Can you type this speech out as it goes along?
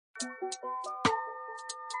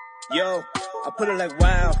Yo, I put it like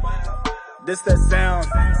wow, this that sound.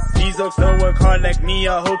 These oaks don't work hard like me,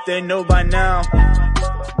 I hope they know by now.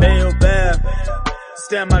 Bayo Bev,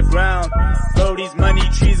 stand my ground. Throw these money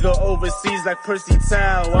trees, go overseas like Percy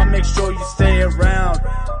Tau. I'll make sure you stay around,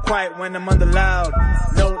 quiet when I'm under loud.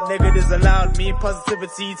 No negatives allowed, me and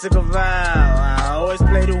positivity took a vow. I always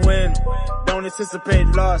play to win, don't anticipate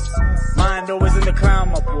loss. Mind always in the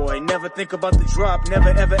clown, my boy. Never think about the drop, never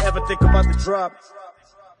ever ever think about the drop.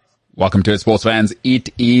 Welcome to it, sports fans. It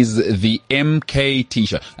is the MKT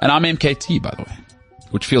show. And I'm MKT, by the way,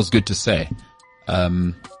 which feels good to say.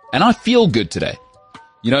 And I feel good today.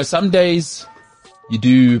 You know, some days you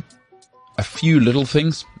do a few little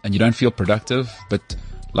things and you don't feel productive. But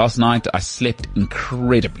last night I slept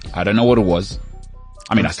incredibly. I don't know what it was.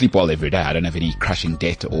 I mean, I sleep well every day. I don't have any crushing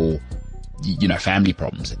debt or, you know, family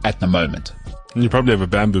problems at the moment. And you probably have a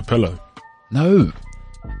bamboo pillow. No.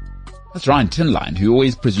 That's Ryan Tinline, who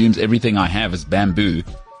always presumes everything I have is bamboo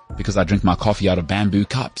because I drink my coffee out of bamboo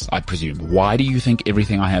cups, I presume. Why do you think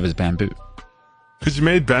everything I have is bamboo? Because you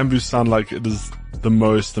made bamboo sound like it is the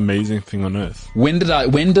most amazing thing on earth. When did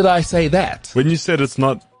I say that? When you said it's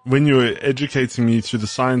not, when you were educating me through the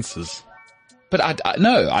sciences. But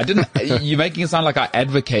no, I didn't. You're making it sound like I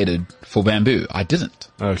advocated for bamboo. I didn't.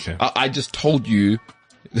 Okay. I just told you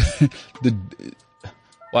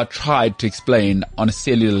I tried to explain on a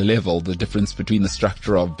cellular level the difference between the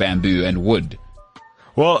structure of bamboo and wood.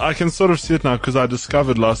 Well, I can sort of see it now because I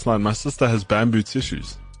discovered last night my sister has bamboo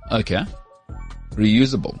tissues. Okay.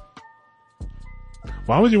 Reusable.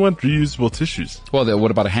 Why would you want reusable tissues? Well, then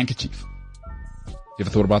what about a handkerchief? You ever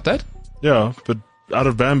thought about that? Yeah, but out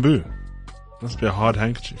of bamboo. Must be a hard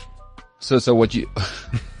handkerchief. So what you...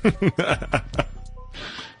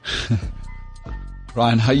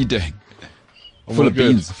 Ryan, how you doing? Full of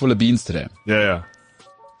beans today. Yeah.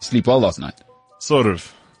 Sleep well last night? Sort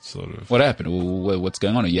of. What happened? What's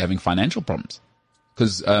going on? Are you having financial problems?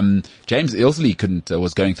 Because James Ilsley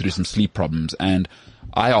was going through some sleep problems, and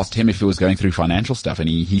I asked him if he was going through financial stuff, and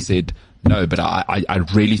he said no, but I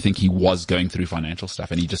really think he was going through financial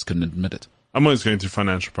stuff, and he just couldn't admit it. I'm always going through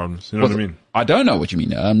financial problems. You know what I mean? I don't know what you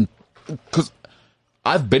mean. Because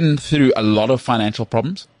I've been through a lot of financial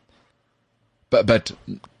problems, but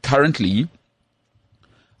currently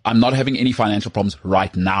I'm not having any financial problems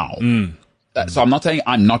right now. So I'm not saying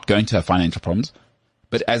I'm not going to have financial problems,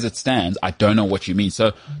 but as it stands, I don't know what you mean.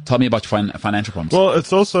 So tell me about your financial problems. Well,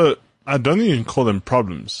 it's also, I don't think you can call them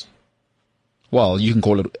problems. Well, you can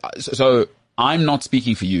call it. So I'm not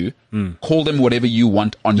speaking for you. Call them whatever you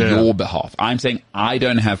want on your behalf. I'm saying I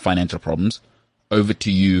don't have financial problems. Over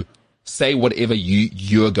to you. Say whatever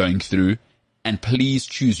you're going through, and please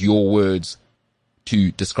choose your words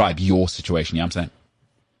to describe your situation. You know what I'm saying?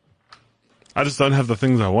 I just don't have the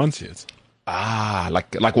things I want yet.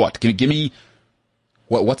 Like what? Give me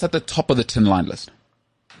what's at the top of the tin line list?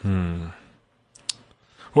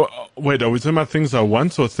 Well, wait, are we talking about things I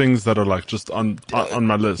want or things that are like just on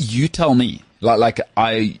my list? You tell me.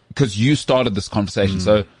 Because you started this conversation,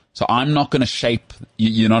 so I'm not going to shape.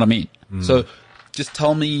 You know what I mean? So just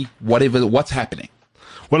tell me what's happening.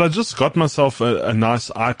 Well, I just got myself a nice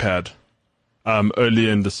iPad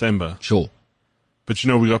earlier in December. Sure. But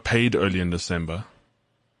we got paid early in December.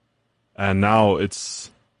 And now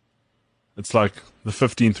it's like the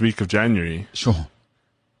 15th week of January. Sure.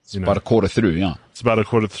 It's about a quarter through, yeah. It's about a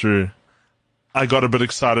quarter through. I got a bit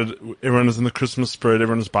excited. Everyone was in the Christmas spirit.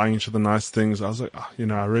 Everyone was buying each other nice things. I was like,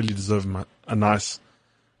 I really deserve a nice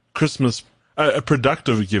Christmas, a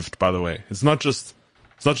productive gift, by the way. It's not just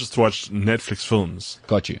to watch Netflix films.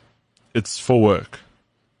 Got you. It's for work.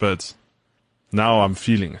 But now I'm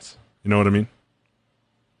feeling it. You know what I mean?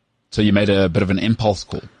 So you made a bit of an impulse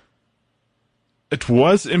call. It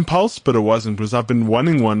was impulse, but it wasn't, because I've been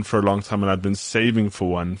wanting one for a long time, and I'd been saving for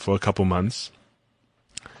one for a couple months.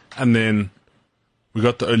 And then we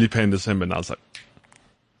got the early pay in December, and I was like,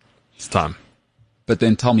 it's time. But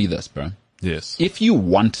then tell me this, bro. Yes. If you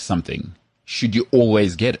want something, should you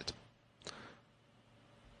always get it?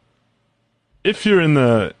 If you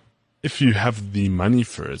have the money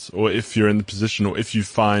for it, or if you're in the position, or if you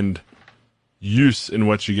find use in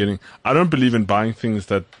what you're getting. I don't believe in buying things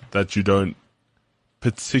that you don't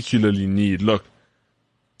particularly need. Look,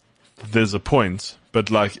 there's a point,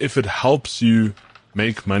 but like if it helps you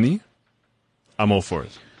make money, I'm all for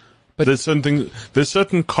it. But there's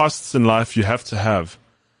certain costs in life you have to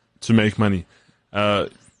make money.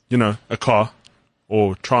 A car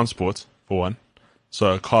or transport for one.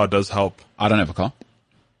 So a car does help. I don't have a car.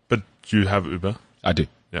 But you have Uber. I do.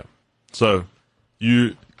 Yeah. So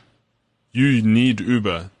you need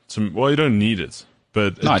Uber you don't need it,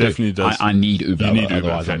 but it No, I do. definitely does. I need Uber. You need Uber.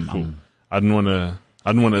 Otherwise, Okay, cool. I didn't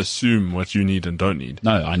want to assume what you need and don't need.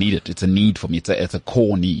 no, I need it. It's a need for me. It's a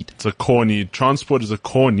core need. It's a core need. Transport is a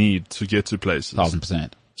core need to get to places.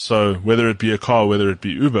 1,000%. So whether it be a car, whether it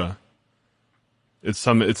be Uber, it's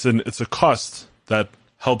a cost that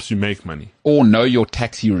helps you make money. Or know your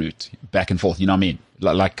taxi route back and forth. You know what I mean?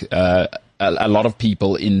 Like a lot of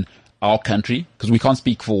people in our country, because we can't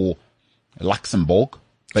speak for Luxembourg,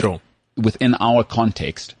 but Sure. within our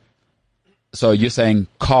context. So you're saying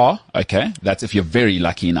car, okay? That's if you're very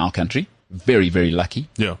lucky in our country, very, very lucky.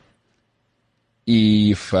 Yeah.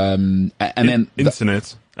 If and then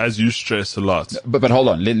Internet, as you stress a lot, but hold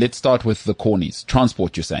on, let's start with the core needs.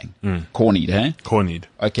 Transport, you're saying core need, eh? core need.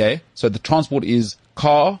 Okay, so the transport is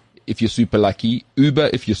car if you're super lucky, Uber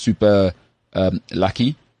if you're super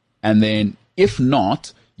lucky, and then if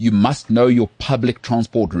not, you must know your public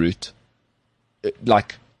transport route.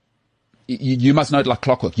 Like you mmust know it like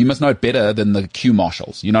clockwork. You must know it better than the queue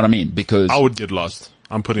marshals. You know what I mean? Because I would get lost.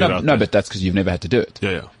 I'm putting it out no, there. but that's because you've never had to do it.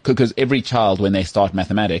 Yeah. Because every child, when they start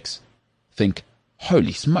mathematics, think,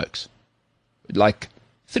 holy smokes, like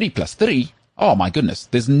 3 plus 3. Oh my goodness.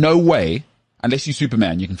 There's no way, unless you're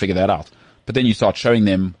Superman, you can figure that out. But then you start showing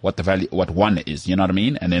them what the value, what 1 is, you know what I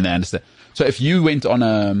mean? And then they understand. So if you went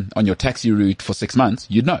on your taxi route for 6 months,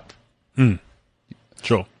 you'd know.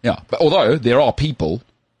 Sure. Yeah. But although there are people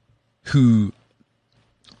who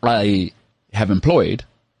I have employed,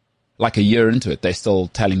 like a year into it, they're still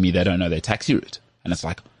telling me they don't know their taxi route. And it's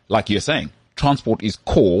like you're saying, transport is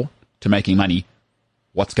core to making money.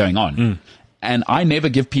 What's going on? And I never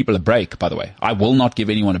give people a break, by the way. I will not give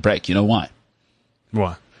anyone a break. You know why?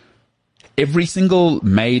 Why? Every single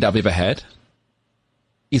maid I've ever had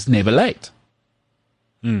is never late.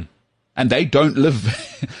 And they don't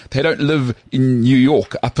live in New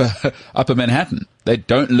York, upper Manhattan. They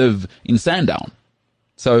don't live in Sandown.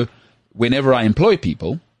 So whenever I employ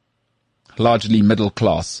people, largely middle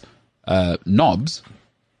class knobs,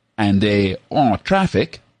 and they are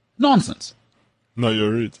traffic, nonsense. No,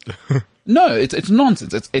 you're rude. No, it's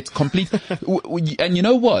nonsense. It's complete. And you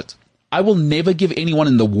know what? I will never give anyone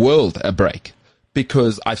in the world a break,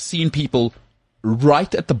 because I've seen people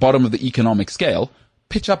right at the bottom of the economic scale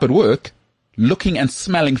pitch up at work, looking and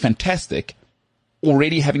smelling fantastic,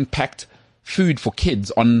 already having packed food for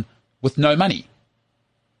kids with no money.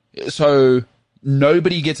 So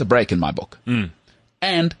nobody gets a break in my book.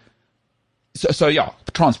 And so yeah,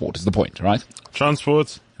 transport is the point, right?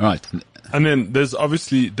 Transport. Right. And then there's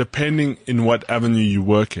obviously, depending in what avenue you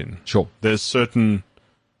work in, Sure. there's certain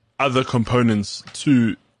other components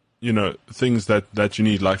to, things that you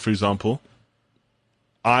need. Like, for example,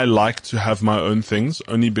 I like to have my own things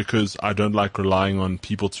only because I don't like relying on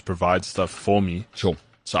people to provide stuff for me. Sure.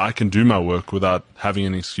 So I can do my work without having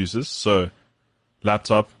any excuses. So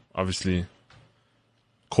laptop, obviously,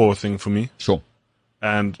 core thing for me. Sure.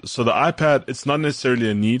 And so the iPad, it's not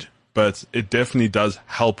necessarily a need, but it definitely does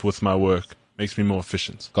help with my work. Makes me more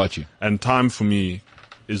efficient. Got you. And time for me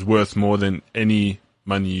is worth more than any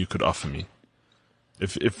money you could offer me.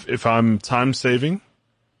 If I'm time saving,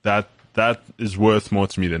 that is worth more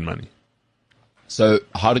to me than money. So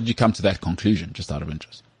how did you come to that conclusion, just out of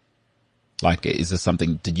interest? Like, is this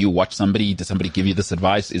something, did you watch somebody? Did somebody give you this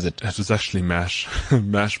advice? Is it? It was actually Mash.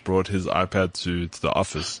 Mash brought his iPad to the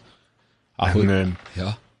office.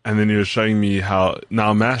 Yeah. And then he was showing me how,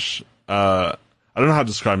 now Mash, I don't know how to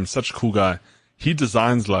describe him, such a cool guy. He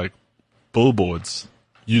designs like billboards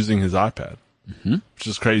using his iPad, which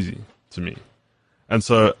is crazy to me. And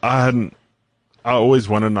so I always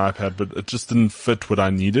wanted an iPad, but it just didn't fit what I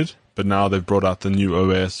needed. But now they've brought out the new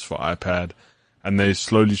OS for iPad, and they're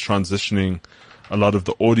slowly transitioning a lot of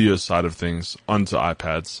the audio side of things onto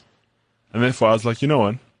iPads. And therefore I was like, you know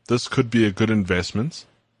what? This could be a good investment.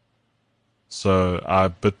 So I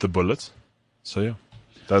bit the bullet. So yeah,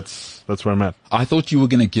 that's where I'm at. I thought you were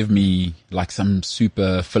going to give me like some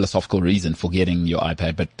super philosophical reason for getting your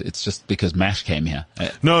iPad, but it's just because Mash came here.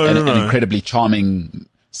 No. An incredibly charming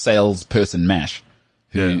salesperson, Mash.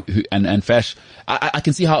 And Fash, I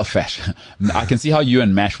can see how I can see how you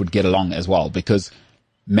and Mash would get along as well, because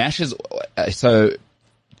Mash is, so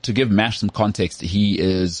to give Mash some context, he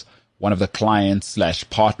is one of the clients /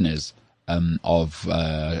 partners, of,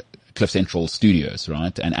 Cliff Central Studios,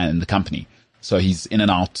 right? And the company. So he's in and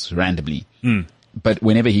out randomly. But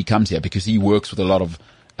whenever he comes here, because he works with a lot of,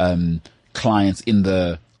 clients on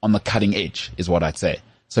the cutting edge is what I'd say.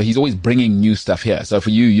 So he's always bringing new stuff here. So for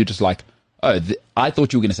you, you're just like, I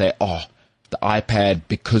thought you were going to say, the iPad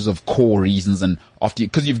because of core reasons, and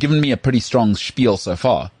because you've given me a pretty strong spiel so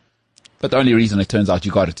far. But the only reason it turns out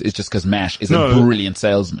you got it is just because Mash is a brilliant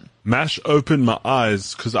salesman. Mash opened my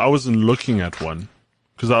eyes because I wasn't looking at one.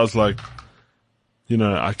 Because I was like,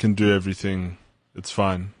 I can do everything. It's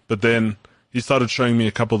fine. But then he started showing me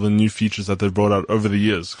a couple of the new features that they brought out over the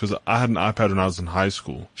years. Because I had an iPad when I was in high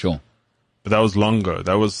school. Sure. But that was long ago.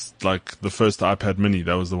 That was like the first iPad mini.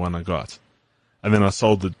 That was the one I got. And then I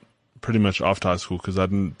sold it pretty much after high school because I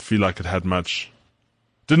didn't feel like it had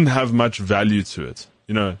didn't have much value to it.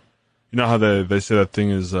 You know how they say that thing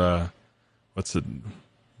is, what's it?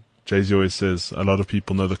 Jay-Z always says, a lot of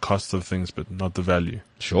people know the cost of things, but not the value.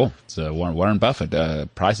 Sure. It's Warren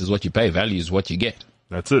Buffett. Price is what you pay. Value is what you get.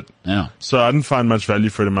 That's it. Yeah. So I didn't find much value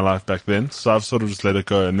for it in my life back then. So I've sort of just let it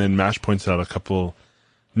go. And then Mash pointed out a couple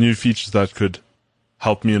new features that could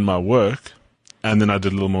help me in my work. And then I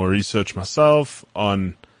did a little more research myself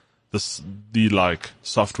on the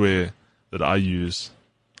software that I use.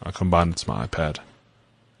 I combined it to my iPad.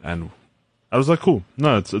 And I was like, cool.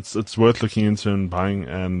 No, it's worth looking into and buying.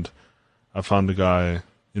 And I found a guy,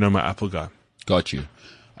 my Apple guy. Got you.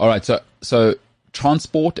 All right. So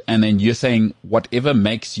transport, and then you're saying whatever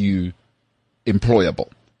makes you employable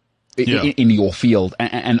in your field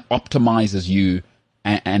and optimizes you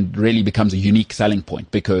and really becomes a unique selling point.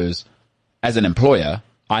 Because as an employer,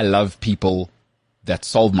 I love people that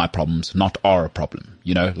solve my problems, not are a problem.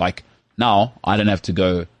 Like now I don't have to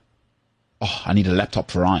go, oh, I need a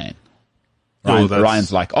laptop for Ryan.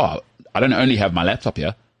 Ryan's like, oh, I don't only have my laptop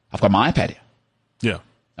here. I've got my iPad here. Yeah.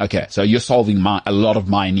 Okay. So you're solving a lot of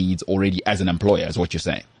my needs already as an employer is what you're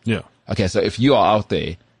saying. Yeah. Okay. So if you are out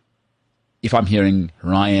there, if I'm hearing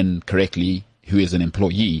Ryan correctly, who is an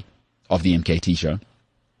employee of the MKT show,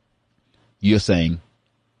 you're saying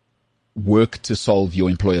work to solve your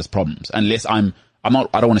employer's problems. Unless I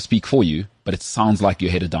don't want to speak for you, but it sounds like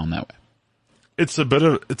you're headed down that way. It's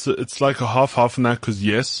it's like a half in that because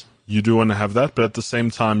yes, you do want to have that, but at the same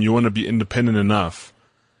time, you want to be independent enough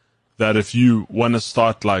that if you want to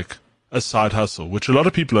start like a side hustle, which a lot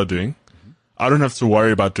of people are doing, I don't have to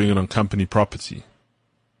worry about doing it on company property.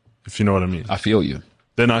 If you know what I mean. I feel you.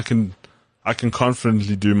 Then I can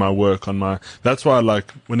confidently do my work on that's why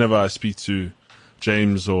whenever I speak to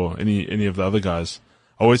James or any of the other guys,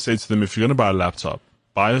 I always say to them, if you're going to buy a laptop,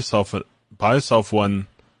 buy yourself one,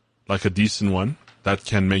 like a decent one that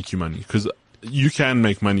can make you money. Because you can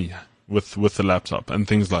make money with the laptop and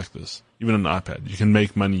things like this. Even an iPad, you can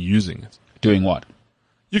make money using it. Doing what?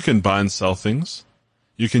 You can buy and sell things.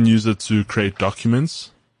 You can use it to create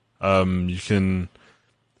documents. You can,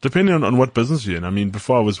 depending on what business you're in. I mean,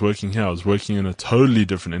 before I was working here, I was working in a totally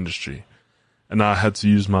different industry. And I had to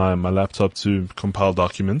use my laptop to compile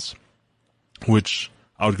documents, which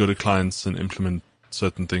I would go to clients and implement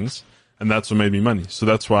certain things. And that's what made me money. So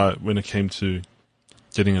that's why when it came to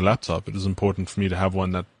getting a laptop, it was important for me to have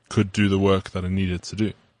one that could do the work that I needed to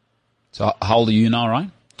do. So how old are you now,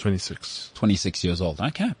 Ryan? 26. 26 years old.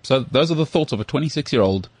 Okay. So those are the thoughts of a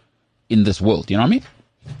 26-year-old in this world. You know what I mean?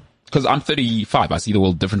 Because I'm 35. I see the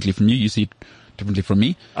world differently from you. You see it differently from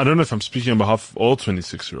me. I don't know if I'm speaking on behalf of all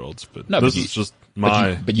 26-year-olds, but no, this is just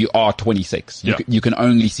my... But you are 26. Yeah. You can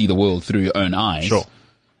only see the world through your own eyes. Sure.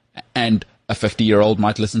 And a 50-year-old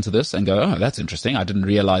might listen to this and go, oh, that's interesting. I didn't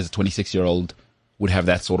realize a 26-year-old would have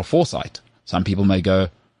that sort of foresight. Some people may be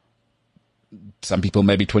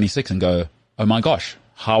 26 and go, oh my gosh,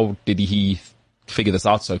 how did he figure this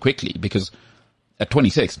out so quickly? Because at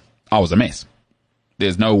 26, I was a mess.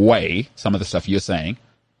 There's no way some of the stuff you're saying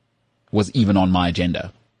was even on my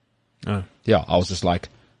agenda. Oh. Yeah, I was just like,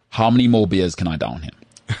 how many more beers can I down him?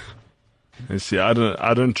 You see, I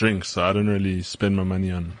don't drink, so I don't really spend my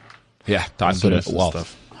money on. Yeah, I sort of,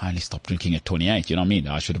 stuff. I only stopped drinking at 28. You know what I mean?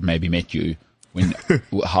 I should have maybe met you when,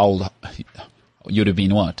 how old, you'd have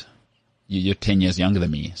been what? You're 10 years younger than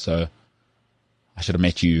me. So I should have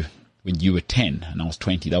met you when you were 10 and I was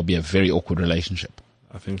 20. That would be a very awkward relationship.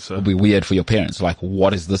 I think so. It would be weird for your parents. Like,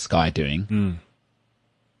 what is this guy doing? Mm.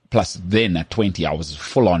 Plus then at 20, I was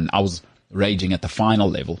full on, I was raging at the final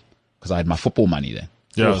level because I had my football money there.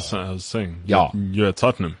 Yeah, I was saying. Yeah. You're at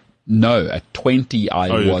Tottenham. No, at 20, I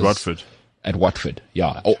was at Watford. At Watford,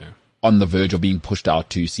 yeah. Okay. On the verge of being pushed out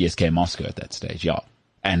to CSK Moscow at that stage, yeah.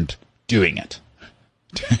 And doing it.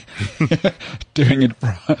 Doing it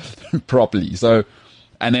properly. So,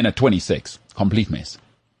 and then at 26, complete mess.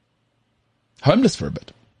 Homeless for a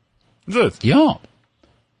bit. Is it? Yeah.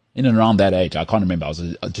 In and around that age, I can't remember. I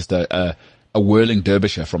was just a whirling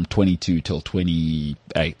Derbyshire from 22 till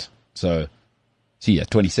 28. So, see,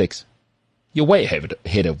 at 26, you're way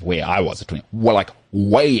ahead of where I was at 20. Well, like,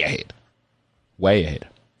 way ahead. Way ahead.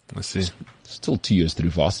 I see. Still 2 years through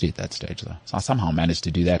varsity at that stage, though. So I somehow managed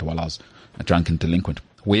to do that while I was a drunken delinquent.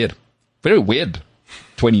 Weird. Very weird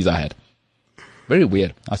 20s I had. Very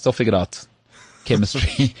weird. I still figured out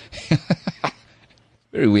chemistry.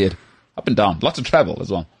 Very weird. Up and down. Lots of travel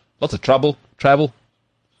as well. Lots of travel.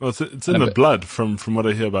 Well, it's in the blood from what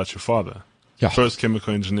I hear about your father. Yeah. First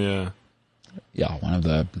chemical engineer. Yeah, one of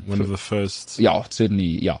the first. Yeah, certainly.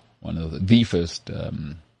 Yeah, one of the first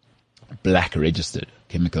black registered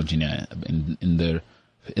chemical engineer in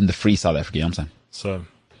the free South Africa. You know what I'm saying? So,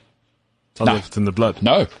 sounds like it's in the blood.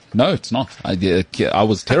 No, it's not. I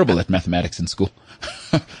was terrible at mathematics in school.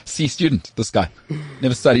 C student, this guy.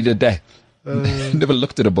 Never studied a day. Never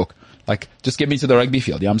looked at a book. Like, just get me to the rugby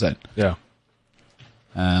field. You know what I'm saying? Yeah.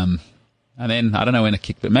 And then, I don't know when it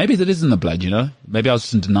kicked, but maybe it is in the blood, you know? Maybe I was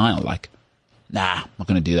just in denial, like, nah, I'm not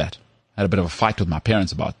going to do that. I had a bit of a fight with my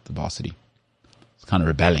parents about the varsity. It's kind of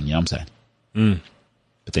rebelling, you know what I'm saying?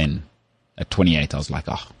 But then, at 28, I was like,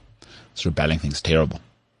 this rebelling thing's terrible.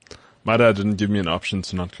 My dad didn't give me an option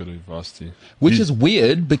to not go to varsity. Which is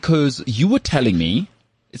weird, because you were telling me,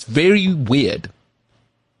 it's very weird.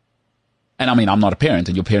 And I mean, I'm not a parent,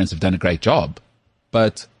 and your parents have done a great job,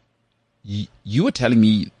 but you were telling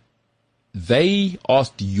me they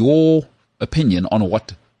asked your opinion on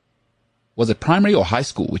what was it, primary or high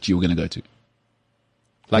school, which you were going to go to?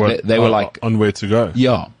 Like they were like on where to go.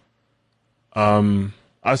 Yeah.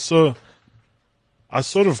 I sort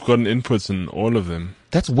of got an input in all of them.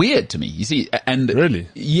 That's weird to me. You see, and really,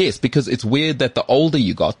 yes, because it's weird that the older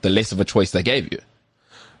you got, the less of a choice they gave you.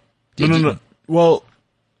 No. Well,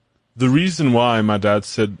 the reason why my dad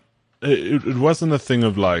said it wasn't a thing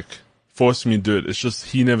of like force me to do it. It's just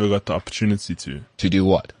he never got the opportunity to do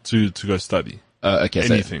what? To go study. Okay,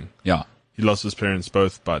 anything. So, yeah. He lost his parents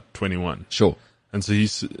both by 21. Sure. And so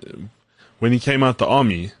when he came out the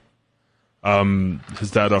army,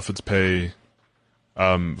 his dad offered to pay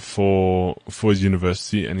for his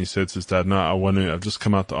university, and he said to his dad, "No, I've just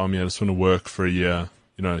come out the army. I just want to work for a year,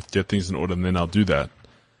 get things in order, and then I'll do that."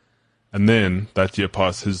 And then that year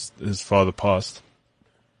passed. His father passed,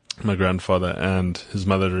 my grandfather, and his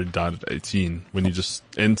mother already died at 18 when he just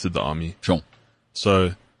entered the army. Sure.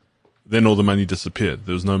 So then all the money disappeared.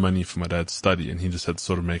 There was no money for my dad to study, and he just had to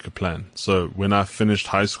sort of make a plan. So when I finished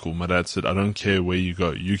high school, my dad said, "I don't care where you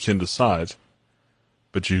go. You can decide,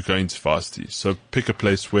 but you're going to varsity. So pick a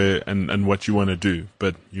place where and what you want to do,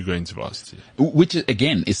 but you're going to varsity." Which,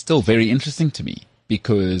 again, is still very interesting to me,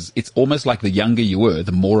 because it's almost like the younger you were,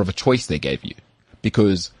 the more of a choice they gave you.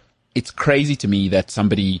 Because it's crazy to me that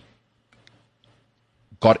somebody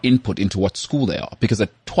got input into what school they are. Because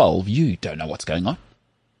at 12, you don't know what's going on.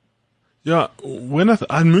 Yeah, when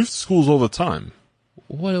I moved schools all the time.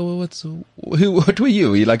 What were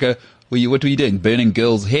you? Were you like what were you doing? Burning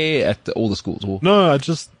girls' hair at all the schools? Or? No,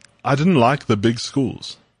 I didn't like the big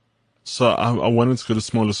schools. So I wanted to go to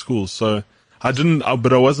smaller schools. So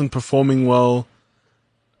but I wasn't performing well.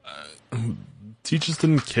 Teachers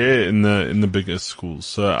didn't care in the bigger schools.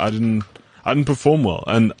 So I didn't perform well,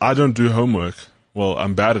 and I don't do homework. Well,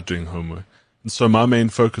 I'm bad at doing homework. And so my main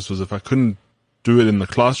focus was, if I couldn't do it in the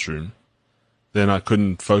classroom, then I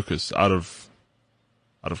couldn't focus out of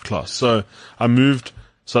class. So I moved.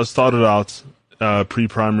 So I started out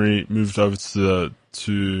pre-primary, moved over to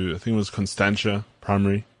I think it was Constantia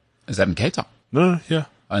Primary. Is that in Cape Town? No, yeah.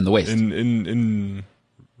 Oh, in the West. In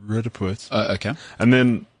Redipoort. Okay. And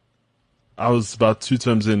then I was about 2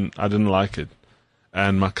 terms in. I didn't like it,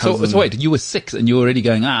 and my cousin. So wait, you were 6 and you were already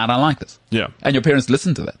going, I don't like this. Yeah. And your parents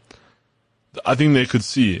listened to that. I think they could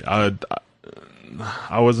see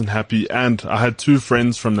I wasn't happy, and I had 2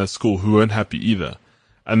 friends from that school who weren't happy either.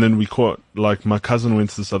 And then my cousin went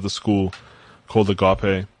to this other school called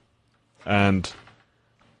Agape, and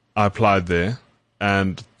I applied there,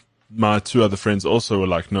 and my 2 other friends also were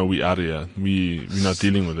like, "No, we out of here. We're not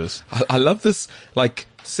dealing with this." I love this, like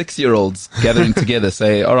 6-year-olds gathering together,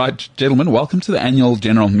 say, "All right, gentlemen, welcome to the annual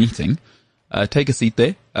general meeting. Take a seat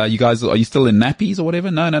there. You guys, are you still in nappies or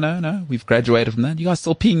whatever? No. We've graduated from that. You guys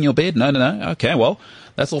still peeing your bed? No. Okay, well,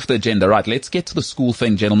 that's off the agenda. Right, let's get to the school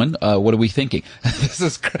thing, gentlemen. What are we thinking?" This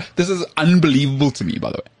is unbelievable to me,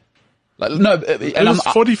 by the way. Like, no, and there's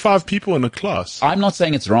 45 people in a class. I'm not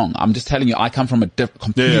saying it's wrong. I'm just telling you, I come from a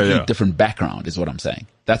completely different background, is what I'm saying.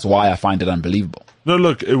 That's why I find it unbelievable. No,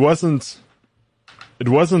 look, it wasn't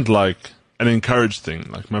like an encouraged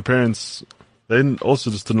thing. Like, my parents, they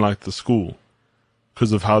also just didn't like the school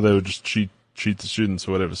because of how they would just treat the students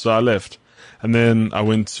or whatever. So I left, and then I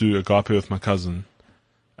went to Agape with my cousin,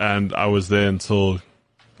 and I was there until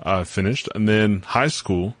I finished. And then high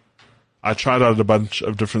school, I tried out a bunch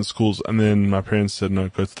of different schools, and then my parents said, "No,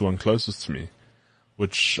 go to the one closest to me,"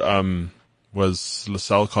 which was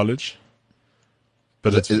LaSalle College.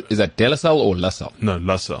 But Is that De La Salle or La Salle? no,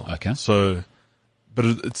 La Salle. Okay. So, but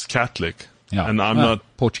it's Catholic. Yeah. And I'm Well,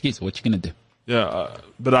 not, Portuguese. What you gonna do? yeah,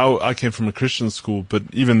 but I came from a Christian school, but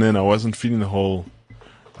even then I wasn't feeling the whole,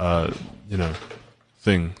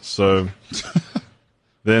 thing. So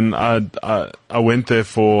then I went there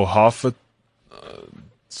for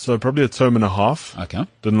so probably a term and a half. Okay.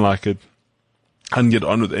 Didn't like it. I didn't get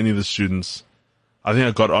on with any of the students. I think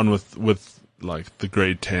I got on with like the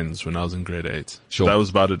grade 10s when I was in grade 8. Sure. That was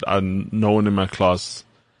about it. No one in my class,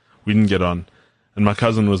 we didn't get on. And my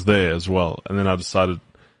cousin was there as well. And then I decided,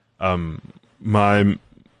 my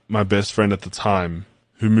best friend at the time,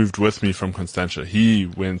 who moved with me from Constantia, he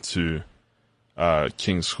went to,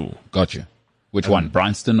 King's School. Got you. Which one?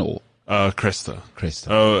 Bryanston or Cresta.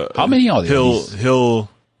 Cresta? How many are there? Hill,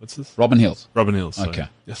 what's this? Robin Hills. Robin Hills. Sorry. Okay.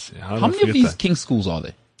 Yes. Yeah, How many of these King schools are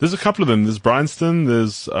there? There's a couple of them. There's Bryanston,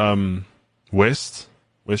 there's, West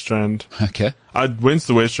Rand. Okay. I went to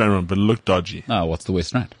the West Rand one, but it looked dodgy. Oh, what's the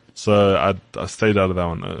West Rand? So I stayed out of that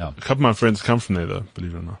one. Yeah. A couple of my friends come from there though,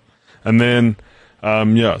 believe it or not. And then,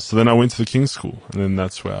 so then I went to the King's School and then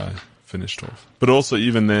that's where I finished off. But also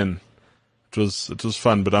even then, it was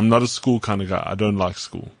fun, but I'm not a school kind of guy. I don't like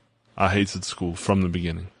school. I hated school from the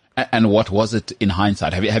beginning. And what was it in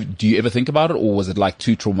hindsight? Do you ever think about it, or was it like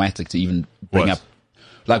too traumatic to even bring What? up?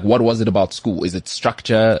 Like, what was it about school? Is it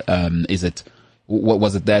structure? What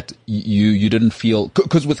was it that you didn't feel?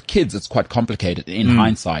 Because with kids, it's quite complicated. In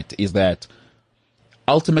hindsight, is that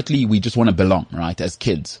ultimately we just want to belong, right? As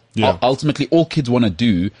kids, Yeah. Ultimately, all kids want to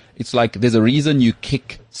do. It's like there's a reason you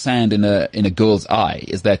kick sand in a girl's eye.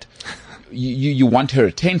 Is that you want her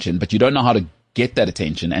attention, but you don't know how to get that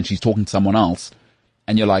attention, and she's talking to someone else,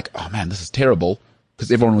 and you're like, oh man, this is terrible.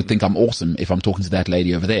 Because everyone would think I'm awesome if I'm talking to that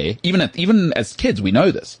lady over there. Even as kids, we know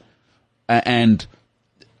this. And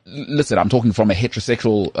listen, I'm talking from a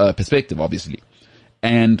heterosexual perspective, obviously.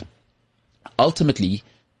 And ultimately,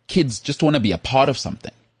 kids just want to be a part of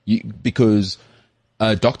something. Because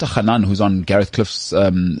Dr. Hanan, who's on Gareth Cliff's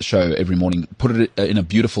show every morning, put it in a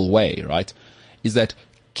beautiful way, right? Is that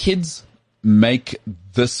kids make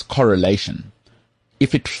this correlation.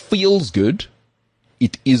 If it feels good,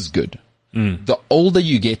 it is good. The older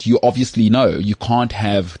you get, you obviously know you can't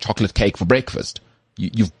have chocolate cake for breakfast.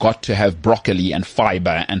 You've got to have broccoli and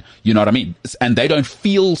fiber, and you know what I mean? And they don't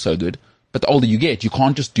feel so good, but the older you get, you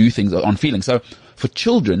can't just do things on feeling. So for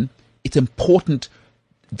children, it's important.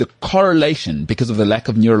 The correlation, because of the lack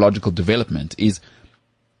of neurological development, is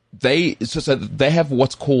they have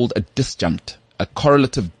what's called a disjunct, a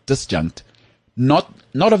correlative disjunct, not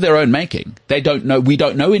of their own making. They don't know. We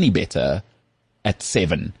don't know any better at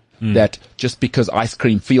 7. That just because ice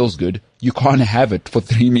cream feels good, you can't have it for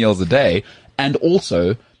 3 meals a day. And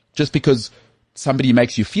also, just because somebody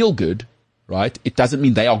makes you feel good, right, it doesn't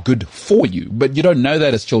mean they are good for you. But you don't know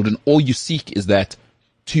that as children. All you seek is that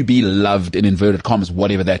to be loved, in inverted commas,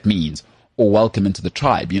 whatever that means, or welcome into the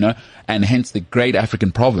tribe, you know? And hence the great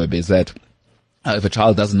African proverb is that if a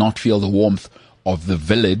child does not feel the warmth of the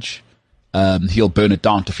village, he'll burn it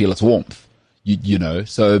down to feel its warmth, you know?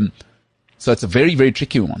 So it's a very, very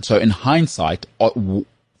tricky one. So in hindsight,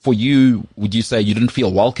 for you, would you say you didn't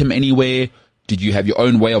feel welcome anywhere? Did you have your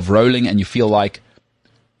own way of rolling and you feel like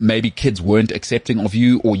maybe kids weren't accepting of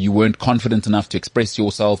you, or you weren't confident enough to express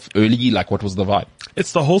yourself early? Like, what was the vibe?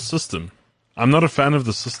 It's the whole system. I'm not a fan of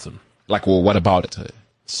the system. Like, well, what about it?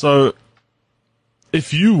 So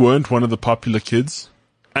if you weren't one of the popular kids,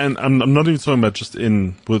 and I'm not even talking about just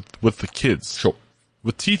with the kids. Sure.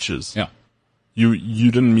 With teachers. Yeah. You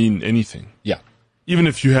didn't mean anything. Yeah. Even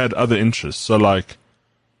if you had other interests. So like,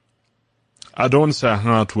 I don't want to say I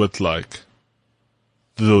hung out with like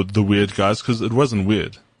the weird guys, because it wasn't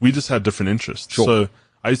weird. We just had different interests. Sure. So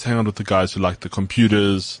I used to hang out with the guys who liked the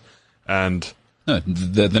computers and The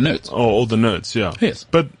nerds. all the nerds, yeah. Yes.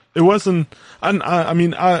 But it wasn't, and I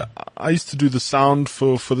mean, I used to do the sound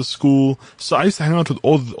for the school, so I used to hang out with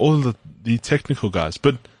all the technical guys,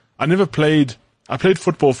 but I never played. I played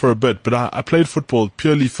football for a bit, but I played football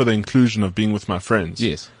purely for the inclusion of being with my friends.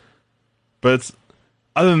 Yes. But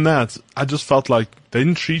other than that, I just felt like they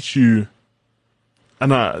didn't treat you,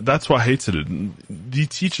 and that's why I hated it. The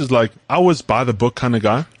teachers, like, I was by the book kind of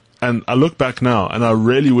guy, and I look back now, and I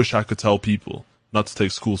really wish I could tell people not to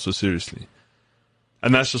take school so seriously.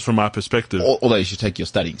 And that's just from my perspective. Although you should take your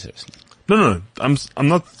studying seriously. No. I'm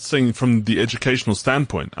not saying from the educational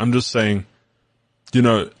standpoint. I'm just saying, you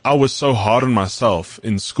know, I was so hard on myself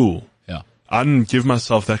in school. Yeah. I didn't give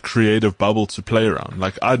myself that creative bubble to play around.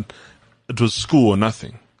 Like, it was school or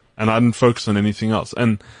nothing. And I didn't focus on anything else.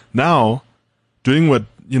 And now, doing what,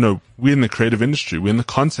 you know, we're in the creative industry, we're in the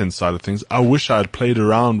content side of things, I wish I had played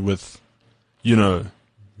around with,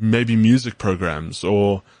 maybe music programs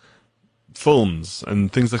or films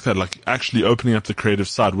and things like that, like actually opening up the creative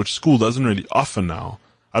side, which school doesn't really offer now.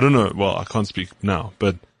 I don't know. Well, I can't speak now,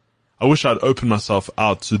 but I wish I'd opened myself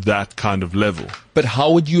out to that kind of level. But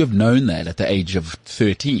how would you have known that at the age of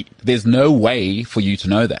 13? There's no way for you to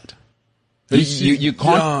know that. You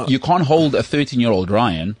can't hold a 13-year-old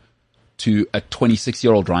Ryan to a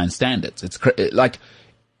 26-year-old Ryan standards. It's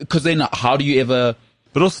because then how do you ever?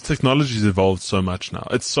 But also technology's evolved so much now.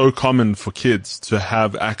 It's so common for kids to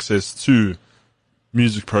have access to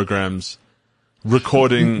music programs,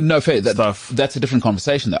 recording stuff. That's a different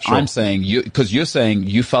conversation though. Sure. I'm saying because you're saying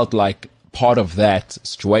you felt like part of that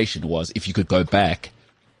situation was if you could go back,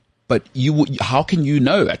 but how can you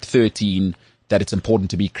know at 13 that it's important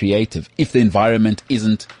to be creative if the environment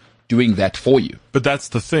isn't doing that for you? But that's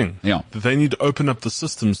the thing. Yeah. That they need to open up the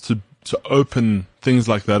systems to open things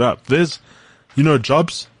like that up. There's,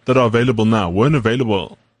 jobs that are available now weren't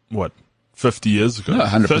available, 50 years ago? No,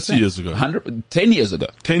 100%. 30 years ago? 10 years ago.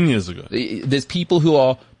 10 years ago. There's people who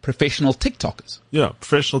are professional TikTokers. Yeah,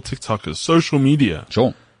 professional TikTokers, social media.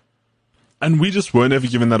 Sure. And we just weren't ever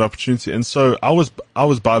given that opportunity. And so I was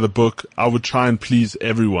by the book. I would try and please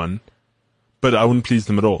everyone, but I wouldn't please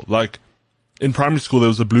them at all. Like, in primary school, there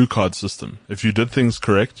was a blue card system. If you did things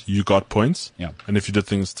correct, you got points. Yeah. And if you did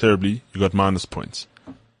things terribly, you got minus points.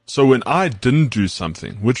 So when I didn't do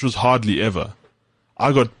something, which was hardly ever,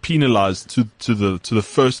 I got penalized to the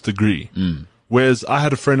first degree. Whereas I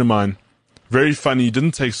had a friend of mine, very funny,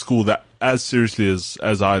 didn't take school that as seriously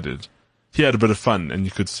as I did. He had a bit of fun, and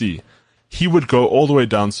you could see. He would go all the way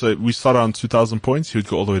down. So we started on 2,000 points. He would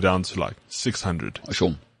go all the way down to like 600.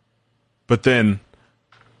 Sure. But then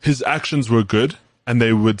his actions were good, and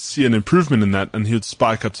they would see an improvement in that, and he would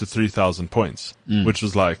spike up to 3,000 points, which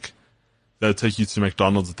was like, they'll take you to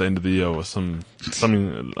McDonald's at the end of the year or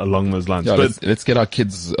something along those lines. Yeah, but let's get our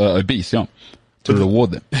kids obese, to reward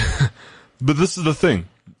them. But this is the thing.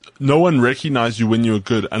 No one recognized you when you were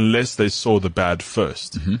good unless they saw the bad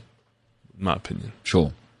first, in my opinion.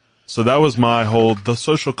 Sure. So that was the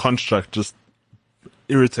social construct just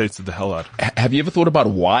irritated the hell out. Have you ever thought about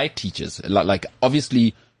why teachers, like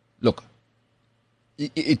obviously, look,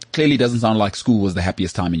 it clearly doesn't sound like school was the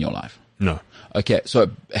happiest time in your life. No. Okay, so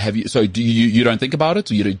do you don't think about it?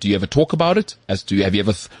 Or do you ever talk about it? Have you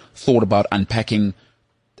ever thought about unpacking,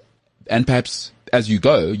 and perhaps as you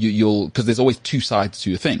go, you'll, cause there's always two sides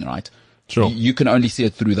to a thing, right? Sure. You can only see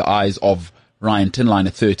it through the eyes of Ryan Tinline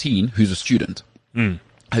at 13, who's a student.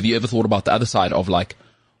 Have you ever thought about the other side of like,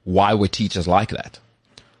 why were teachers like that?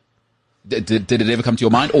 Did it ever come to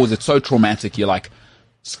your mind, or is it so traumatic you're like,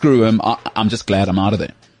 screw him, I'm just glad I'm out of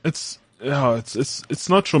there? It's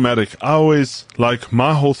not traumatic. I always, like,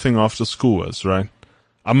 my whole thing after school was, right,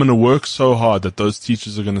 I'm going to work so hard that those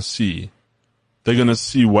teachers are going to see, they're going to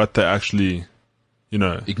see what they actually,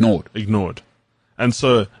 ignored. And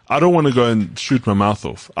so I don't want to go and shoot my mouth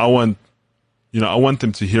off. I want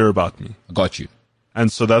them to hear about me. I got you. And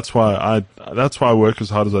so that's why I work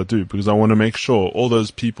as hard as I do, because I want to make sure all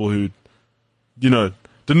those people who,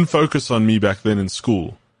 didn't focus on me back then in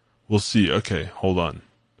school will see, okay, hold on.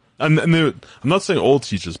 And I'm not saying all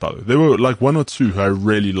teachers, by the way. There were like one or two who I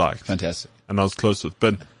really liked. Fantastic. And I was close with.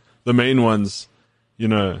 But the main ones, it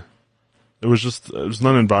was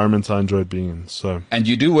not an environment I enjoyed being in. So. And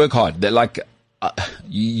you do work hard. They're like,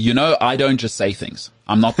 I don't just say things.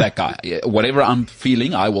 I'm not that guy. Whatever I'm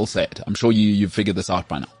feeling, I will say it. I'm sure you've figured this out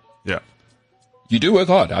by now. Yeah. You do work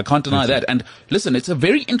hard. I can't deny that. And listen, it's a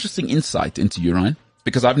very interesting insight into you, Ryan,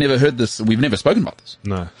 because I've never heard this. We've never spoken about this.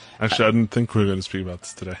 No, actually, I didn't think we were going to speak about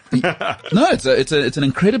this today. No, it's an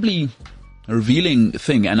incredibly revealing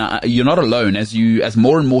thing. And you're not alone as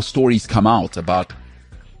more and more stories come out about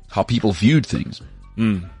how people viewed things.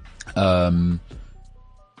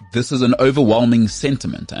 This is an overwhelming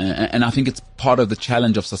sentiment. And I think it's part of the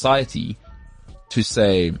challenge of society to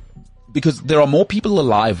say, because there are more people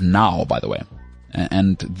alive now, by the way.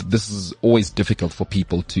 And this is always difficult for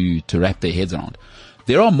people to wrap their heads around.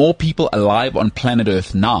 There are more people alive on planet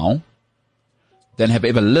Earth now than have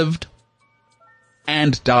ever lived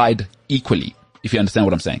and died equally, if you understand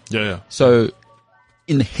what I'm saying. Yeah. So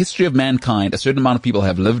in the history of mankind, a certain amount of people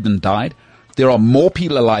have lived and died. There are more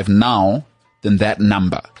people alive now than that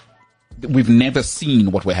number. We've never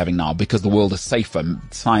seen what we're having now because the world is safer.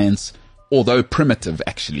 Science, although primitive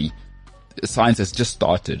actually, science has just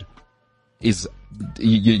started, is,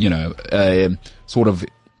 sort of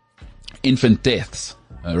infant deaths,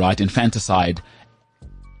 right? Infanticide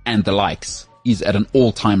and the likes is at an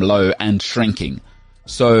all-time low and shrinking.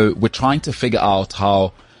 So we're trying to figure out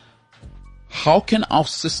how how can our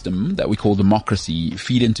system that we call democracy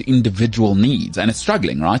feed into individual needs? And it's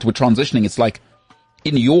struggling, right? We're transitioning. It's like,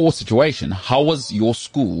 in your situation, how was your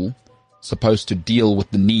school supposed to deal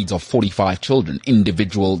with the needs of 45 children,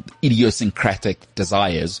 individual idiosyncratic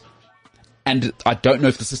desires? And I don't know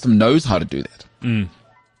if the system knows how to do that.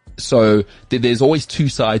 So there's always two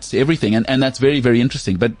sides to everything. And that's very, very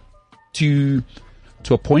interesting. But to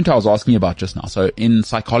a point I was asking about just now. So in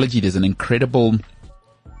psychology, there's an incredible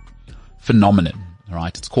phenomenon,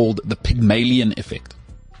 right? It's called the Pygmalion effect.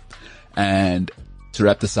 And to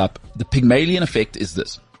wrap this up, the Pygmalion effect is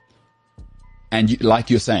this. And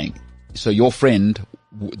like you're saying, so your friend,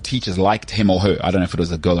 teachers liked him or her. I don't know if it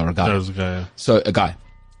was a girl or a guy. That was a guy, yeah. So a guy.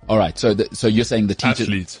 All right. So you're saying the teacher.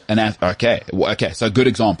 Athletes. Okay. Okay. So a good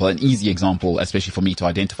example, an easy example, especially for me to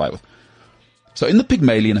identify with. So in the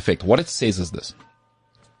Pygmalion effect, what it says is this.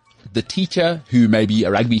 The teacher who may be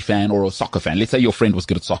a rugby fan or a soccer fan, let's say your friend was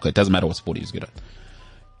good at soccer. It doesn't matter what sport he was good at.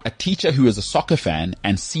 A teacher who is a soccer fan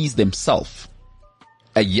and sees themselves,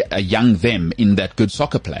 a young them in that good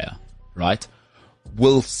soccer player, right,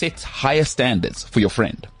 will set higher standards for your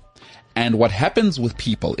friend. And what happens with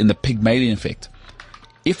people in the Pygmalion effect,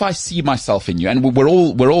 if I see myself in you, and we're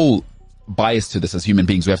all biased to this as human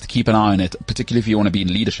beings, we have to keep an eye on it, particularly if you want to be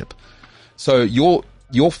in leadership. So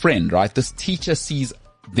your friend, right, this teacher sees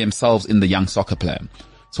themselves in the young soccer player.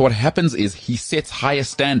 So what happens is he sets higher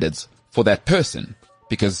standards for that person,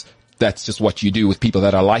 because that's just what you do with people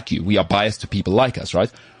that are like you. We are biased to people like us,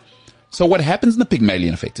 right? So what happens in the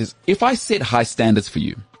Pygmalion effect is if I set high standards for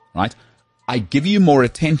you, right, I give you more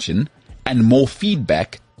attention and more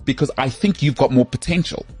feedback because I think you've got more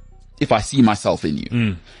potential if I see myself in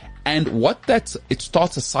you. And it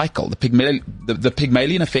starts a cycle. The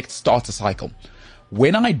Pygmalion effect starts a cycle.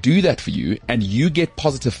 When I do that for you and you get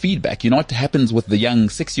positive feedback, you know what happens with the young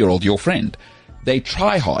 6-year-old, your friend? They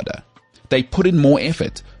try harder. They put in more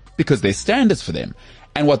effort because there's standards for them.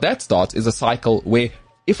 And what that starts is a cycle where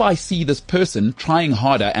if I see this person trying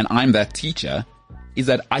harder and I'm that teacher, is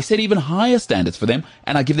that I set even higher standards for them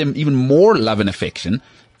and I give them even more love and affection.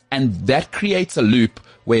 And that creates a loop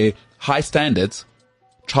where high standards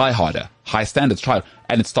try harder, high standards try,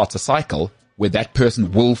 and it starts a cycle where that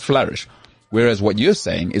person will flourish. Whereas what you're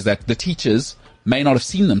saying is that the teachers may not have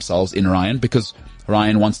seen themselves in Ryan because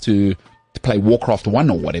Ryan wants to play Warcraft 1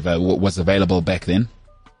 or whatever was available back then.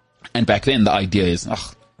 And back then the idea is,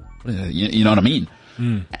 you know what I mean?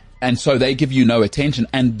 And so they give you no attention,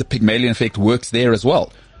 and the Pygmalion effect works there as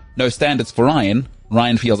well. No standards for Ryan.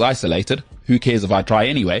 Ryan feels isolated. Who cares if I try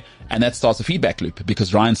anyway? And that starts a feedback loop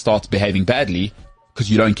because Ryan starts behaving badly because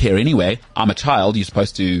you don't care anyway. I'm a child. You're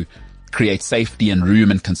supposed to create safety and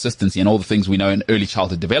room and consistency and all the things we know in early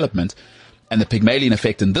childhood development. And the Pygmalion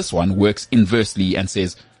effect in this one works inversely and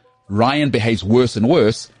says, Ryan behaves worse and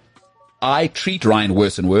worse. I treat Ryan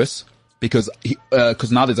worse and worse because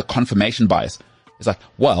now there's a confirmation bias. It's like,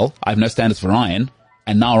 well, I have no standards for Ryan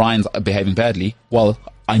and now Ryan's behaving badly. Well,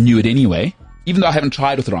 I knew it anyway, even though I haven't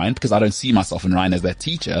tried with Ryan because I don't see myself in Ryan as that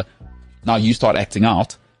teacher. Now you start acting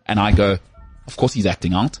out and I go, of course he's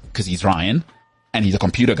acting out because he's Ryan and he's a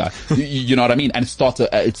computer guy. You know what I mean? And it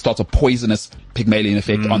starts a poisonous Pygmalion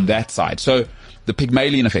effect on that side. So the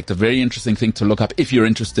Pygmalion effect, a very interesting thing to look up if you're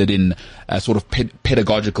interested in sort of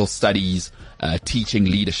pedagogical studies, teaching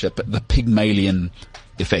leadership, the Pygmalion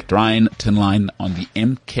effect. Ryan Tinline on the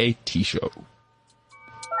MKT show.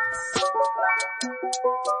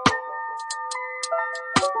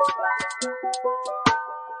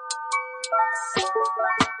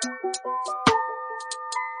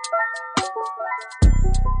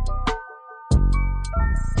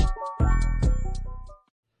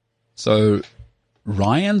 So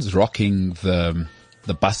Ryan's rocking the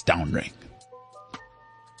bust down ring.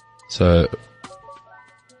 So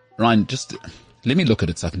Ryan, just let me look at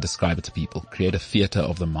it so I can describe it to people. Create a theater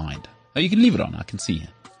of the mind. Oh, you can leave it on. I can see.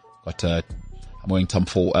 But I'm wearing Tom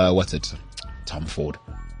Ford. Tom Ford.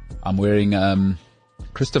 I'm wearing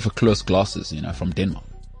Christopher Klose glasses, from Denmark.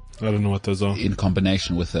 I don't know what those are. In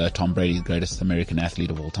combination with Tom Brady, the greatest American athlete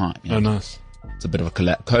of all time. Oh, nice. It's a bit of a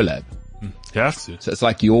collab. You have to. So it's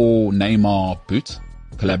like your Neymar boots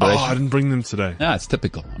collaboration. Oh, I didn't bring them today. Yeah, it's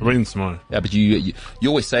typical. I'll bring them tomorrow. Yeah, but you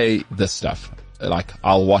always say this stuff. Like,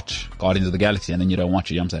 I'll watch Guardians of the Galaxy, and then you don't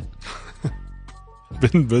watch it, you know what I'm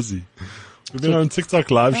saying? Been busy. We've been on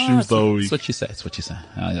TikTok live streams the whole week. It's what you say. It's what you say.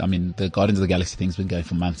 I mean, the Guardians of the Galaxy thing's been going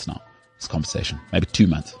for months now. This conversation. Maybe 2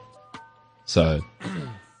 months. So.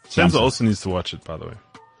 Senza also needs to watch it, by the way.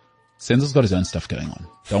 Senza's got his own stuff going on.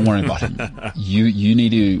 Don't worry about him. You need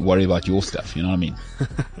to worry about your stuff. You know what I mean?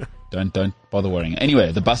 Don't bother worrying.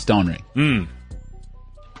 Anyway, the bust down ring.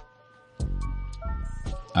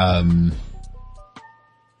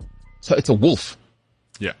 So it's a wolf.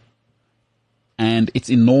 Yeah. And it's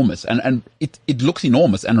enormous, and it looks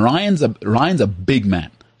enormous. And Ryan's a big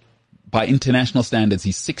man by international standards.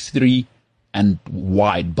 He's 6'3" and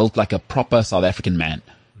wide, built like a proper South African man.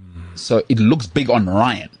 So it looks big on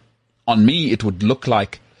Ryan. On me, it would look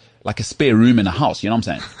like a spare room in a house. You know what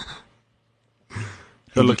I'm saying?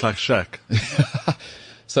 It'll look like Shaq.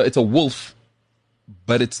 So it's a wolf,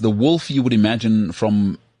 but it's the wolf you would imagine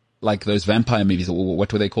from like those vampire movies.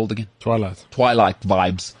 What were they called again? Twilight. Twilight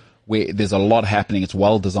vibes, where there's a lot happening. It's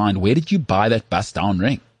well designed. Where did you buy that bust down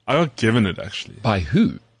ring? I got given it, actually. By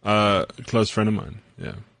who? A close friend of mine,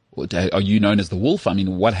 yeah. Are you known as the wolf? I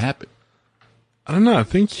mean, what happened? I don't know. I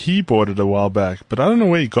think he bought it a while back, but I don't know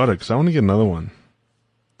where he got it because I want to get another one.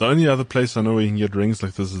 The only other place I know where you can get rings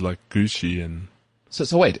like this is like Gucci and...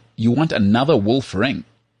 So wait, you want another wolf ring?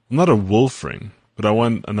 Not a wolf ring, but I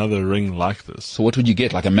want another ring like this. So what would you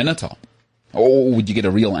get? Like a minotaur? Or would you get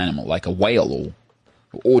a real animal, like a whale?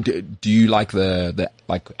 Or do you like the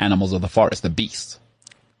like animals of the forest, the beasts?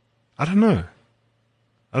 I don't know.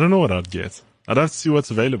 I don't know what I'd get. I'd have to see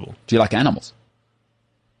what's available. Do you like animals?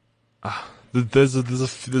 There's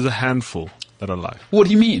a handful that I like. What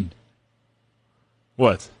do you mean?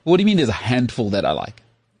 What? What do you mean there's a handful that I like?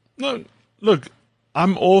 No, look,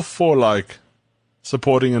 I'm all for like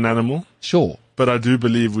supporting an animal, Sure. but I do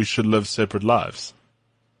believe we should live separate lives.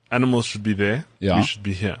 Animals should be there. Yeah. We should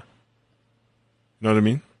be here. You know what I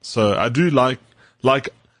mean? So I do like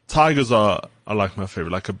tigers are like my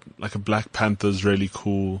favorite. Like a black panther is really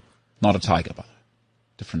cool. Not a tiger, but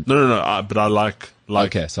different. No. But I like.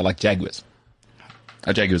 Okay, so like jaguars.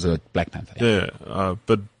 A jaguar is a black panther. Yeah.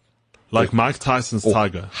 But like Mike Tyson's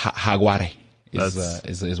tiger. Jaguar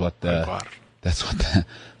is what the Jaguar. that's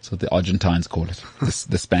what the Argentines call it.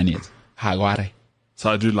 The Spaniards. Jaguar.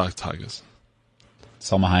 So I do like tigers.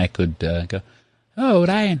 Salma Hayek could go, "Oh,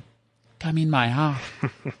 Ryan, come in my house.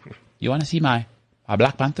 You want to see my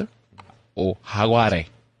black panther or jaguar?"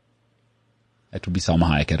 That would be Salma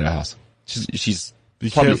Hayek at her house. She's Be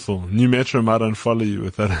probably, careful. New Metro might unfollow you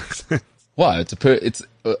with that accent. What?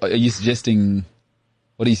 Are you suggesting?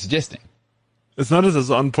 What are you suggesting? It's not as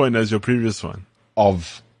on point as your previous one.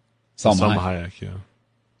 Of Salma Salma Hayek? Hayek, yeah.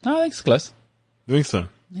 No, I think it's close. You think so?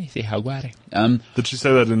 I say jaguar. Did she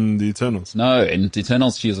say that in the Eternals? No, in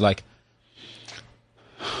Eternals she was like,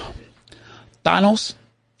 Thanos,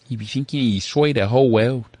 he be thinking he destroyed the whole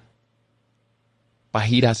world. But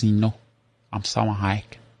he doesn't know. I'm Salma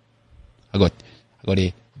Hayek. I got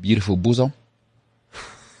a beautiful bosom.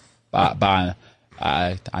 But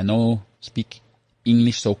I know speak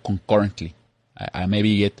English so concurrently. I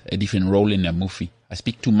maybe get a different role in a movie. I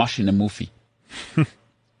speak too much in a movie.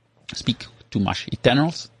 Speak too much.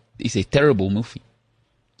 Eternals is a terrible movie.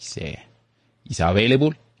 It's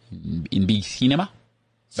available in big cinema,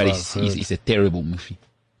 but it's a terrible movie.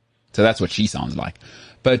 So that's what she sounds like.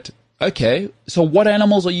 But okay, so what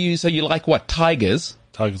animals are you? So you like what? Tigers?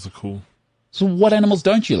 Tigers are cool. So what animals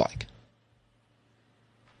don't you like?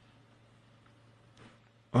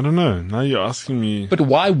 I don't know. Now you're asking me. But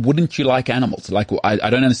why wouldn't you like animals? Like, I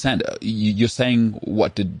don't understand. You're saying,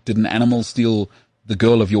 what, did an animal steal the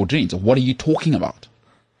girl of your dreams? What are you talking about?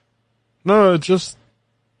 No, just,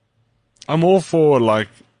 I'm all for like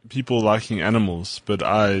people liking animals, but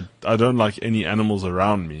I don't like any animals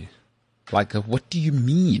around me. Like, what do you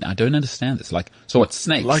mean? I don't understand this. Like, so what,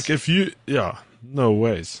 snakes? Like no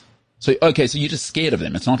ways. So, okay, so you're just scared of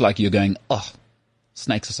them. It's not like you're going, oh,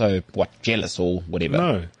 snakes are so, jealous or whatever.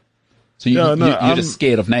 No. So you're just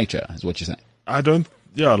scared of nature, is what you're saying.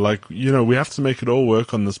 We have to make it all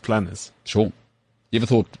work on this planet. Sure. You ever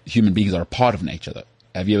thought human beings are a part of nature, though?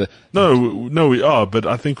 Have you ever? No, we are, but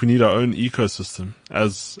I think we need our own ecosystem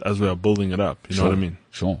as we are building it up. You know what I mean?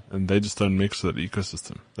 Sure. And they just don't mix with that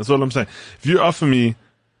ecosystem. That's what I'm saying. If you offer me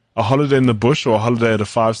a holiday in the bush or a holiday at a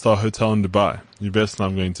 5-star hotel in Dubai, you best know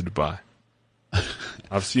I'm going to Dubai.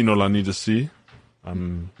 I've seen all I need to see.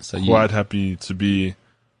 I'm quite happy to be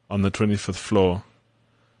on the 25th floor,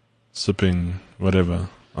 sipping whatever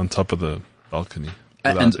on top of the balcony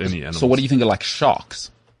without any animals. So what do you think of like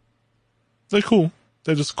sharks? They're cool.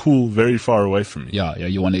 They're just cool, very far away from me. Yeah.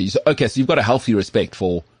 You want to. Okay, so you've got a healthy respect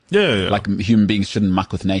for. Yeah. Like human beings shouldn't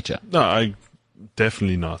muck with nature. No, I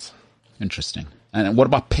definitely not. Interesting. And what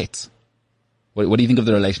about pets? What do you think of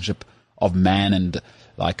the relationship of man and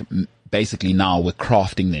like basically now we're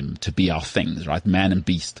crafting them to be our things, right? Man and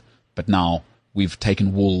beast. But now we've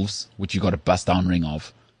taken wolves, which you got a bust down ring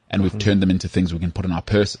of, and we've turned them into things we can put in our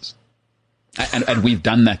purses. And we've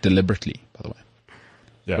done that deliberately, by the way.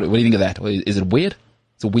 Yeah. What do you think of that? Is it weird?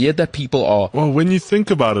 It's weird that people are. Well, when you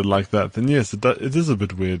think about it like that, then yes, it is a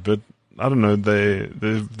bit weird. But I don't know,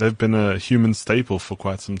 they've been a human staple for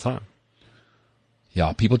quite some time.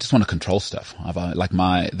 Yeah, people just want to control stuff.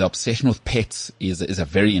 The obsession with pets is a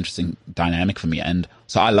very interesting dynamic for me. And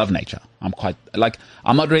so I love nature. I'm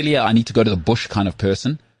not really I need to go to the bush kind of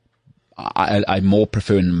person. I more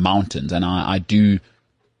prefer in mountains, and I do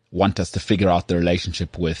want us to figure out the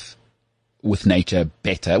relationship with nature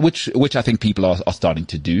better, which I think people are starting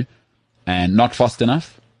to do, and not fast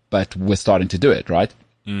enough, but we're starting to do it, right?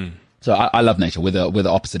 So I love nature. We're the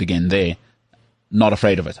opposite again there. Not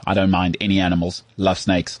afraid of it. I don't mind any animals. Love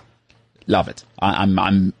snakes. Love it.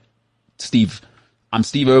 I'm Steve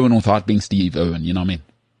Irwin without being Steve Irwin. You know what I mean?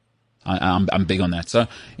 I'm big on that. So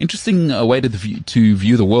interesting way to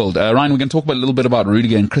view the world. Ryan, we're going to talk a little bit about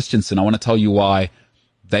Rudiger and Christensen. I want to tell you why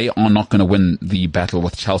they are not going to win the battle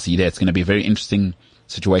with Chelsea there. It's going to be a very interesting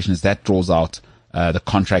situation as that draws out the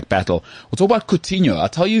contract battle. We'll talk about Coutinho. I'll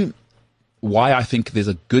tell you why I think there's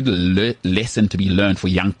a good lesson to be learned for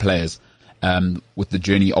young players with the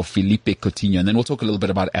journey of Felipe Coutinho. And then we'll talk a little bit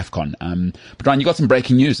about AFCON. But Ryan, you got some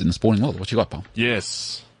breaking news in the sporting world. What you got, pal?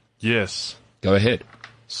 Yes. Go ahead.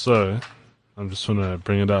 So, I just want to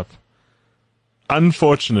bring it up.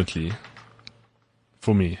 Unfortunately,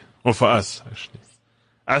 for me, or for us, actually,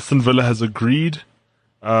 Aston Villa has agreed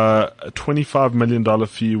a $25 million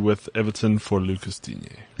fee with Everton for Lucas Digne.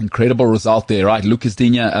 Incredible result there, right? Lucas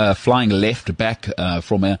Digne, flying left back,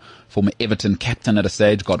 from former Everton captain at a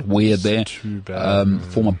stage, got weird there. Too bad.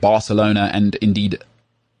 Former Barcelona and indeed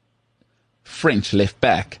French left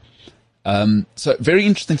back. So very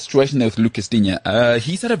interesting situation there with Lucas Digne.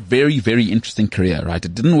 He's had a very, very interesting career, right?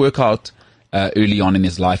 It didn't work out, early on in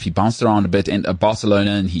his life. He bounced around a bit in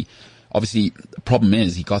Barcelona, and obviously the problem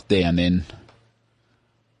is he got there and then,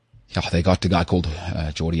 they got a guy called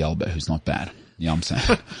Jordi Alba, who's not bad. You know what I'm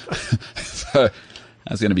saying? So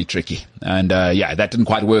that's going to be tricky. And that didn't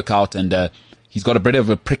quite work out. And he's got a bit of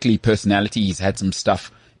a prickly personality. He's had some stuff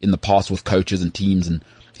in the past with coaches and teams, and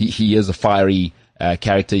he is a fiery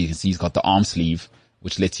character. You can see he's got the arm sleeve,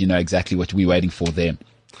 which lets you know exactly what we're waiting for there.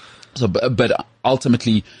 So, but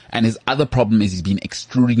ultimately, and his other problem is he's been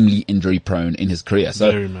extremely injury prone in his career. So,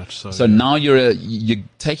 very much so. So now you're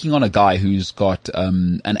taking on a guy who's got,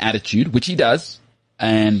 an attitude, which he does,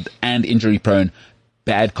 and injury prone,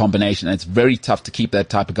 bad combination. And it's very tough to keep that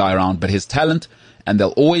type of guy around, but his talent, and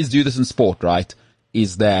they'll always do this in sport, right?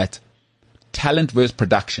 Is that talent versus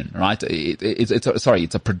production, right?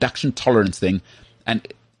 It's a production tolerance thing. And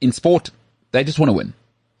in sport, they just want to win.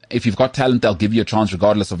 If you've got talent, they'll give you a chance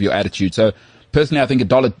regardless of your attitude. So personally, I think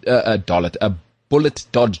a bullet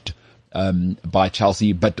dodged, by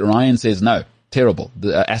Chelsea, but Ryan says no, terrible.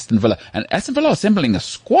 The Aston Villa are assembling a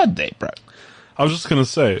squad there, bro. I was just going to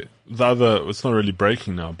say, it's not really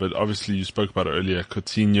breaking now, but obviously you spoke about it earlier.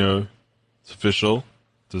 Coutinho, it's official.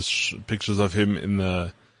 There's pictures of him in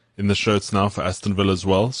the shirts now for Aston Villa as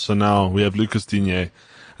well. So now we have Lucas Digne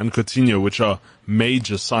and Coutinho, which are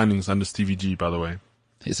major signings under Stevie G, by the way.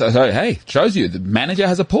 So hey, shows you the manager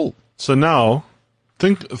has a pull. So now,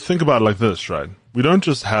 think about it like this, right? We don't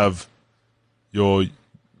just have your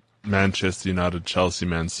Manchester United, Chelsea,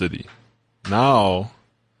 Man City. Now,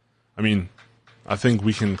 I mean, I think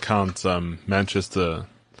we can count Manchester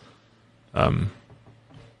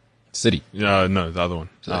City. Yeah, no, the other one.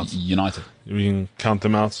 United. We can count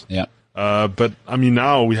them out. Yeah. But I mean,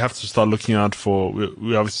 now we have to start looking out for.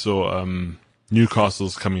 We obviously saw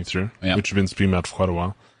Newcastle's coming through, which have been speaking about for quite a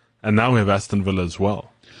while, and now we have Aston Villa as well.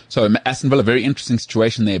 So Aston Villa, very interesting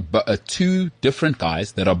situation there. But two different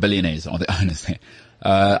guys that are billionaires are the owners there.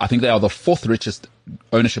 I think they are the fourth richest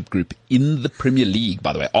ownership group in the Premier League,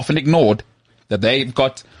 by the way. Often ignored that they've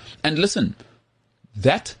got. And listen,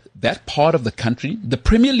 that part of the country, the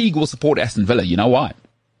Premier League will support Aston Villa. You know why?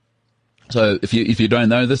 So if you don't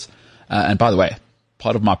know this, and by the way,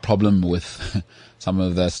 part of my problem with some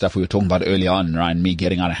of the stuff we were talking about early on, Ryan, me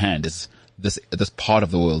getting out of hand, is this part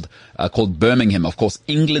of the world called Birmingham, of course,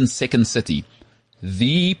 England's second city,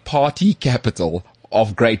 the party capital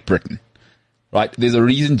of Great Britain. Right? There's a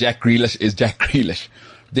reason Jack Grealish is Jack Grealish.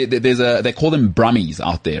 They call them Brummies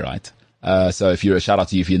out there, right? So if you're a shout out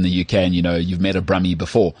to you if you're in the UK and you've met a Brummie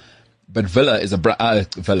before, but Villa is Jack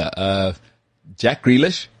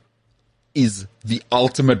Grealish is the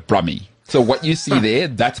ultimate Brummie. So what you see there,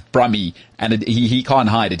 that's Brummie, and he can't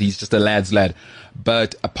hide it. He's just a lad's lad,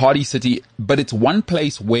 but a party city. But it's one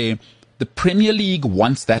place where the Premier League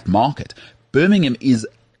wants that market. Birmingham is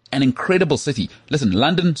an incredible city. Listen,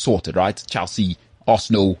 London sorted, right? Chelsea,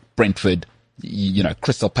 Arsenal, Brentford,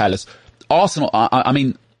 Crystal Palace, Arsenal. I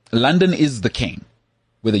mean, London is the king.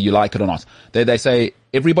 whether you like it or not. They say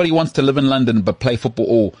everybody wants to live in London but play football,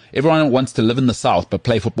 or everyone wants to live in the south but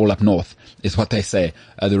play football up north, is what they say.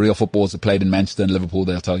 The real footballers are played in Manchester and Liverpool.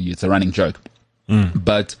 They'll tell you it's a running joke.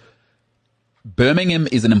 But Birmingham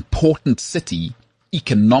is an important city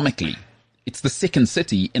economically. It's the second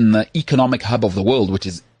city in the economic hub of the world, which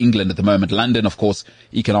is England at the moment. London, of course,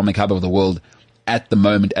 economic hub of the world at the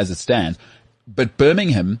moment as it stands. But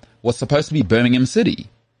Birmingham was supposed to be Birmingham City.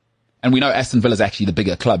 And we know Aston Villa is actually the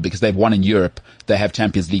bigger club because they've won in Europe. They have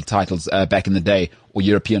Champions League titles back in the day, or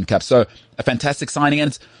European Cup. So a fantastic signing.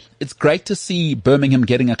 And it's great to see Birmingham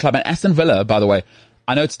getting a club. And Aston Villa, by the way,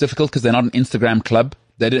 I know it's difficult because they're not an Instagram club.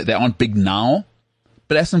 They aren't big now.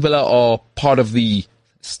 But Aston Villa are part of the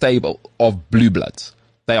stable of Blue Bloods.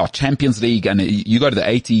 They are Champions League. And you go to the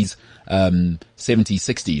 80s, 70s,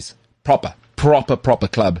 60s. Proper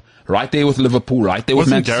club. Right there with Liverpool, right there with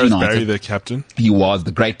Manchester United. Wasn't Gareth Barry their captain? He was.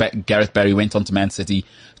 The great Gareth Barry went on to Man City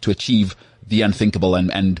to achieve the unthinkable,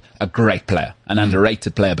 and a great player, an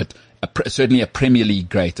underrated player, but certainly a Premier League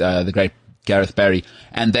great, the great Gareth Barry.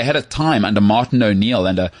 And they had a time under Martin O'Neill,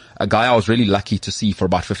 and a guy I was really lucky to see for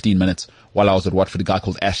about 15 minutes while I was at Watford, a guy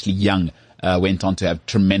called Ashley Young, went on to have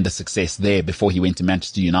tremendous success there before he went to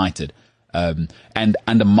Manchester United. And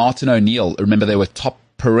under Martin O'Neill, remember they were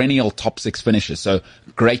perennial top six finishers. So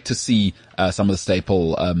great to see some of the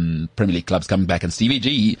staple Premier League clubs coming back. And Stevie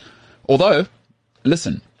G, although,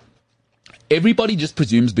 listen, everybody just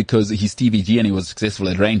presumes because he's Stevie G and he was successful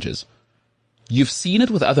at Rangers. You've seen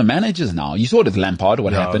it with other managers now. You saw it with Lampard.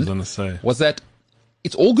 What happened I was gonna say. was that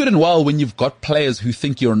it's all good and well when you've got players who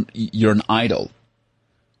think you're an idol.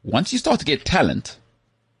 Once you start to get talent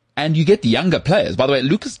and you get the younger players, by the way,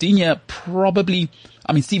 Lucas Digne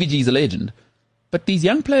Stevie G is a legend. But these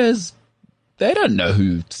young players, they don't know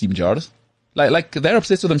who Steven Gerrard is. Like they're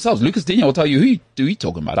obsessed with themselves. Lucas Digne will tell you who he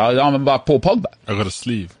talking about. I'm about Paul Pogba. I got a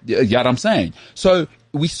sleeve. Yeah, what I'm saying. So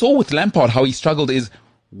we saw with Lampard how he struggled is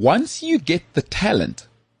once you get the talent,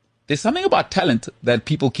 there's something about talent that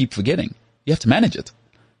people keep forgetting. You have to manage it.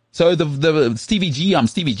 So the Stevie G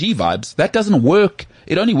vibes, that doesn't work.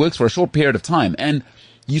 It only works for a short period of time. And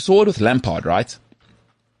you saw it with Lampard, right?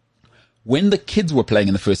 When the kids were playing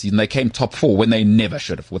in the first season, they came top 4 when they never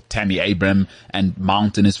should have, with Tammy Abraham and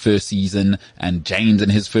Mount in his first season and James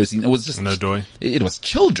in his first season. It was just, it was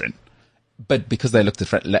children. But because they looked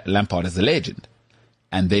at Lampard as a legend,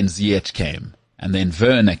 and then Ziyech came, and then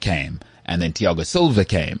Werner came, and then Thiago Silva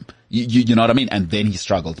came, you know what I mean? And then he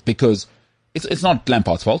struggled because it's not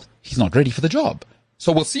Lampard's fault. He's not ready for the job.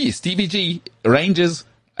 So we'll see. Stevie G, Rangers,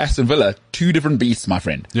 Aston Villa, 2 different beasts, my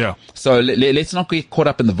friend. Yeah. So let's not get caught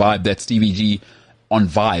up in the vibe that Stevie G on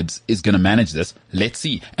vibes is going to manage this. Let's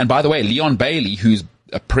see. And by the way, Leon Bailey, who's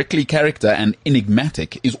a prickly character and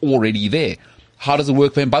enigmatic, is already there. How does it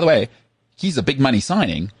work for him? By the way, he's a big money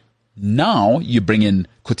signing. Now you bring in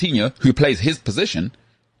Coutinho, who plays his position.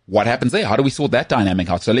 What happens there? How do we sort that dynamic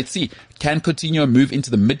out? So let's see. Can Coutinho move into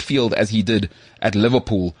the midfield as he did at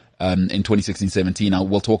Liverpool in 2016-17?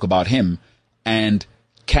 We'll talk about him. And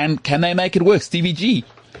can they make it work? Stevie G,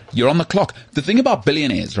 you're on the clock. The thing about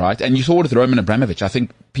billionaires, right? And you saw it with Roman Abramovich. I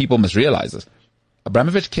think people must realize this.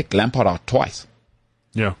 Abramovich kicked Lampard out twice.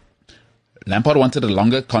 Yeah. Lampard wanted a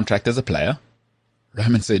longer contract as a player.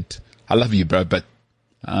 Roman said, I love you, bro, but,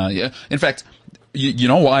 yeah. In fact, you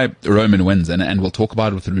know why Roman wins, and we'll talk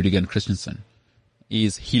about it with Rudiger and Christensen,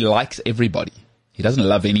 is he likes everybody. He doesn't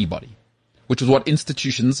love anybody, which is what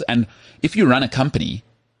institutions, and if you run a company,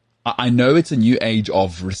 I know it's a new age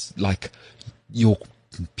of like your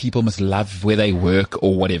people must love where they work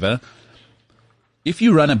or whatever. If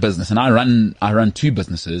you run a business, and I run 2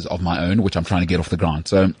 businesses of my own, which I'm trying to get off the ground.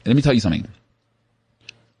 So let me tell you something.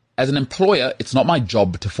 As an employer, it's not my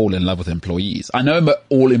job to fall in love with employees. I know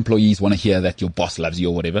all employees want to hear that your boss loves you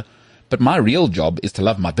or whatever, but my real job is to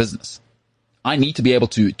love my business. I need to be able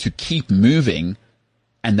to keep moving,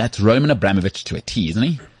 and that's Roman Abramovich to a T, isn't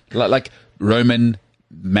he? Like Roman,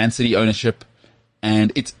 Man City ownership,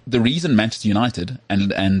 and it's the reason Manchester United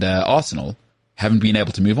and Arsenal haven't been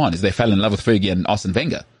able to move on is they fell in love with Fergie and Arsene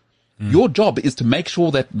Wenger. Your job is to make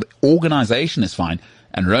sure that the organization is fine,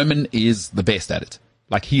 and Roman is the best at it.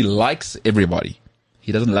 Like, he likes everybody.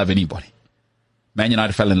 He doesn't love anybody. Man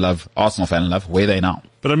United fell in love. Arsenal fell in love. Where are they now?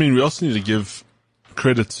 But I mean, we also need to give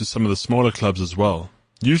credit to some of the smaller clubs as well.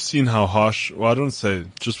 You've seen how harsh, well, I don't say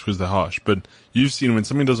just because they're harsh, but you've seen when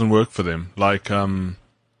something doesn't work for them, like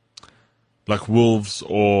Wolves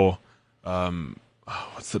or,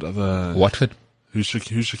 what's that other? Watford. Who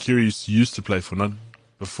Shaqiri used to play for, not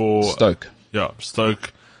before. Stoke. Yeah,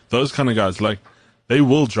 Stoke. Those kind of guys, like, they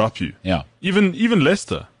will drop you. Yeah. Even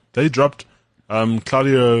Leicester, they dropped,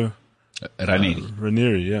 Claudio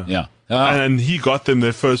Ranieri, yeah. Yeah. And he got them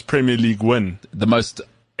their first Premier League win The most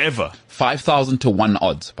ever. 5,000 to 1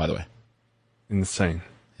 odds, by the way. Insane.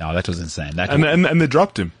 Yeah, that was insane. And they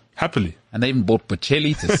dropped him happily. And they even bought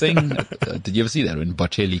Bocelli to sing. Did you ever see that when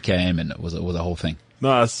Bocelli came and it was a whole thing? No,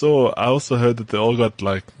 I also heard that they all got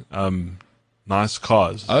like nice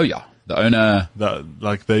cars. Oh yeah, the owner.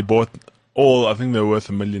 Like they bought all. I think they're worth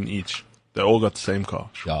 $1 million each. They all got the same car.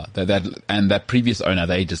 Yeah, that previous owner,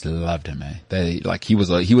 they just loved him. He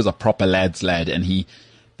was a proper lad's lad, and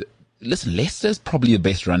listen, Leicester's probably the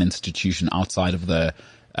best run institution outside of the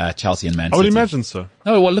Chelsea and Man City. I would imagine so.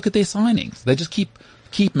 No, well, look at their signings. They just keep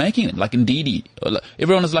making it. Like Ndidi,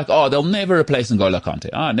 everyone is like, oh, they'll never replace N'Golo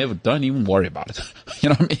Kante. Never. Don't even worry about it. You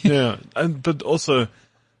know what I mean? Yeah, but also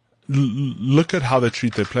look at how they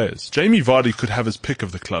treat their players. Jamie Vardy could have his pick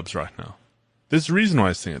of the clubs right now. There's a reason why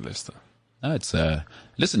he's staying at Leicester. No, it's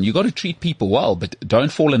listen, you got to treat people well, but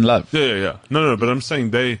don't fall in love. Yeah. No, but I'm saying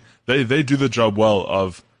they do the job well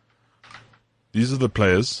of, these are the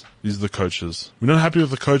players, these are the coaches. We're not happy with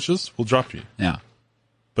the coaches, we'll drop you. Yeah.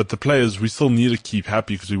 But the players, we still need to keep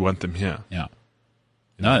happy because we want them here. Yeah.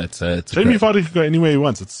 No, it's Jamie Vardy can go anywhere he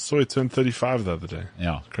wants. Saw he turned 35 the other day.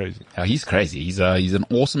 Yeah. It's crazy. Yeah, he's crazy. He's an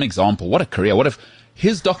awesome example. What a career. What if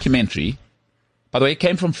his documentary, by the way, it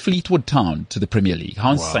came from Fleetwood Town to the Premier League.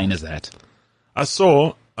 How insane is that? I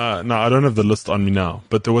saw, now I don't have the list on me now,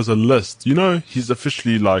 but there was a list. You know, he's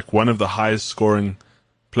officially like one of the highest scoring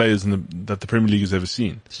players that the Premier League has ever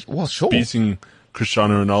seen. Well, sure. Beating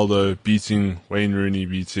Cristiano Ronaldo, beating Wayne Rooney,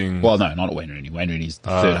 Well, no, not Wayne Rooney. Wayne Rooney's the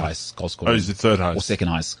third highest goal scorer. Oh, he's the third highest. Or second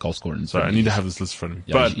highest goal scorer. Sorry, I need to have this list for him.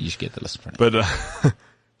 Yeah, you should get the list for him. But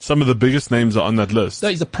some of the biggest names are on that list. No,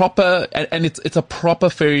 he's a proper, and it's a proper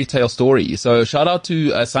fairy tale story. So shout out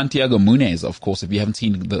to Santiago Munez, of course, if you haven't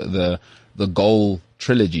seen the Goal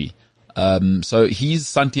trilogy. So he's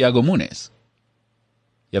Santiago Munez.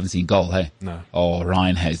 You haven't seen Goal, hey? No. Oh,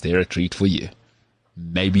 Ryan has there a treat for you.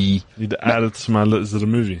 Maybe. Need to add it to my list. Is it a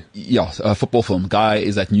movie? Yeah, a football film. Guy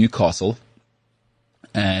is at Newcastle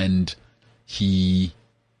and he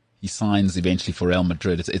signs eventually for Real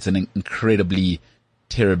Madrid. It's an incredibly,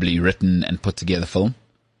 terribly written and put together film.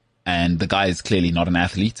 And the guy is clearly not an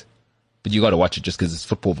athlete, but you got to watch it just because it's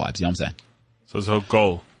football vibes. You know what I'm saying? So it's a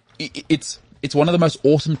Goal. It's one of the most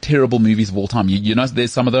awesome, terrible movies of all time. You know,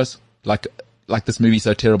 there's some of those like this movie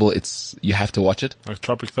so terrible, you have to watch it. Like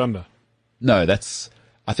Tropic Thunder. No,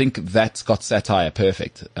 I think that's got satire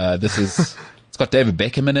perfect. It's got David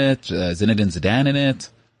Beckham in it, Zinedine Zidane in it.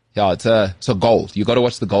 Yeah, it's a Goal. You got to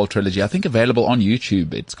watch the Goal trilogy. I think available on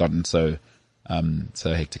YouTube. It's gotten so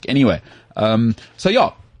hectic. Anyway, so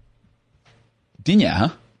yeah. Digne, huh?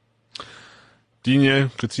 Digne,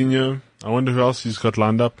 Coutinho. I wonder who else he's got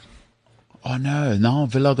lined up. Oh no, now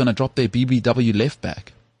Villa are going to drop their BBW left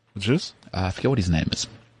back. Which is? I forget what his name is.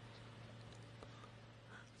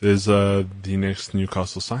 There's the next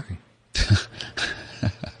Newcastle signing.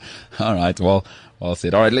 All right, well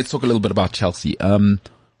said. All right, let's talk a little bit about Chelsea.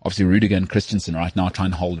 Obviously Rudiger and Christensen right now trying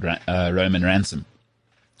to hold Roman ransom.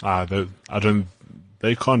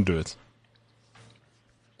 They can't do it.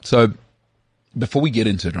 So, before we get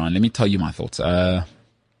into it, Ryan, let me tell you my thoughts. The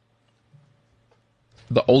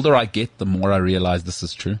older I get, the more I realize this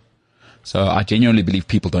is true. So I genuinely believe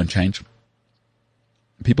people don't change.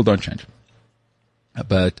 People don't change.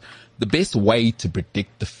 But the best way to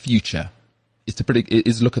predict the future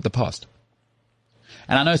is look at the past.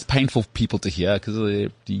 And I know it's painful for people to hear because,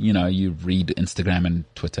 you read Instagram and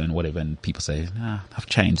Twitter and whatever and people say, I've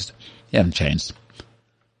changed. You haven't changed.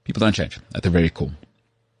 People don't change at their very core.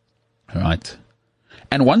 All right.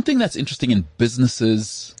 And one thing that's interesting in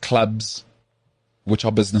businesses, clubs, which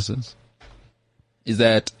are businesses, is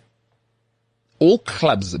that all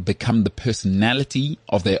clubs become the personality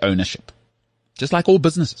of their ownership. Just like all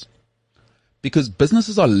businesses. Because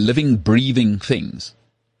businesses are living, breathing things.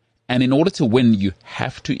 And in order to win, you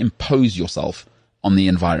have to impose yourself on the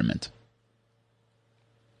environment.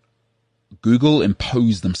 Google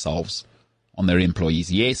imposed themselves on their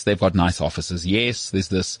employees. Yes, they've got nice offices. Yes, there's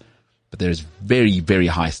this. But there's very, very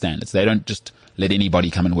high standards. They don't just let anybody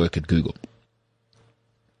come and work at Google.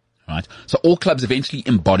 Right? So all clubs eventually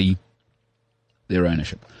embody their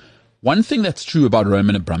ownership. One thing that's true about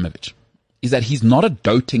Roman Abramovich is that he's not a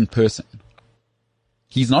doting person.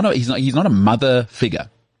 He's not a mother figure,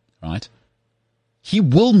 right? He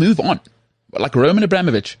will move on. Like Roman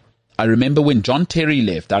Abramovich, I remember when John Terry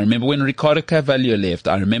left. I remember when Ricardo Carvalho left.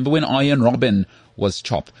 I remember when Arjen Robben was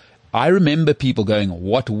chopped. I remember people going,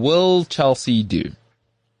 what will Chelsea do?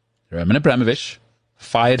 Roman Abramovich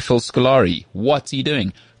fired Phil Scolari. What's he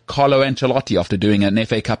doing? Carlo Ancelotti, after doing an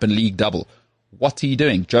FA Cup and League double. What's he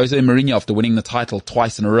doing? Jose Mourinho, after winning the title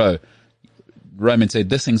twice in a row, Roman said,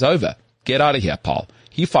 this thing's over. Get out of here, pal.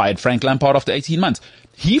 He fired Frank Lampard after 18 months.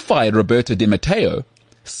 He fired Roberto Di Matteo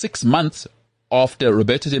 6 months after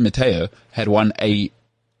Roberto Di Matteo had won a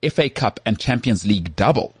FA Cup and Champions League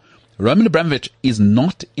double. Roman Abramovich is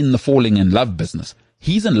not in the falling in love business.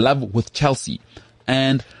 He's in love with Chelsea.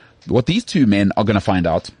 And what these two men are going to find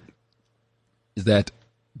out is that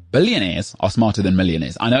billionaires are smarter than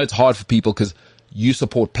millionaires. I know it's hard for people because you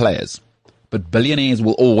support players, but billionaires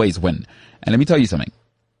will always win. And let me tell you something.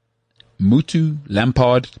 Mutu,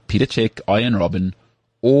 Lampard, Peter Cech, Arjen Robben,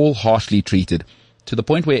 all harshly treated to the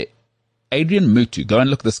point where Adrian Mutu, go and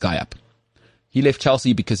look this guy up. He left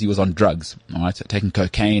Chelsea because he was on drugs, all right, taking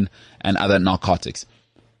cocaine and other narcotics.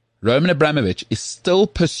 Roman Abramovich is still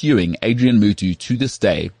pursuing Adrian Mutu to this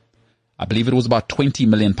day. I believe it was about £20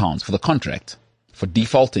 million for the contract, for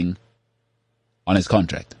defaulting on his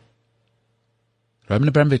contract. Roman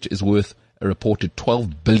Abramovich is worth a reported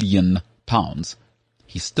 £12 billion.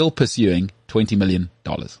 He's still pursuing $20 million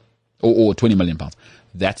or £20 million.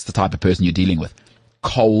 That's the type of person you're dealing with.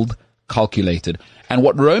 Cold, calculated. And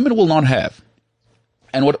what Roman will not have,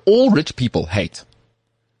 and what all rich people hate,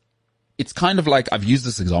 it's kind of like, I've used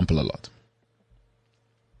this example a lot.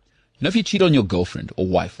 You know, if you cheat on your girlfriend or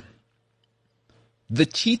wife, the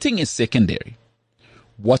cheating is secondary.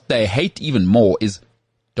 What they hate even more is,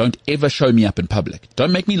 don't ever show me up in public.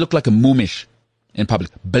 Don't make me look like a moomish in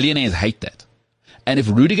public. Billionaires hate that. And if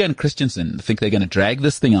Rudiger and Christensen think they're going to drag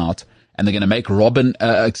this thing out and they're going to make Roman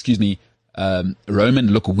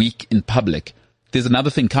look weak in public, there's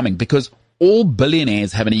another thing coming, because all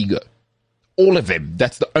billionaires have an ego. All of them.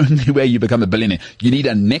 That's the only way you become a billionaire. You need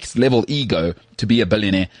a next level ego to be a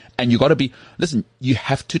billionaire. And you got to be, listen, you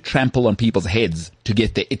have to trample on people's heads to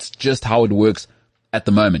get there. It's just how it works at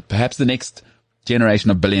the moment. Perhaps the next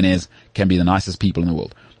generation of billionaires can be the nicest people in the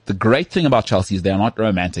world. The great thing about Chelsea is they're not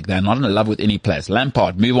romantic. They're not in love with any players.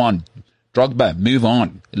 Lampard, move on. Drogba, move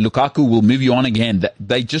on. Lukaku will move you on again.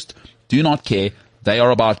 They just do not care. They are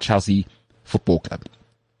about Chelsea Football Club.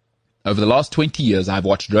 Over the last 20 years, I've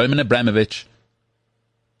watched Roman Abramovich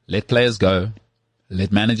let players go,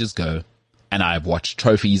 let managers go, and I've watched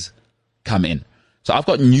trophies come in. So I've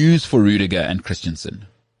got news for Rudiger and Christensen,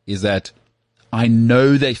 is that I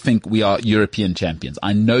know they think we are European champions.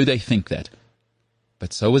 I know they think that.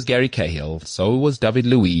 But so was Gary Cahill, so was David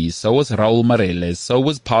Luiz, so was Raul Meireles, so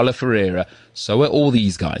was Paulo Ferreira, so were all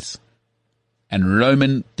these guys. And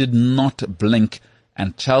Roman did not blink,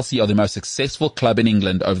 and Chelsea are the most successful club in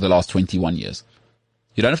England over the last 21 years.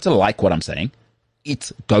 You don't have to like what I'm saying.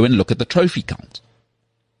 It's go and look at the trophy count.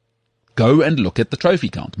 Go and look at the trophy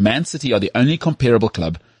count. Man City are the only comparable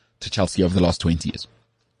club to Chelsea over the last 20 years.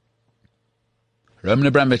 Roman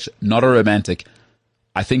Abramovich, not a romantic.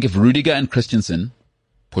 I think if Rudiger and Christensen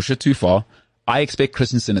push it too far, I expect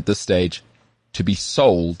Christensen at this stage to be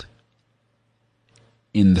sold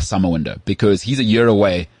in the summer window, because he's a year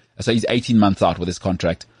away. So he's 18 months out with his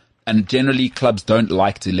contract. And generally clubs don't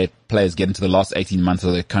like to let players get into the last 18 months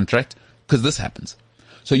of their contract, because this happens.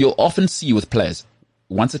 So you'll often see with players,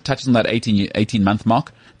 once it touches on that 18 month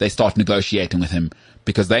mark, they start negotiating with him,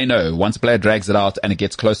 because they know once a player drags it out and it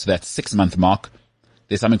gets close to that 6 month mark,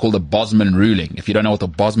 there's something called the Bosman ruling. If you don't know what the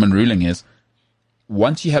Bosman ruling is,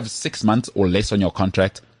 once you have 6 months or less on your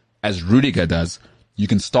contract, as Rudiger does, you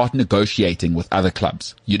can start negotiating with other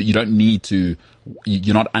clubs. You don't need to,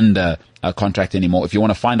 you're not under a contract anymore. If you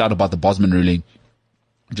want to find out about the Bosman ruling,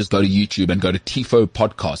 just go to YouTube and go to Tifo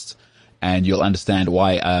Podcasts, and you'll understand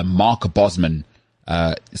why Mark Bosman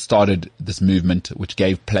started this movement, which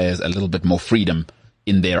gave players a little bit more freedom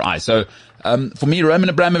in their eyes. So for me, Roman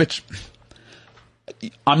Abramovich,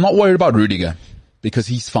 I'm not worried about Rudiger, because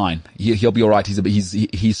he's fine. He'll be all right.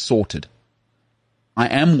 He's sorted. I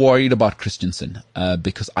am worried about Christensen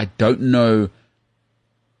because I don't know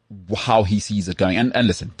how he sees it going. And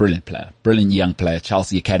listen, brilliant player, brilliant young player,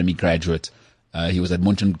 Chelsea Academy graduate. He was at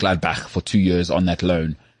Mönchengladbach for 2 years on that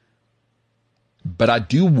loan. But I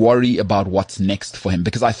do worry about what's next for him,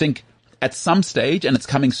 because I think at some stage, and it's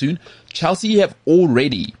coming soon, Chelsea have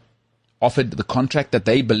already offered the contract that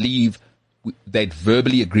they believe they'd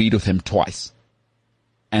verbally agreed with him twice.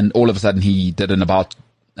 And all of a sudden he did an about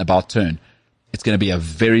turn. It's going to be a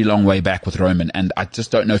very long way back with Roman, and I just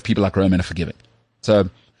don't know if people like Roman are forgiving. So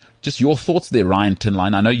just your thoughts there, Ryan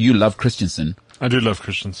Tinline. I know you love Christensen. I do love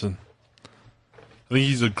Christensen. I think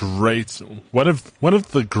he's a great, one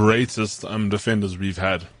of the greatest defenders we've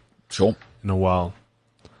had. Sure. In a while.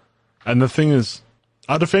 And the thing is,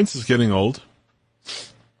 our defense is getting old,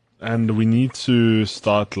 and we need to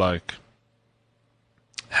start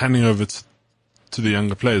handing over to the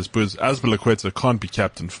younger players, because Azpilicueta can't be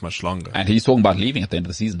captain for much longer. And he's talking about leaving at the end of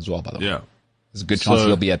the season as well, by the way. Yeah. There's a good chance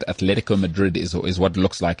he'll be at Atletico Madrid is what it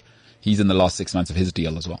looks like. He's in the last 6 months of his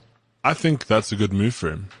deal as well. I think that's a good move for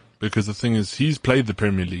him, because the thing is, he's played the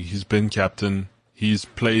Premier League. He's been captain. He's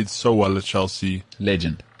played so well at Chelsea.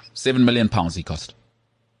 Legend. £7 million he cost.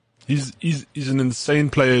 He's an insane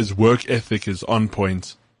player. His work ethic is on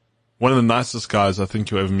point. One of the nicest guys I think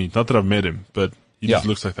you'll ever meet. Not that I've met him, but he just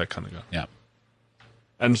looks like that kind of guy. Yeah.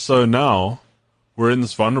 And so now we're in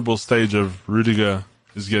this vulnerable stage of Rudiger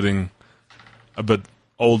is getting a bit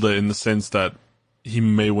older in the sense that he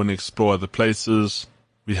may want to explore other places.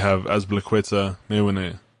 We have Azpilicueta, may want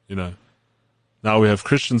to, now we have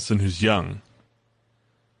Christensen who's young.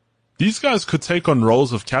 These guys could take on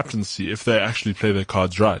roles of captaincy if they actually play their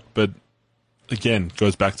cards right. But again, it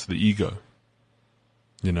goes back to the ego,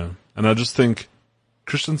 And I just think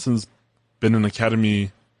Christensen's been an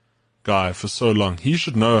academy guy for so long. He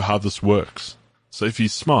should know how this works. So if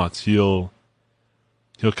he's smart, he'll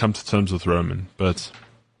come to terms with Roman. But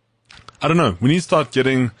I don't know. We need to start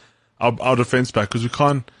getting our defense back, because we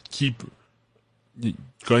can't keep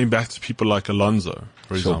going back to people like Alonso,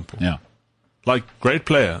 for example. Yeah. Like, great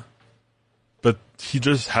player, but he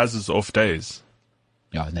just has his off days.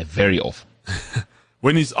 Yeah, and they're very off.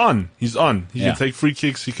 When he's on, he's on. He can take free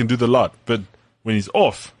kicks, he can do the lot. But when he's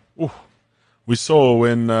off, we saw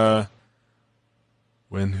when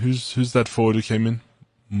who's that forward who came in?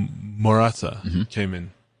 Morata came in.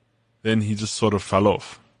 Then he just sort of fell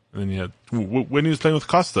off. And then he had, when he was playing with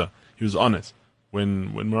Costa, he was on it.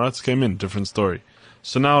 When Morata came in, different story.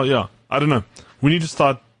 So now, I don't know. We need to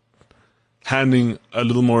start handing a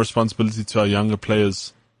little more responsibility to our younger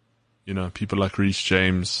players. People like Reece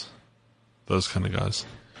James, those kind of guys.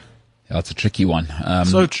 Yeah, it's a tricky one.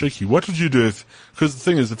 So tricky. What would you do because the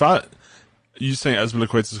thing is, you saying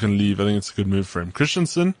Azpilicueta is going to leave, I think it's a good move for him.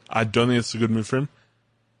 Christensen, I don't think it's a good move for him.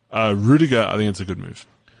 Rudiger, I think it's a good move.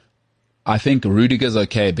 I think Rudiger's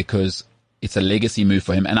okay because it's a legacy move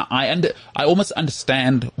for him. And I almost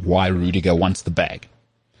understand why Rudiger wants the bag.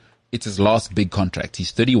 It's his last big contract.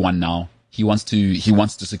 He's 31 now. He wants to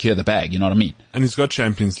secure the bag. You know what I mean? And he's got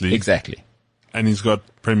Champions League. Exactly. And he's got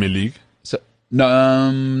Premier League. So,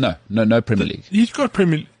 no Premier League. He's got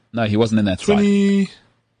Premier League. No, he wasn't in that side.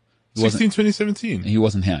 2017. He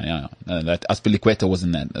wasn't here. Yeah. That Azpilicueta was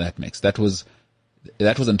in that mix. That was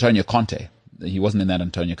Antonio Conte. He wasn't in that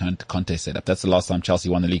Antonio Conte setup. That's the last time Chelsea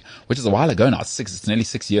won the league, which is a while ago now. It's nearly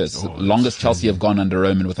 6 years. It's the longest Chelsea have gone under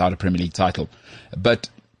Roman without a Premier League title. But,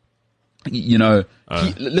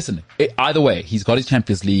 listen, either way, he's got his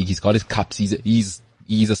Champions League, he's got his cups, he's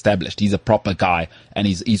established, he's a proper guy, and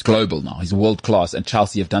he's global now. He's world class, and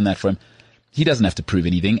Chelsea have done that for him. He doesn't have to prove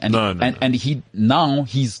anything, and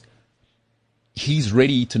he's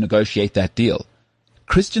ready to negotiate that deal.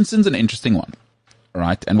 Christensen's an interesting one.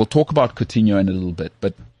 Right, and we'll talk about Coutinho in a little bit.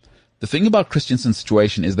 But the thing about Christensen's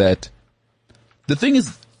situation is that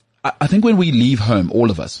I think when we leave home, all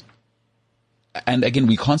of us, and again,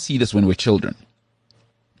 we can't see this when we're children.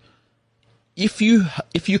 If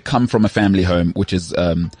you come from a family home which is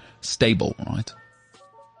stable, right?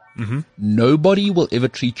 Mm-hmm. Nobody will ever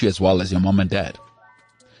treat you as well as your mom and dad.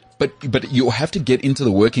 But you have to get into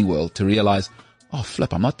the working world to realize, oh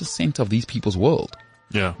flip, I'm not the center of these people's world.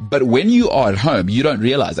 Yeah. But when you are at home, you don't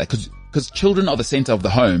realize that because children are the center of the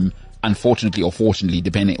home, unfortunately or fortunately,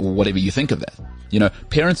 depending or whatever you think of that.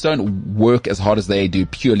 Parents don't work as hard as they do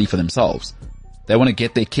purely for themselves. They want to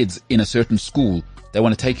get their kids in a certain school. They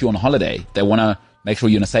want to take you on holiday. They want to make sure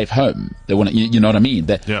you're in a safe home. They want to, you know what I mean?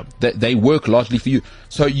 They work largely for you.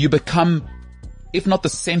 So you become, if not the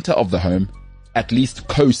center of the home, at least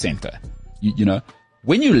co-center.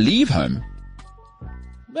 When you leave home,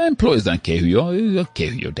 employers don't care who you are. They don't care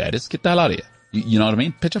who your dad is. Get the hell out of here. You know what I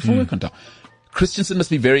mean? Pitch up for work on time. Christensen must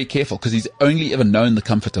be very careful because he's only ever known the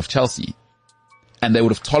comfort of Chelsea. And they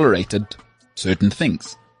would have tolerated certain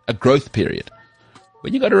things. A growth period.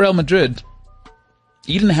 When you go to Real Madrid,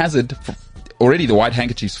 Eden Hazard, already the White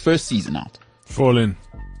Handkerchief's first season out. Fall in.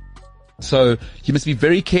 So you must be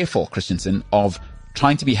very careful, Christensen, of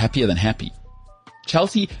trying to be happier than happy.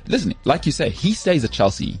 Chelsea, listen, like you say, he stays at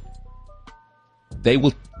Chelsea.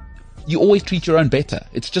 You always treat your own better.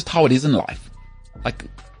 It's just how it is in life. Like,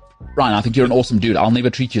 Ryan, I think you're an awesome dude. I'll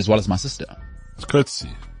never treat you as well as my sister. It's courtesy.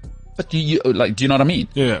 But do you know what I mean?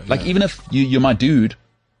 Yeah. Like, even if you're my dude,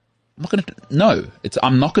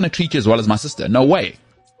 I'm not gonna treat you as well as my sister. No way.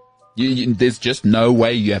 There's just no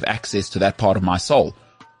way you have access to that part of my soul.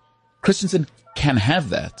 Christensen can have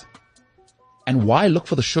that. And why look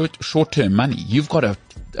for the short-term money? You've got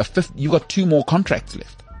you've got 2 more contracts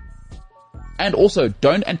left. And also,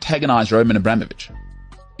 don't antagonize Roman Abramovich,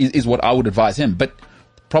 is what I would advise him. But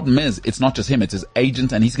the problem is, it's not just him, it's his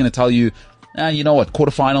agent, and he's going to tell you, you know what,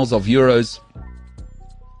 quarterfinals of Euros,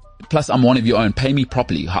 plus I'm one of your own, pay me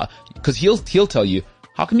properly. Because he'll tell you,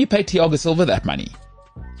 how can you pay Thiago Silva that money?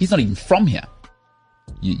 He's not even from here.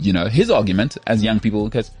 You know, his argument as young people,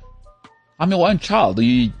 because I'm your own child.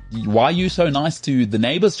 Why are you so nice to the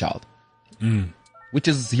neighbor's child? Which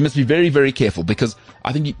is, he must be very, very careful, because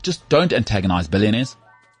I think you just don't antagonize billionaires,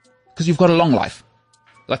 because you've got a long life.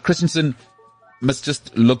 Like Christensen must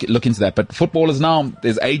just look into that. But footballers now,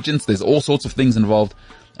 there's agents, there's all sorts of things involved,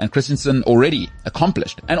 and Christensen already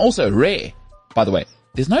accomplished, and also rare, by the way.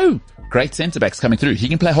 There's no great centre backs coming through. He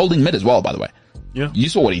can play holding mid as well, by the way. Yeah. You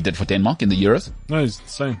saw what he did for Denmark in the Euros. No, he's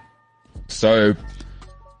insane. So,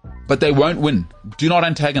 but they won't win. Do not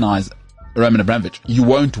antagonize Roman Abramovich. You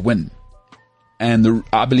won't win. And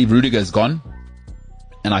I believe Rudiger is gone.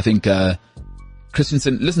 And I think,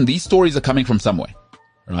 Christensen, listen, these stories are coming from somewhere,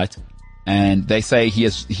 right? And they say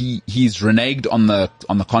he's reneged on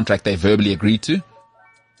the contract they verbally agreed to.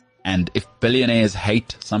 And if billionaires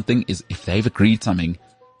hate something, is if they've agreed something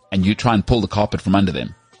and you try and pull the carpet from under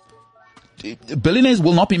them. Billionaires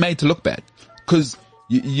will not be made to look bad. Cause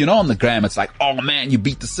you know, on the gram, it's like, oh man, you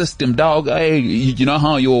beat the system, dog. Hey, you know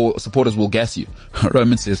how your supporters will gas you.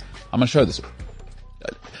 Roman says, I'm going to show this.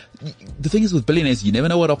 The thing is with billionaires, you never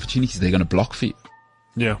know what opportunities they're going to block for you.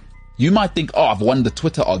 Yeah. You might think, oh, I've won the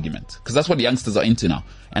Twitter argument. Cause that's what youngsters are into now.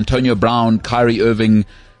 Antonio Brown, Kyrie Irving,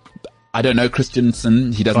 I don't know,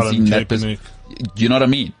 Christensen, he doesn't seem that busy. You know what I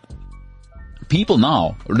mean? People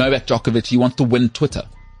now, Novak Djokovic, he wants to win Twitter.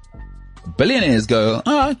 Billionaires go,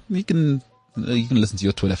 you can listen to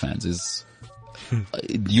your Twitter fans.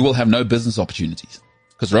 You will have no business opportunities.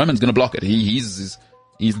 Because Roman's going to block it. He's,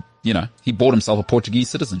 you know, he bought himself a Portuguese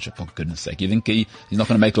citizenship, for goodness sake. You think he's not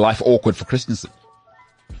going to make life awkward for Christensen?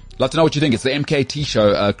 Love to know what you think. It's the MKT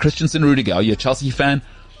show. Christensen, Rudiger, are you a Chelsea fan?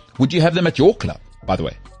 Would you have them at your club, by the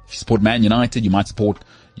way? If you support Man United, you might support,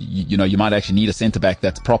 you know, you might actually need a centre-back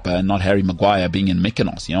that's proper and not Harry Maguire being in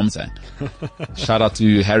Mykonos, you know what I'm saying? Shout out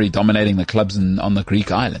to Harry dominating the clubs on the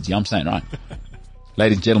Greek islands, you know what I'm saying, right?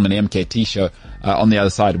 Ladies and gentlemen, the MKT show. On the other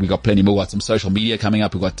side, we got plenty more. We've got some social media coming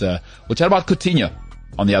up. We'll chat about Coutinho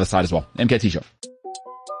on the other side as well. MKT show.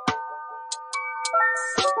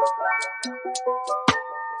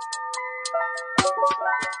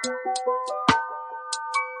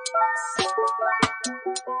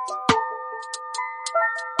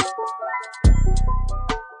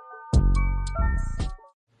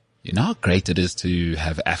 You know how great it is to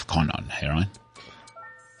have AFCON on, hey, Ryan?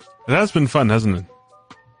 It has been fun, hasn't it?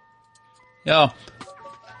 Yeah.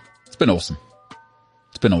 It's been awesome.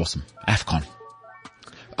 It's been awesome. AFCON.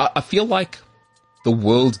 I feel like the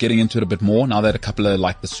world's getting into it a bit more now that a couple of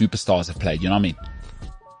like the superstars have played, you know what I mean?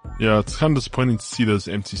 Yeah, it's kind of disappointing to see those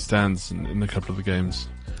empty stands in a couple of the games.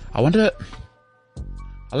 I wonder,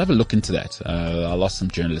 I'll have a look into that. I'll ask some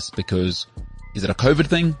journalists, because is it a COVID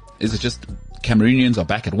thing? Is it just Cameroonians are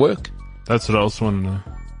back at work? That's what I also want to know.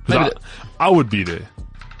 'Cause I would be there.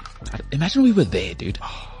 Imagine we were there, dude.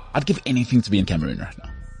 I'd give anything to be in Cameroon right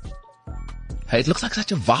now. Hey, it looks like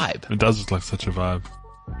such a vibe. It does look like such a vibe.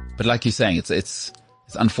 But like you're saying, it's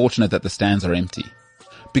unfortunate that the stands are empty.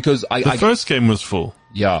 Because the first game was full.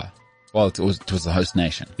 Yeah. Well, it was the host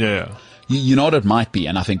nation. Yeah. You know what it might be,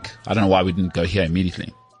 and I don't know why we didn't go here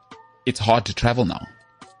immediately. It's hard to travel now.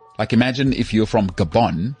 Like imagine if you're from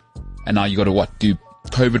Gabon, and now you got to do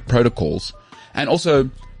COVID protocols. And also,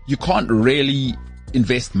 you can't really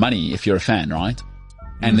invest money if you're a fan, right?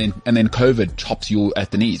 And then COVID chops you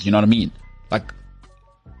at the knees. You know what I mean?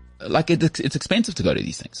 Like it's expensive to go to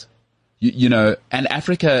these things. You know, and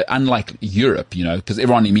Africa, unlike Europe, you know, because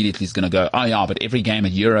everyone immediately is going to go, oh yeah, but every game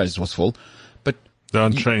at Euros was full. But there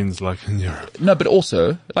aren't trains like in Europe. No, but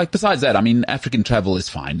also, like besides that, I mean, African travel is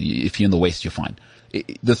fine. If you're in the West, you're fine.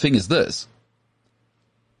 The thing is this.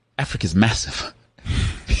 Africa's massive.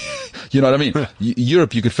 You know what I mean?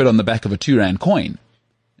 Europe, you could fit on the back of a 2 rand coin.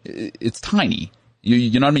 It's tiny.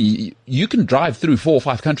 You know what I mean? You can drive through 4 or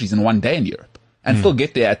 5 countries in one day in Europe and still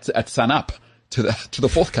get there at sun up to the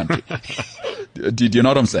 4th country. Do you know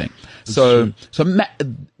what I'm saying? So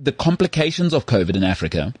the complications of COVID in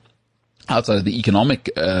Africa, outside of the economic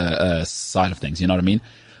side of things, you know what I mean?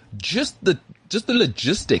 Just the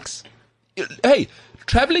logistics. Hey,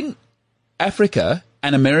 traveling Africa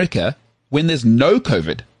and America when there's no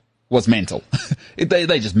COVID was mental. They're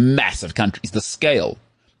just massive countries. The scale.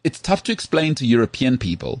 It's tough to explain to European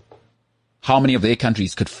people how many of their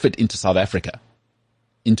countries could fit into South Africa.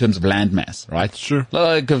 in terms of land mass, right? Sure.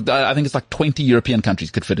 Like, I think it's like 20 European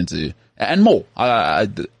countries could fit into, and more. I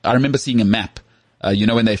remember seeing a map,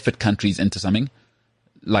 when they fit countries into something,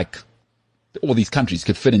 like all these countries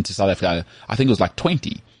could fit into South Africa. I think it was like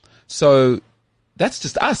 20. So that's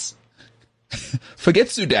just us. Forget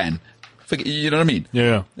Sudan. You know what I mean?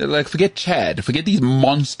 Yeah. Like, forget Chad. Forget these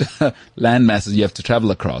monster land masses you have to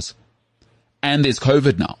travel across. And there's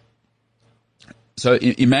COVID now. So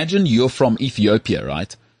imagine you're from Ethiopia,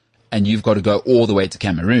 right? And you've got to go all the way to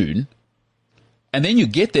Cameroon. And then you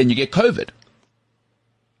get there and you get COVID.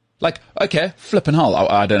 Like, okay, flipping hell.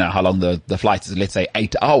 I don't know how long the flight is. Let's say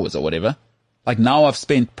 8 hours or whatever. Like, now I've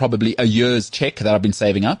spent probably a year's check that I've been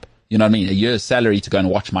saving up. You know what I mean? A year's salary to go and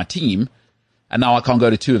watch my team. And now I can't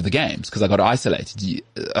go to 2 of the games because I got isolated.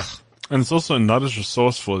 Ugh. And it's also not as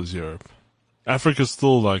resourceful as Europe. Africa's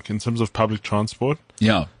still, like, in terms of public transport.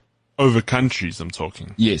 Yeah. Over countries, I'm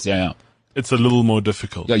talking. Yes, yeah. It's a little more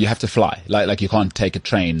difficult. Yeah, you have to fly. Like you can't take a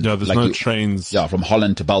train. Yeah, there's like no trains. Yeah, from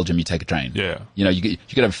Holland to Belgium, you take a train. Yeah. You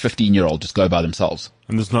could have a 15-year-old just go by themselves.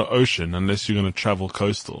 And there's no ocean unless you're going to travel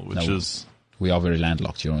coastal, which is... We are very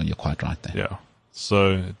landlocked. You're quite right there. Yeah.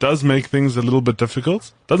 So it does make things a little bit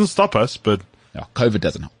difficult. Doesn't stop us, but... Yeah, COVID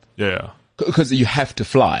doesn't help. Yeah. Because you have to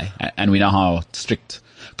fly, and we know how strict...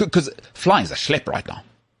 Because flying is a schlep right now.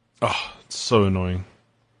 Oh, it's so annoying.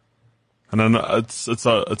 And I know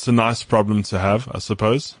it's a nice problem to have, I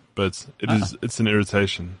suppose, but it's an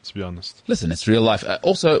irritation, to be honest. Listen, it's real life.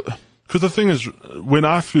 Also... Because the thing is, when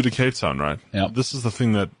I flew to Cape Town, right? Yeah. This is the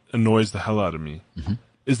thing that annoys the hell out of me. Mm-hmm.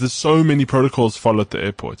 Is there's so many protocols followed at the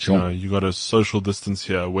airport. Sure. You got to social distance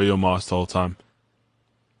here, wear your mask the whole time.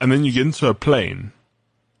 And then you get into a plane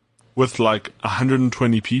with like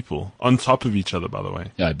 120 people on top of each other, by the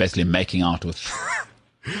way. Yeah, basically making out with...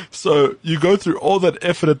 So you go through all that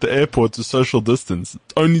effort at the airport to social distance,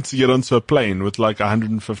 only to get onto a plane with like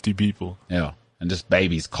 150 people. Yeah, and just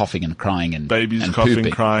babies coughing and crying and babies and coughing,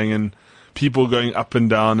 pooping. crying, and people going up and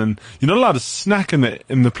down. And you're not allowed to snack in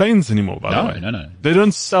the planes anymore. By the way, No. They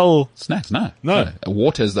don't sell Snacks. No.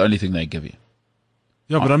 Water is the only thing they give you.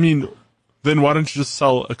 Yeah, but I mean, then why don't you just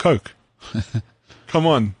sell a Coke? Come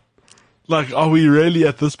on. Like, are we really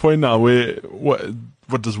at this point now where,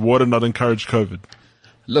 what does water not encourage COVID?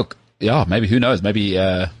 Look, yeah, maybe, who knows? Maybe,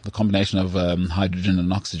 the combination of, hydrogen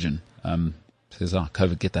and oxygen, says,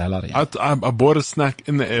 COVID, get the hell out of here. I bought a snack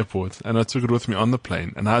in the airport and I took it with me on the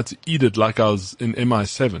plane and I had to eat it like I was in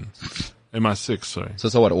MI6, sorry.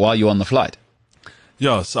 So what, while you're on the flight?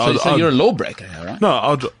 Yeah, So you're a lawbreaker, right? No,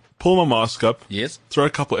 I'd pull my mask up. Yes. Throw a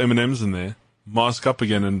couple M&Ms in there, mask up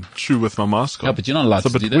again and chew with my mask on. Yeah, but you're not allowed to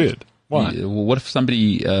do that. It's a bit weird. Why? What if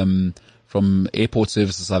somebody, from Airport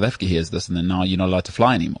Services South Africa hears this and then now you're not allowed to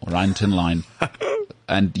fly anymore, right? Into line.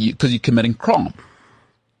 And because you're committing crime.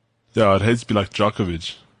 Yeah, I'd hate to be like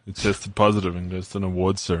Djokovic. He tested positive and goes to an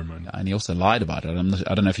awards ceremony. And he also lied about it.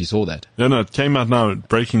 I don't know if you saw that. Yeah, no, it came out now,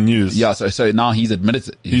 breaking news. Yeah, so now he's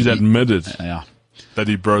admitted. He's admitted Yeah. that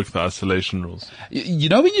he broke the isolation rules. You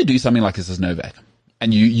know when you do something like this as Novak,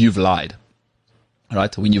 and you've lied,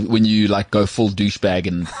 right? When you like go full douchebag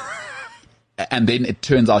and then it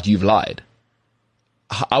turns out you've lied.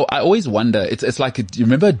 I always wonder. It's like, do you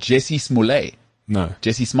remember Jesse Smollett? No.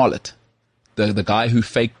 Jesse Smollett, the guy who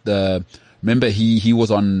faked the. Remember he was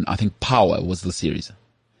on, I think Power was the series,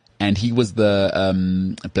 and he was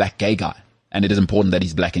the black gay guy. And it is important that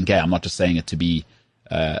he's black and gay. I'm not just saying it to be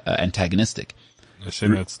antagonistic. They're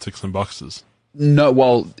saying that's ticks and boxes. No,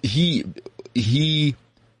 well, he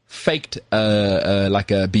faked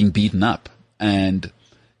being beaten up, and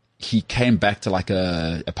he came back to like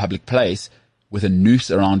a public place with a noose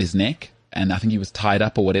around his neck, and I think he was tied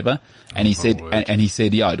up or whatever. And he said, and he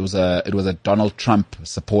said, yeah, it was a Donald Trump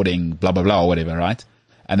supporting blah blah blah or whatever, right?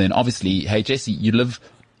 And then obviously, hey Jesse, you live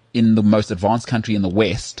in the most advanced country in the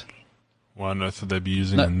West. Why on earth would they be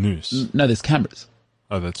using a noose? No, there's cameras.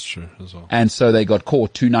 Oh, that's true as well. And so they got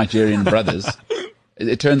caught, 2 Nigerian brothers.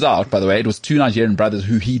 It turns out, by the way, it was 2 Nigerian brothers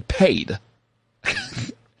who he'd paid.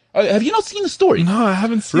 Oh, have you not seen the story? No, I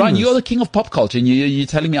haven't seen Ryan, this. you're the king of pop culture, and you're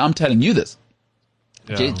telling me I'm telling you this.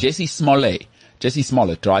 Yeah. Jesse Smollett,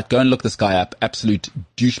 right? Go and look this guy up. Absolute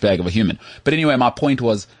douchebag of a human. But anyway, my point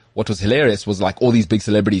was, what was hilarious was like all these big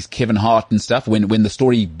celebrities, Kevin Hart and stuff, when the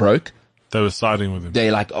story broke, They were siding with him.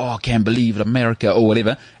 they're like, oh, I can't believe it, America, or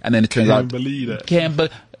whatever. And then it turns out, Believe it.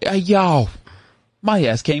 yo, my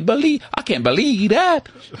ass I can't believe that.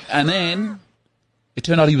 And then it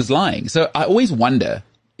turned out he was lying. So I always wonder,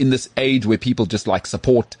 in this age where people just like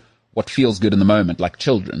support what feels good in the moment, like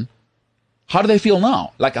children, how do they feel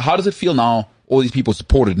now? Like, how does it feel now? All these people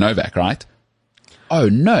supported Novak, right? Oh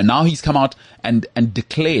no, now he's come out and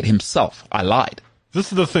declared himself, I lied.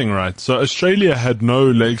 This is the thing, right? So Australia had no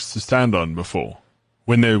legs to stand on before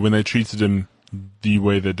when they treated him the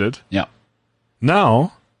way they did. Yeah.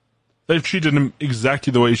 Now they've treated him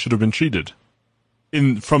exactly the way he should have been treated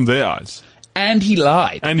from their eyes. And he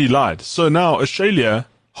lied. So now Australia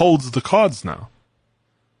holds the cards now.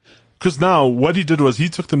 Because now what he did was he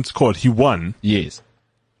took them to court. He won. Yes.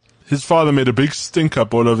 His father made a big stink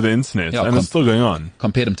up all over the internet, Yeah, and it's still going on.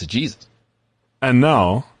 Compared him to Jesus. And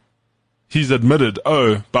now he's admitted,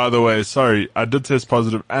 oh, by the way, sorry, I did test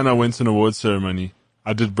positive and I went to an awards ceremony.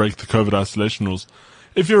 I did break the COVID isolation rules.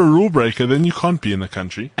 If you're a rule breaker, then you can't be in the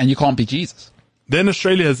country. And you can't be Jesus. Then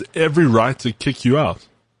Australia has every right to kick you out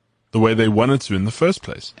the way they wanted to in the first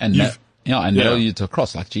place. And nail you to a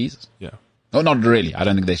cross like Jesus. Yeah. No, not really. I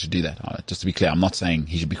don't think they should do that. Just to be clear, I'm not saying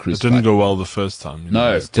he should be It crucified. didn't go well the first time.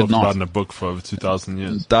 No, it's it did talked not. about in a book for over 2,000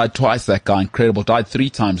 years. Died twice, that guy. Incredible. Died 3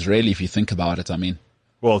 times, really, if you think about it. I mean.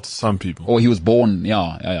 Well, to some people. Or he was born,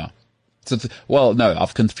 yeah. So, well, no,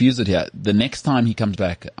 I've confused it here. The next time he comes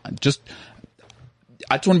back, I just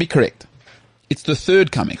want to be correct. It's the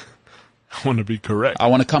third coming. I want to be correct. I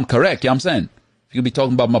want to come correct. Yeah, I'm saying. If you could be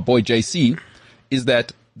talking about my boy JC, is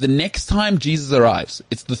that the next time Jesus arrives,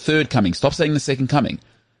 it's the third coming. Stop saying the second coming.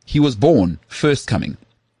 He was born first coming.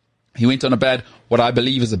 He went on what I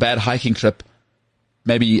believe is a bad hiking trip.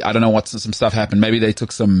 Maybe, I don't know some stuff happened. Maybe they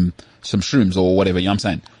took some shrooms or whatever, you know what I'm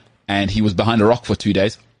saying? And he was behind a rock for 2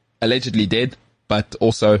 days, allegedly dead, but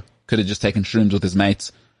also could have just taken shrooms with his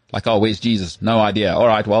mates. Like, oh, where's Jesus? No idea. All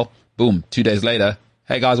right, well, boom, 2 days later.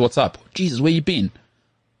 Hey guys, what's up? Jesus, where you been?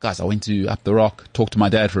 Guys, I went up the rock, talked to my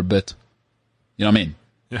dad for a bit. You know what I mean?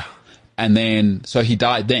 Yeah. And then, so he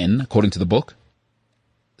died then, according to the book.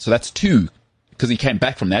 So that's 2, because he came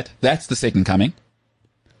back from that. That's the second coming.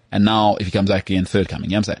 And now, if he comes back again, third coming.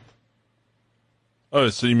 You know what I'm saying? Oh,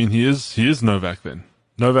 so you mean he is Novak then?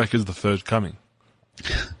 Novak is the third coming.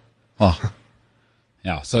 Oh.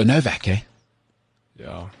 Yeah, so Novak, eh?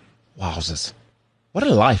 Yeah. Wowzers. What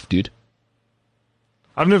a life, dude.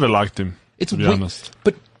 I've never liked him, to be honest.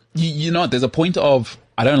 But, you know, there's a point of,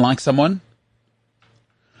 I don't like someone.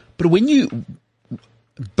 But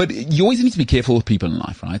but you always need to be careful with people in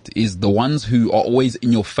life, right? Is the ones who are always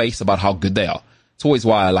in your face about how good they are. It's always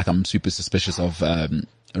why I'm super suspicious of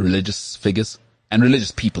religious figures and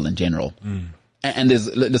religious people in general. And there's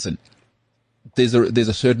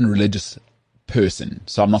a certain religious person.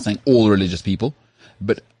 So I'm not saying all religious people,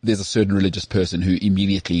 but there's a certain religious person who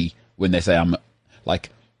immediately, when they say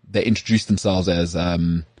they introduce themselves as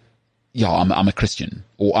I'm a Christian,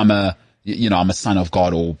 or I'm a son of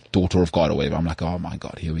God or daughter of God or whatever. I'm like, oh my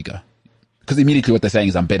God, here we go. Because immediately what they're saying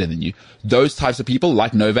is I'm better than you. Those types of people,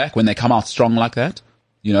 like Novak, when they come out strong like that,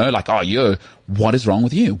 what is wrong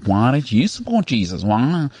with you? Why did you support Jesus?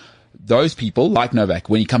 Why? Those people, like Novak,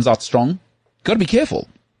 when he comes out strong, got to be careful.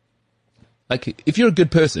 Like, if you're a good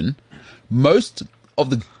person, most of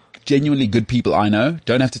the genuinely good people I know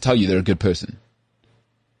don't have to tell you they're a good person.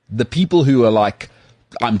 The people who are like,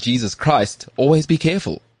 I'm Jesus Christ, always be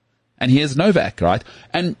careful. And here's Novak, right?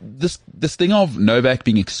 And this thing of Novak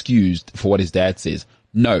being excused for what his dad says.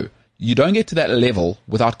 No, you don't get to that level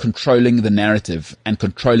without controlling the narrative and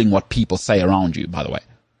controlling what people say around you, by the way.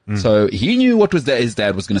 So he knew what his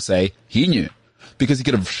dad was going to say. He knew. Because he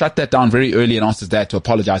could have shut that down very early and asked his dad to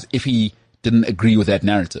apologize if he didn't agree with that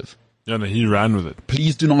narrative. Yeah, no, he ran with it.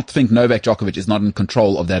 Please do not think Novak Djokovic is not in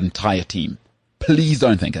control of that entire team. Please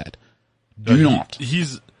don't think that. Do not.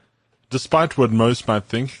 Despite what most might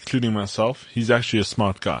think, including myself, he's actually a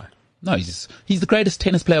smart guy. No, he's the greatest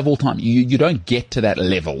tennis player of all time. You don't get to that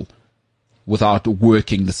level without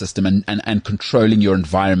working the system and controlling your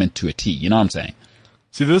environment to a T. You know what I'm saying?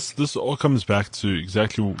 See, this all comes back to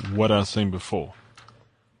exactly what I was saying before,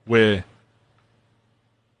 where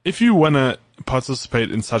if you want to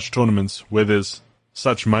participate in such tournaments where there's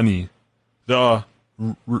such money, there are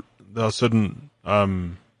certain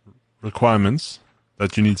requirements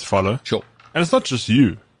that you need to follow. Sure. And it's not just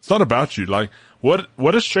you. It's not about you. Like, what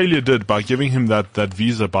Australia did by giving him that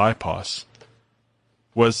visa bypass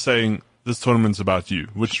was saying this tournament's about you,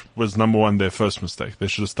 which was number one, their first mistake. They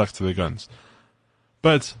should have stuck to their guns.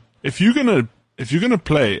 But if you're gonna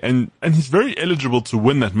play, and he's very eligible to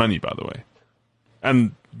win that money, by the way.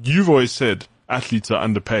 And you've always said athletes are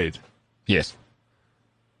underpaid. Yes.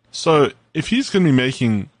 So if he's gonna be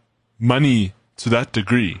making money to that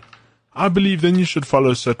degree, I believe then you should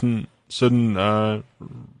follow certain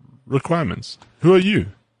requirements. Who are you?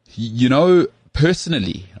 You know,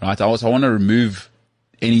 personally, right? I want to remove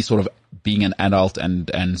any sort of being an adult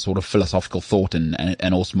and sort of philosophical thought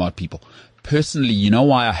and all smart people. Personally, you know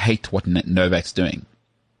why I hate what Novak's doing?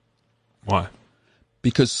 Why?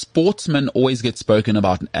 because sportsmen always get spoken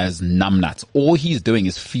about as numbnuts. All he's doing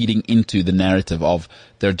is feeding into the narrative of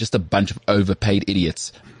they're just a bunch of overpaid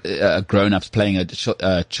idiots, grown-ups playing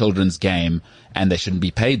a children's game, and they shouldn't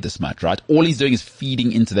be paid this much, right? All he's doing is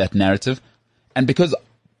feeding into that narrative. And because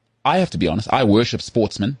I have to be honest, I worship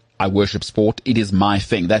sportsmen. I worship sport. It is my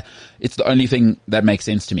thing. That it's the only thing that makes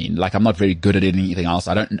sense to me. Like, I'm not very good at anything else.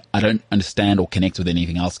 I don't understand or connect with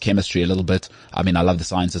anything else. Chemistry a little bit. I mean, I love the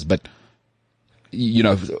sciences, but you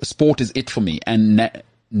know, sport is it for me. And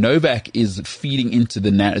Novak is feeding into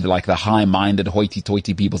the narrative, like the high-minded,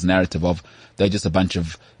 hoity-toity people's narrative of they're just a bunch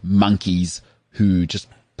of monkeys who just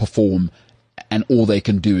perform, and all they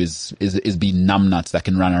can do is be numbnuts that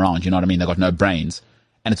can run around. You know what I mean? They got no brains.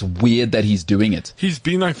 And it's weird that he's doing it. He's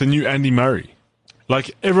been like the new Andy Murray.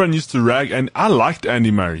 Like, everyone used to rag, and I liked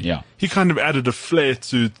Andy Murray. Yeah. He kind of added a flair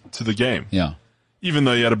to the game. Yeah. Even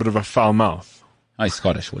though he had a bit of a foul mouth. Oh, he's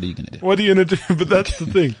Scottish. What are you going to do? What are you going to do? But that's the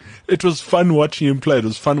thing. It was fun watching him play. It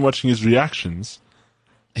was fun watching his reactions.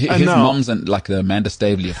 His mom's like the Amanda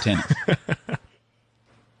Stavely of tennis.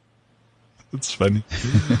 It's funny.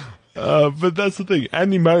 But that's the thing.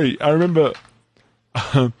 Andy Murray, I remember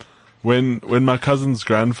when my cousin's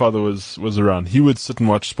grandfather was around, he would sit and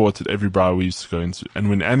watch sports at every bar we used to go into. And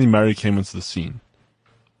when Andy Murray came into the scene,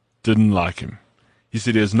 didn't like him. He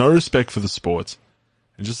said he has no respect for the sport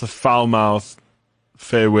and just a foul-mouthed,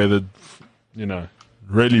 fair-weathered, you know,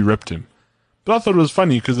 really ripped him. But I thought it was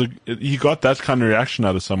funny because he got that kind of reaction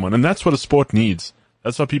out of someone. And that's what a sport needs.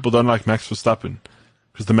 That's why people don't like Max Verstappen.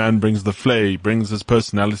 Because the man brings the flair, he brings his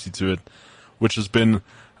personality to it, which has been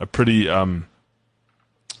a pretty,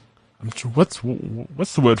 what's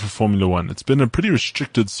the word for Formula One? It's been a pretty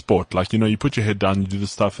restricted sport. Like, you know, you put your head down, you do the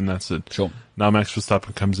stuff, and that's it. Sure. Now Max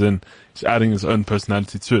Verstappen comes in, he's adding his own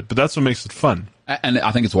personality to it. But that's what makes it fun. And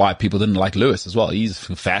I think it's why people didn't like Lewis as well. He's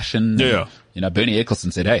fashion. Yeah. You know, Bernie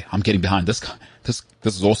Eccleston said, "Hey, I'm getting behind this guy. This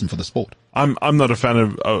is awesome for the sport." I'm not a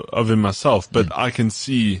fan of him myself, but I can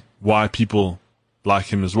see why people like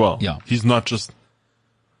him as well. Yeah. He's not just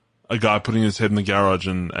a guy putting his head in the garage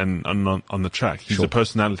and on the track. He's Sure. a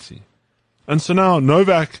personality. And so now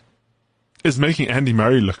Novak is making Andy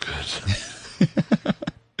Murray look good.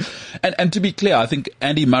 And to be clear, I think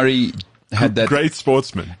Andy Murray had that Great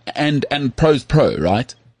sportsman. and pro's pro,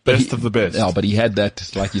 right? Best of the best. Yeah, but he had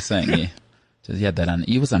that, like you're saying, yeah. So he had that,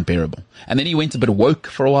 he was unbearable. And then he went a bit woke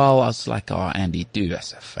for a while. I was like, oh, Andy, do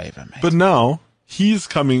us a favor, mate. But now he's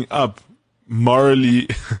coming up morally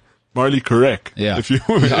correct. Yeah. If you,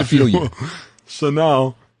 Yeah, I feel you. So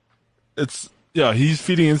now he's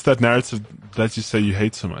feeding into that narrative that you say you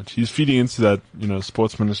hate so much. He's feeding into that, you know,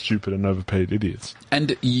 sportsmen are stupid and overpaid idiots.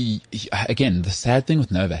 And again, the sad thing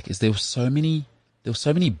with Novak is there were so many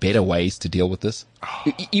better ways to deal with this.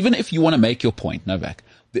 Even if you want to make your point, Novak,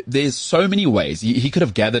 there's so many ways. He could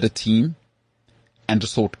have gathered a team and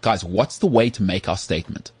just thought, guys, what's the way to make our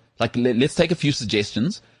statement? Like, let's take a few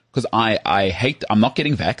suggestions, because I'm not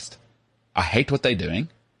getting vaxxed. I hate what they're doing.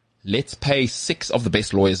 Let's pay 6 of the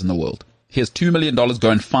best lawyers in the world. Here's $2 million. Go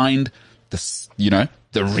and find the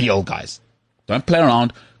real guys. Don't play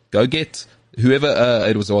around. Go get whoever,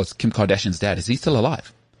 it was Kim Kardashian's dad. Is he still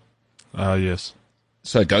alive? Yes.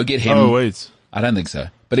 So go get him. Oh, wait. I don't think so.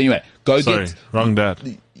 But anyway, Sorry, wrong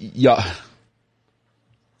dad. Yeah.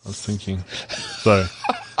 I was thinking. Sorry.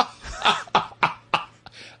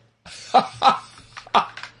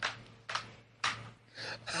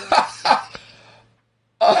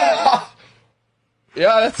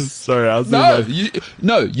 Yeah, that's... Sorry, I was thinking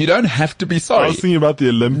you don't have to be sorry. I was thinking about the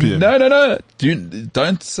Olympian. No.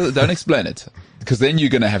 Don't explain it, because then you're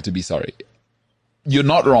going to have to be sorry. You're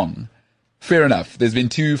not wrong. Fair enough. There's been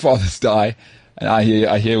 2 fathers die, and I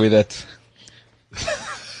hear with it.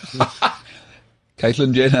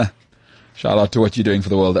 Caitlyn Jenner, shout out to what you're doing for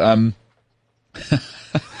the world.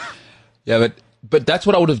 Yeah, but that's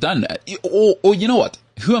what I would have done. Or you know what?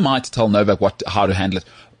 Who am I to tell Novak how to handle it?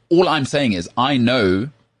 All I'm saying is I know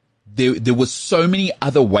there was so many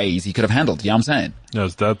other ways he could have handled it. You know what I'm saying? Yeah,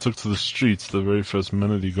 his dad took to the streets the very first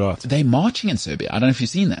minute he got. They're marching in Serbia. I don't know if you've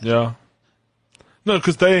seen that. Yeah. No,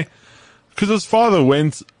 because his father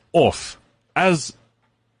went off as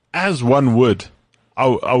one would.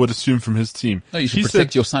 I would assume from his team. No, you should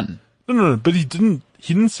protect your son. No, but he didn't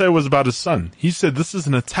say it was about his son. He said this is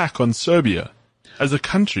an attack on Serbia as a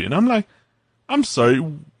country. And I'm like, I'm sorry,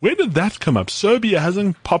 where did that come up? Serbia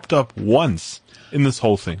hasn't popped up once in this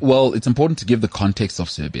whole thing. Well, it's important to give the context of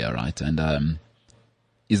Serbia, right? And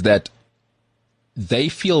is that they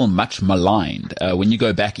feel much maligned when you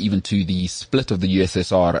go back even to the split of the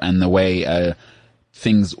USSR and the way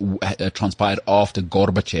things transpired after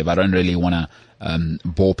Gorbachev. I don't really want to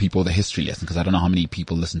bore people with a history lesson because I don't know how many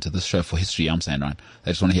people listen to this show for history. I'm saying, right?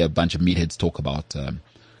 They just want to hear a bunch of meatheads talk about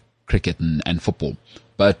cricket and football.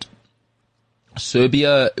 But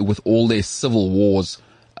Serbia, with all their civil wars,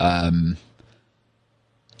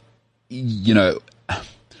 you know,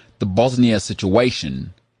 the Bosnia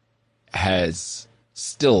situation has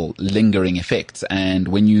still lingering effects. And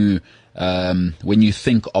when you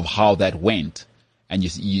think of how that went, and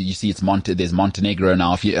you see there's Montenegro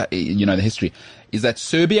now, if you know the history, is that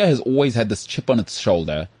Serbia has always had this chip on its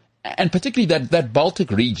shoulder, and particularly that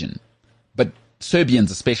Baltic region, but Serbians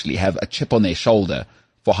especially have a chip on their shoulder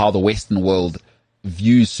for how the Western world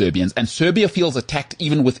views Serbians, and Serbia feels attacked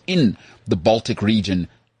even within the Baltic region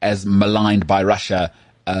as maligned by Russia,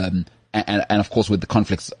 and of course with the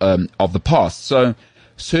conflicts of the past. So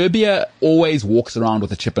Serbia always walks around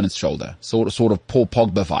with a chip on its shoulder, sort of Paul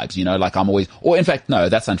Pogba vibes, you know, like I'm always, or in fact, no,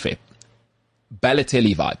 that's unfair.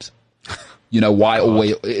 Balotelli vibes. You know, why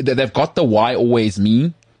always, they've got the why always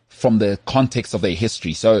me from the context of their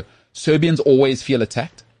history. So Serbians always feel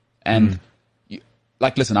attacked. And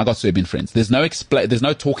like, listen, I got Serbian friends. There's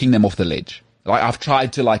no talking them off the ledge. Like, I've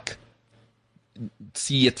tried to like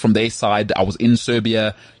see it from their side. I was in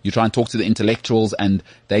Serbia. You try and talk to the intellectuals and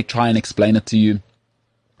they try and explain it to you.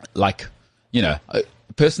 Like, you know,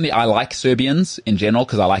 personally, I like Serbians in general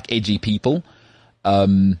because I like edgy people.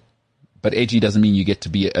 But edgy doesn't mean you get to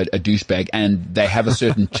be a douchebag, and they have a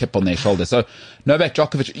certain chip on their shoulder. So Novak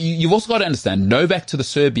Djokovic, you've also got to understand, Novak to the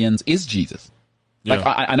Serbians is Jesus. Like,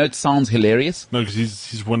 yeah. I know it sounds hilarious. No, because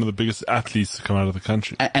he's one of the biggest athletes to come out of the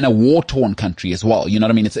country. And a war-torn country as well. You know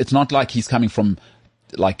what I mean? It's not like he's coming from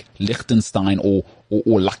like Liechtenstein or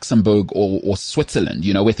Luxembourg or Switzerland,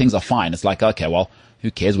 you know, where things are fine. It's like, okay, well,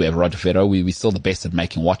 who cares? We have Roger Federer. We're still the best at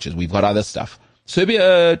making watches. We've got other stuff.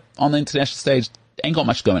 Serbia on the international stage ain't got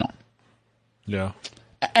much going on. Yeah.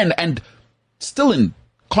 And still in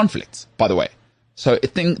conflicts, by the way. So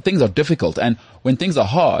things are difficult. And when things are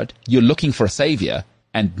hard, you're looking for a savior.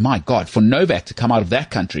 And my God, for Novak to come out of that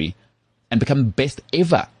country and become the best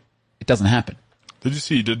ever, it doesn't happen. Did you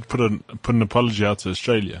see he did put an apology out to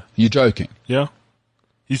Australia? You're joking. Yeah.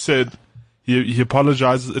 He said he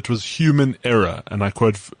apologizes. It was human error. And I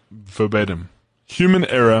quote verbatim. Human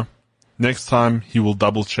error. Next time, he will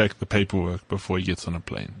double check the paperwork before he gets on a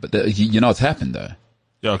plane. But you know what's happened though?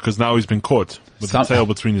 Yeah, because now he's been caught with the tail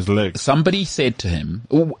between his legs. Somebody said to him,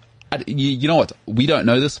 you know what? We don't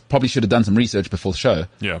know this. Probably should have done some research before the show.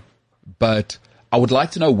 Yeah. But I would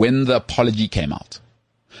like to know when the apology came out.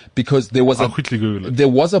 Because I'll quickly Google it. There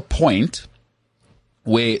was a point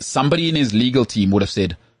where somebody in his legal team would have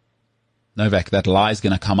said, Novak, that lie is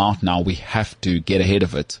going to come out now. We have to get ahead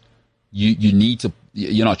of it. You need to,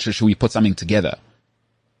 you know, should we put something together?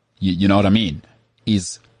 You know what I mean?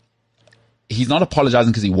 He's not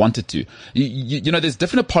apologizing because he wanted to. You know, there's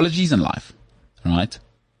different apologies in life, right?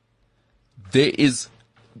 There's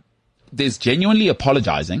genuinely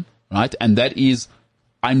apologizing, right? And that is,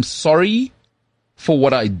 I'm sorry for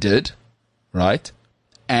what I did, right?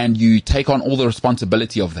 And you take on all the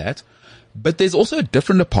responsibility of that. But there's also a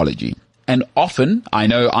different apology. And often, I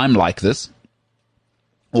know I'm like this,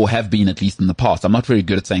 or have been at least in the past. I'm not very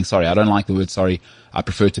good at saying sorry. I don't like the word sorry. I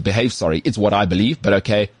prefer to behave sorry. It's what I believe, but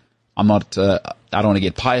okay, I'm not, I don't want to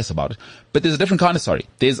get pious about it. But there's a different kind of sorry.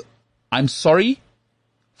 I'm sorry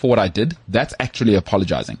for what I did. That's actually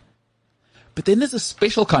apologizing. But then there's a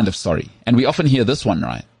special kind of sorry. And we often hear this one,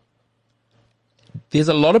 right? There's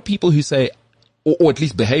a lot of people who say, or at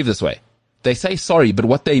least behave this way. They say sorry, but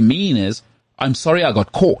what they mean is, I'm sorry I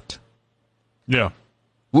got caught. Yeah.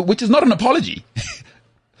 Which is not an apology.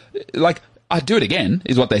 Like, I'd do it again,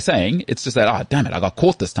 is what they're saying. It's just that, damn it, I got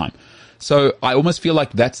caught this time. So I almost feel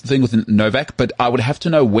like that's the thing with Novak, but I would have to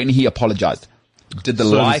know when he apologized. Did the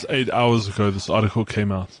lie... 8 hours ago, this article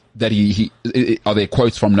came out. That are there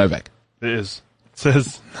quotes from Novak? There is. It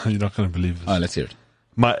says, you're not going to believe this. Oh, let's hear it.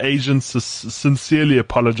 My agent sincerely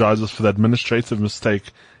apologizes for the administrative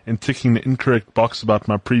mistake in ticking the incorrect box about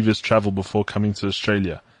my previous travel before coming to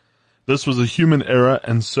Australia. This was a human error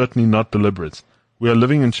and certainly not deliberate. We are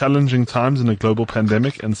living in challenging times in a global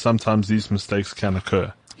pandemic, and sometimes these mistakes can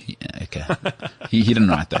occur. Okay. He didn't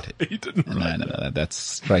write that. He didn't write that. No. That's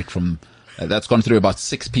straight from... that's gone through about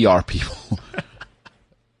 6 PR people.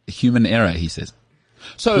 Human error, he says.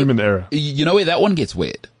 So, human error. You know where that one gets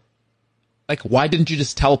weird? Like, why didn't you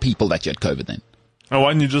just tell people that you had COVID then? Oh, why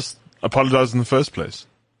didn't you just apologize in the first place?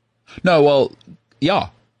 No, well, yeah.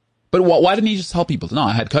 But why didn't you just tell people? No,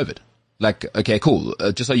 I had COVID. Like, okay, cool.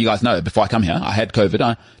 Just so you guys know, before I come here, I had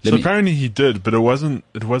COVID. Apparently he did, but it wasn't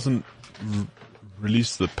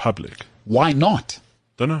released to the public. Why not?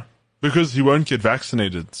 Don't know. Because he won't get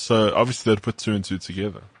vaccinated. So obviously they'd put 2 and 2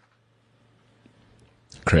 together.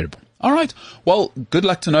 Incredible. All right. Well, good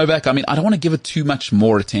luck to Novak. I mean, I don't want to give it too much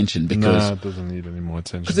more attention because No, it doesn't need any more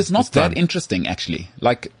attention. because it's not that done. interesting, actually.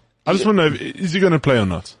 Like, I just want to know, is he going to play or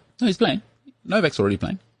not? no, he's playing. Novak's already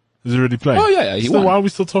playing. Is he already playing? Oh, yeah, he So won. why are we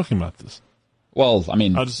still talking about this? Well, I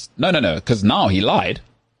mean, no, because now he lied.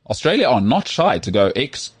 Australia are not shy to go,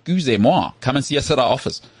 excusez-moi, come and see us at our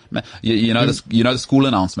office. You know the school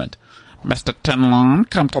announcement. Mr. Tinlon,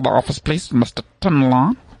 come to the office, please. Mr.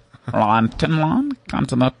 Tinlon. Ryan Tinlon, come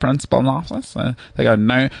to the principal's office. They go,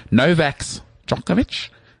 no vax, Djokovic.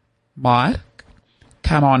 Why?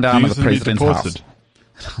 Come on down to the president's house.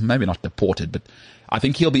 Maybe not deported, but I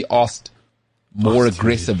think he'll be asked more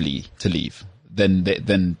aggressively to leave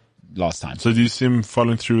than last time. So do you see him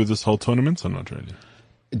following through with this whole tournament or not really?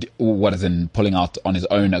 What, as in pulling out on his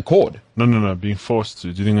own accord? No, being forced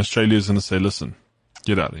to. Do you think Australia is going to say, listen,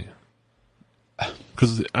 get out of here?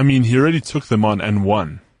 Because, I mean, he already took them on and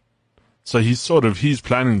won. So he's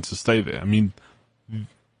planning to stay there. I mean,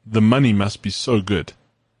 the money must be so good.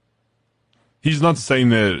 He's not staying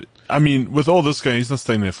there. I mean, with all this going, he's not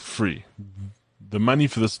staying there for free. The money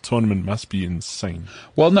for this tournament must be insane.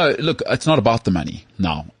 Well, no, look, it's not about the money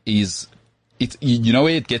now. It's you know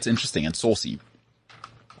where it gets interesting and saucy?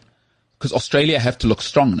 Because Australia have to look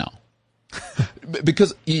strong now.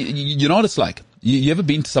 Because you know what it's like? You ever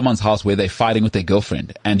been to someone's house where they're fighting with their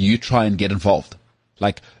girlfriend and you try and get involved?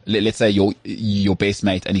 Like, let's say your best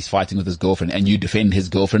mate and he's fighting with his girlfriend and you defend his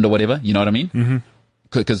girlfriend or whatever. You know what I mean? Mm-hmm.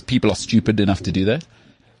 Because people are stupid enough to do that.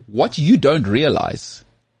 What you don't realize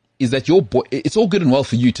is that it's all good and well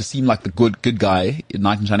for you to seem like the good guy,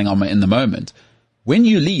 knight in shining armor in the moment. When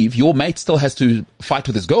you leave, your mate still has to fight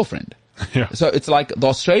with his girlfriend. Yeah. So it's like the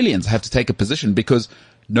Australians have to take a position because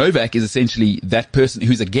Novak is essentially that person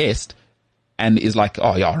who's a guest and is like,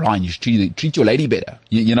 oh yeah, Ryan, you should treat your lady better.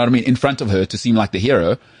 You know what I mean? In front of her to seem like the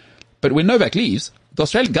hero. But when Novak leaves, the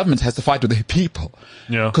Australian government has to fight with their people.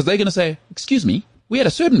 Yeah. Because they're going to say, excuse me, we had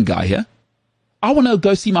a Serbian guy here. I want to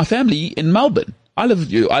go see my family in Melbourne. I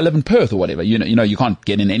live in Perth or whatever. You know, you can't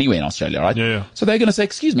get in anywhere in Australia, right? Yeah. So they're going to say,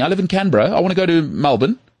 excuse me, I live in Canberra. I want to go to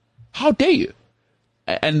Melbourne. How dare you?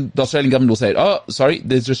 And the Australian government will say, oh, sorry,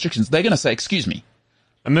 there's restrictions. They're going to say, excuse me.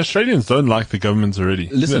 And the Australians don't like the governments already.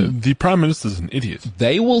 Listen. The Prime Minister's an idiot.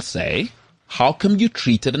 They will say, how come you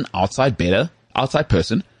treated an outside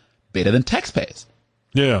person better than taxpayers?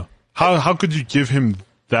 Yeah. How could you give him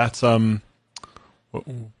that,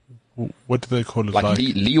 what do they call it? Like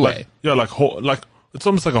leeway. Like it's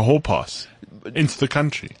almost like a hall pass into the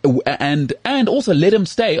country. And also let him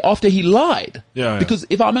stay after he lied. Yeah. Because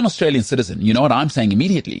if I'm an Australian citizen, you know what I'm saying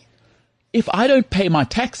immediately? If I don't pay my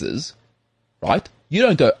taxes, right? You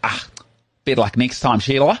don't go, better like next time,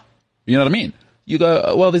 Sheila. You know what I mean? You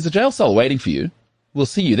go, well, there's a jail cell waiting for you. We'll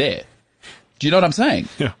see you there. Do you know what I'm saying?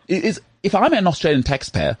 Yeah. If I'm an Australian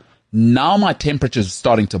taxpayer, now my temperature's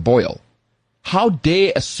starting to boil. How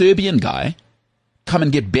dare a Serbian guy come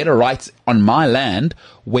and get better rights on my land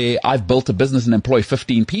where I've built a business and employ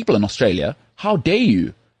 15 people in Australia? How dare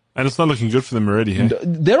you? And it's not looking good for them already, hey?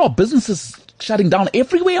 There are businesses shutting down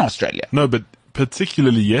everywhere in Australia. No, but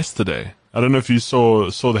particularly yesterday. I don't know if you saw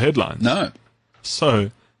the headlines. No.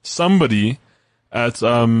 So, somebody at,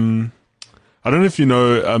 I don't know if you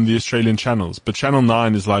know the Australian channels, but Channel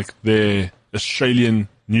 9 is like their Australian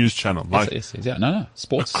news channel. Like Yes, yeah, no,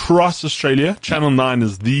 sports. across Australia, Channel 9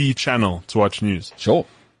 is the channel to watch news. Sure.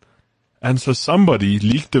 And so somebody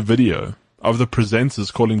leaked a video of the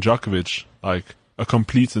presenters calling Djokovic like a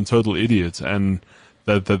complete and total idiot, and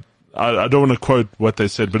that I don't want to quote what they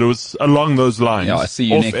said, but it was along those lines. Yeah, I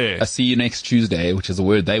see you next Tuesday, which is a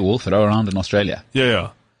word they will throw around in Australia.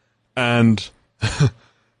 Yeah. And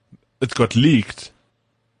it got leaked,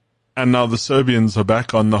 and now the Serbians are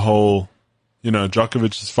back on the whole,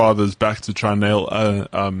 Djokovic's father's back to try and nail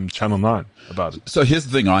Channel 9 about it. So here's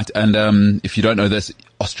the thing, right? And if you don't know this,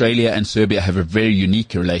 Australia and Serbia have a very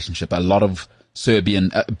unique relationship. A lot of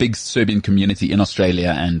big Serbian community in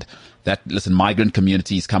Australia, and migrant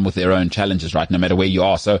communities come with their own challenges, right? No matter where you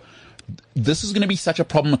are. So this is going to be such a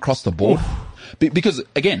problem across the board. Because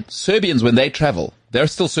again, Serbians, when they travel, they're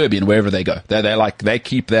still Serbian wherever they go. They're like, they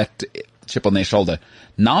keep that chip on their shoulder.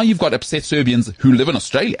 Now you've got upset Serbians who live in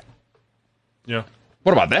Australia. Yeah.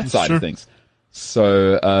 What about that side of things?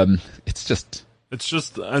 So, it's just,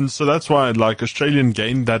 and so that's why like Australian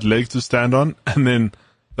gained that leg to stand on, and then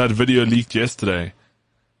that video leaked yesterday.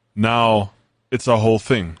 Now it's a whole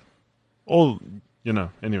thing. Anyway,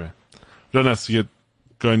 we don't have to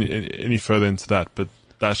go any further into that, but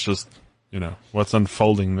that's just, what's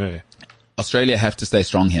unfolding there. Australia have to stay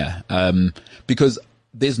strong here, because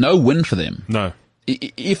there's no win for them. No.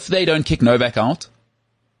 If they don't kick Novak out,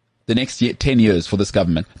 the next 10 years for this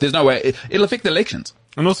government, there's no way. It'll affect the elections.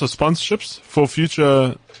 And also sponsorships for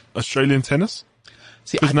future Australian tennis.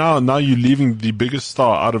 See, Because now you're leaving the biggest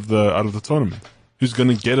star out of the tournament, who's going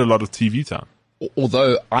to get a lot of TV time.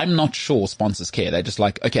 although I'm not sure sponsors care. They're just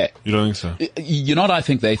like, okay. You don't think so? You know what I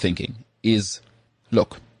think they're thinking is,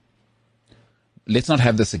 look, let's not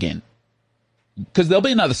have this again. Because there'll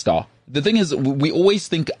be another star. The thing is, we always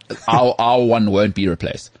think our one won't be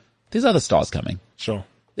replaced. There's other stars coming. Sure.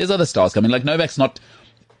 There's other stars coming. Like Novak's not.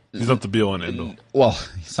 He's not the be all and end all. Well,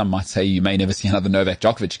 some might say you may never see another Novak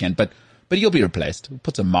Djokovic again, but he'll be replaced.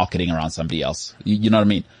 Put some marketing around somebody else. You know what I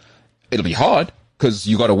mean? It'll be hard because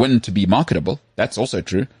you got to win to be marketable. That's also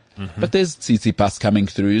true. Mm-hmm. But there's Tsitsipas coming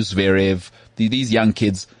through, Zverev, these young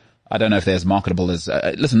kids. I don't know if they're as marketable as,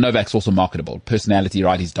 listen, Novak's also marketable. Personality,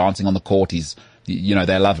 right? He's dancing on the court. He's, you know,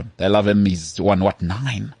 they love him. They love him. He's won,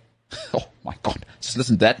 9? Oh my God. Just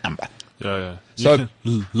listen to that number. Yeah. So,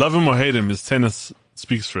 love him or hate him, his tennis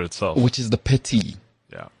speaks for itself. Which is the pity.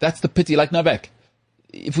 Yeah. That's the pity. Like Novak,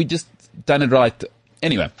 if we just done it right.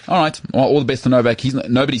 Anyway, all right. Well, all the best to Novak.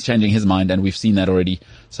 Nobody's changing his mind, and we've seen that already.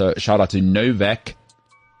 So shout out to Novak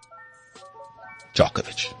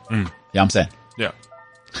Djokovic. Yeah, I'm saying. Yeah.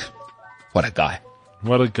 What a guy.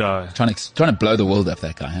 What a guy. Trying to blow the world up,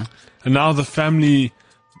 that guy, huh? And now the family,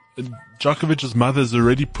 Djokovic's mother's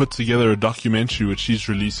already put together a documentary which she's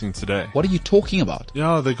releasing today. What are you talking about?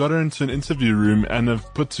 Yeah, they got her into an interview room and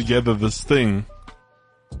have put together this thing.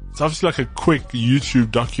 It's obviously like a quick YouTube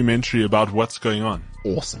documentary about what's going on.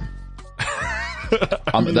 Awesome.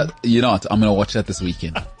 You know what? I'm going to watch that this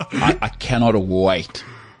weekend. I cannot wait.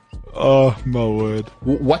 Oh, my word.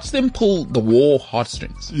 Watch them pull the war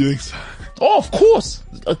heartstrings. You think so? Oh, of course.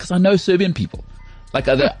 Because I know Serbian people. Like,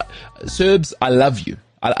 Serbs, I love you.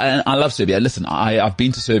 I love Serbia. Listen, I've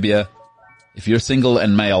been to Serbia. If you're single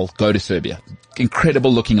and male, go to Serbia.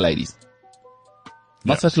 Incredible looking ladies.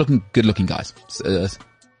 Not such good looking guys.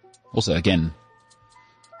 Also, again,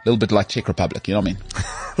 a little bit like Czech Republic, you know what I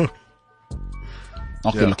mean?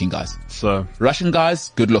 Not good looking guys. So Russian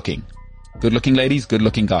guys, good looking. Good looking ladies, good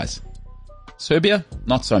looking guys. Serbia,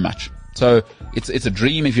 not so much. So it's a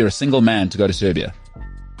dream if you're a single man to go to Serbia.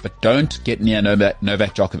 But don't get near Novak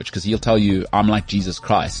Djokovic, because he'll tell you, I'm like Jesus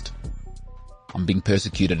Christ. I'm being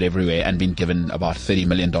persecuted everywhere and being given about $30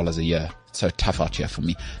 million a year. It's so tough out here for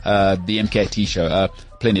me. The MKT show,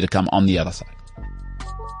 plenty to come on the other side.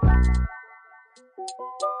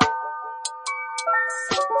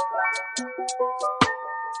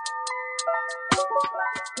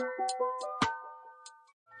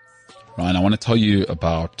 Ryan, I want to tell you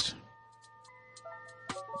about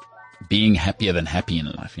being happier than happy in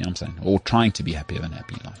life, you know what I'm saying? Or trying to be happier than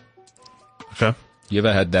happy in life. okay. You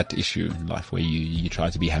ever had that issue in life where you try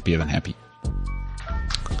to be happier than happy?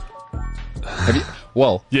 Have you?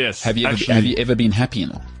 Well, Yes, Have you ever been happy in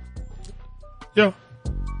life? Yeah.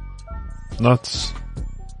 Not,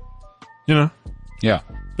 Yeah,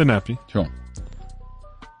 been happy. sure.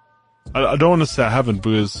 I don't want to say I haven't,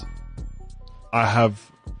 because I have,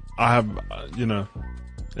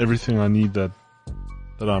 everything I need that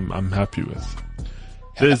I'm happy with.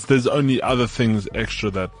 There's only other things extra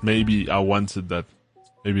that maybe I wanted that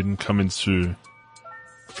maybe didn't come into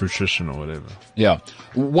fruition or whatever. Yeah.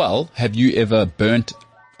 Well, have you ever burnt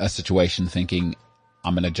a situation thinking,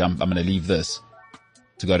 I'm going to leave this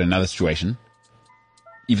to go to another situation,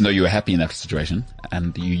 even though you were happy in that situation,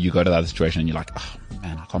 and you go to the other situation and you're like, oh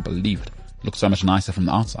man, I can't believe it. It looks so much nicer from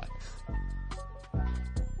the outside.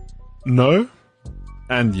 No,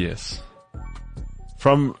 and yes.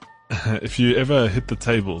 If you ever hit the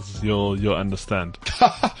tables, you'll understand.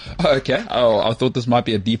 Okay. Oh, I thought this might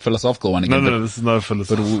be a deep philosophical one again. No, this is no But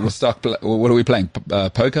philosophy. we're stuck. What are we playing?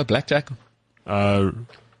 Poker? Blackjack?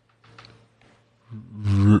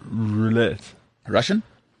 Roulette. Russian?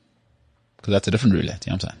 Because that's a different roulette.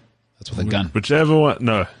 You know what I'm saying? That's with a gun. Whichever one.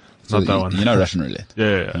 No, So not that one. You know Russian roulette.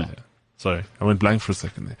 Yeah. Sorry, I went blank for a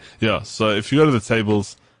second there. Yeah, so if you go to the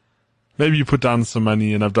tables, maybe you put down some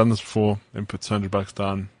money, and I've done this before, and put $200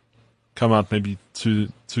 down, come out maybe 2K.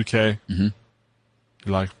 Mm-hmm.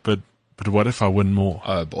 You're like, but what if I win more?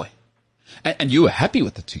 Oh boy. And you were happy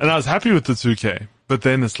with the 2K. And I was happy with the 2K, but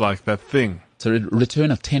then it's like that thing. It's a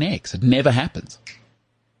return of 10x. It never happens.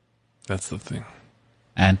 That's the thing.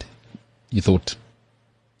 And you thought,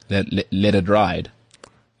 let it ride.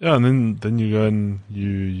 Yeah, and then you go and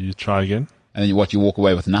you try again. And then you walk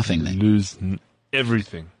away with nothing You then. lose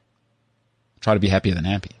everything. Try to be happier than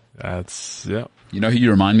happy. That's, yeah. You know who you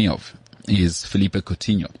remind me of is Felipe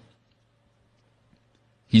Coutinho.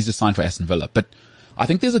 He's just signed for Aston Villa. But I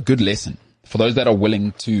think there's a good lesson for those that are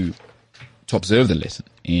willing to observe the lesson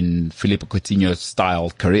in Philippe Coutinho style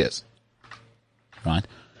careers. Right?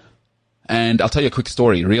 And I'll tell you a quick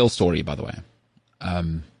story, real story, by the way.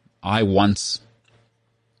 I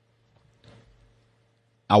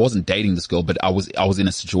wasn't dating this girl, but I was in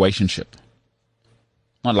a situationship.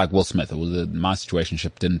 Not like Will Smith. My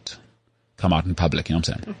situationship didn't come out in public, you know what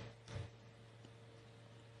I'm saying?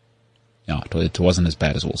 Yeah, it wasn't as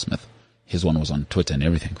bad as Will Smith. His one was on Twitter and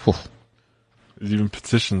everything. Whew. There's even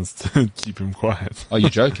petitions to keep him quiet. Oh, you're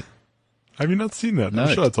joking? Have you not seen that? No.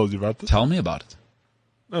 I'm sure I told you about this. Tell me about it.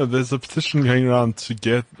 No, there's a petition going around to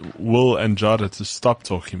get Will and Jada to stop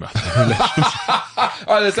talking about their relationship.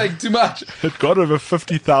 Oh, they're saying too much. It got over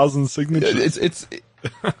 50,000 signatures. It's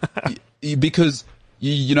because,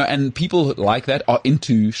 you know, and people like that are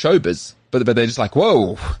into showbiz, but they're just like,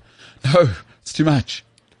 whoa, no, it's too much.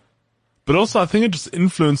 But also, I think it just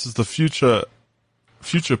influences the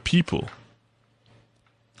future people.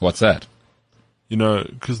 What's that? You know,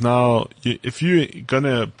 because now, if you're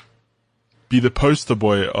gonna be the poster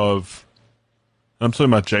boy of, I'm talking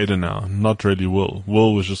about Jada now, not really Will.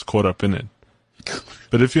 Will was just caught up in it.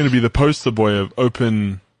 But if you're gonna be the poster boy of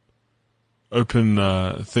open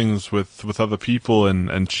things with other people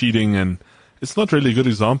and cheating, and it's not really a good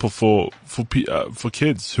example for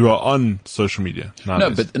kids who are on social media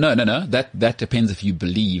nowadays. No. That depends if you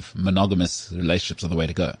believe monogamous relationships are the way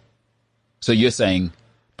to go. So you're saying.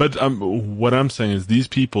 But what I'm saying is these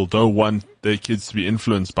people don't want their kids to be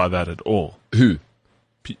influenced by that at all. Who?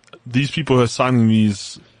 These people who are signing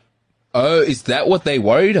these. Oh, is that what they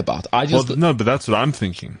worried about? No, but that's what I'm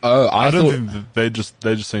thinking. Oh, I don't think that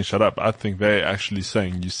they're just saying shut up. I think they're actually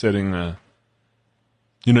saying you're setting a.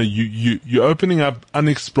 You know, you're opening up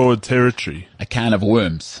unexplored territory. A can of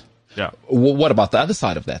worms. Yeah. What about the other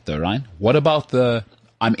side of that, though, Ryan? What about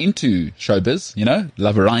I'm into showbiz, you know,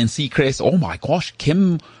 love Ryan Seacrest. Oh my gosh,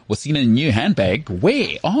 Kim was seen in a new handbag.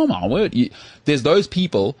 Where? Oh my word. There's those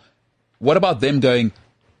people. What about them going,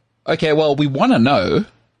 okay, well, we want to know,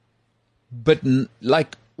 but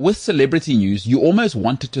like with celebrity news, you almost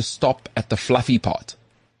wanted to stop at the fluffy part.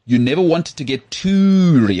 You never wanted to get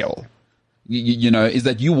too real. You know, is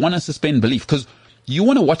that you want to suspend belief because you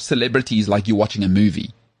want to watch celebrities like you're watching a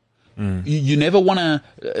movie. You never want to,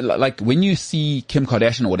 like when you see Kim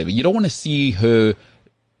Kardashian or whatever, you don't want to see her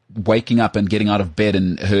waking up and getting out of bed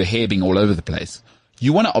and her hair being all over the place.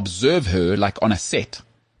 You want to observe her like on a set.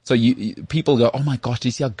 So people go, oh my gosh, do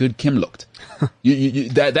you see how good Kim looked?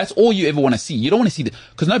 That's all you ever want to see. You don't want to see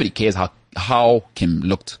because nobody cares how Kim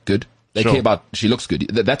looked good. They care about she looks good.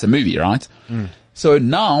 That's a movie, right? So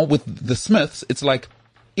now with the Smiths, it's like,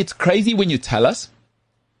 it's crazy when you tell us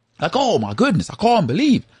like, oh my goodness, I can't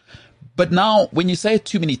believe. But now when you say it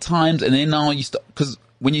too many times and then now because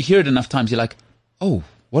when you hear it enough times, you're like, oh,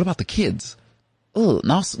 what about the kids? Oh,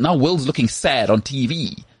 now Will's looking sad on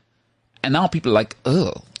TV. And now people are like,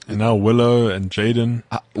 oh. And now Willow and Jaden,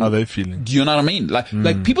 how are they feeling? Do you know what I mean? Like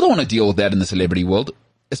people don't want to deal with that in the celebrity world.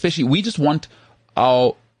 Especially we just want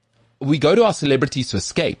we go to our celebrities to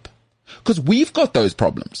escape because we've got those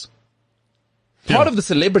problems. Part of the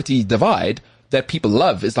celebrity divide that people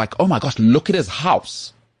love is like, oh my gosh, look at his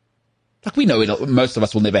house. Like we know most of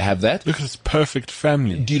us will never have that. Look at this perfect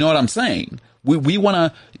family. Do you know what I'm saying? We want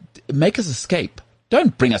to make us escape.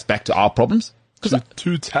 Don't bring us back to our problems.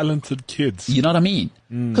 Two talented kids. You know what I mean?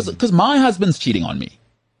 Because my husband's cheating on me.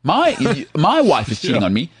 My wife is cheating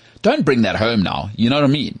on me. Don't bring that home now. You know what I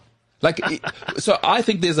mean? Like, so I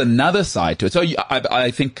think there's another side to it. So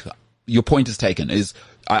I think your point is taken is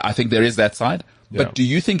I think there is that side. Yeah. But do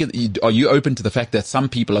you think, are you open to the fact that some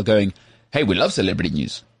people are going, hey, we love celebrity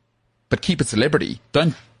news, but keep it celebrity.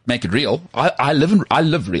 Don't make it real. I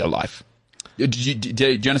live real life. Do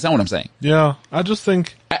you understand what I'm saying? Yeah, I just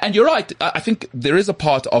think, and you're right. I think there is a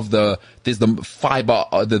part of there's the fiber,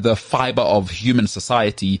 the fiber of human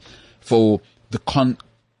society for the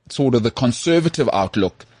sort of the conservative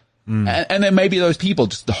outlook, and then maybe those people,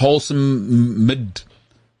 just the wholesome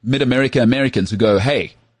mid-America Americans who go,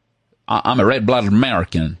 hey, I'm a red-blooded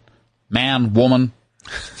American, man, woman,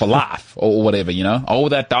 for life, or whatever, you know. Oh,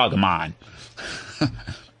 that dog of mine.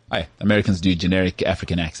 Hey, Americans do generic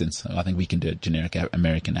African accents. I think we can do a generic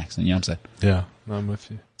American accent. You know what I'm saying? Yeah, I'm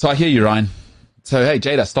with you. So I hear you, Ryan. So, hey,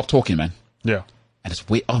 Jada, stop talking, man. Yeah. And it's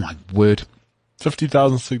weird. Oh, my word.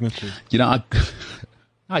 50,000 signatures. You know,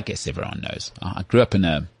 I guess everyone knows. I grew up in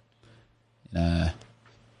a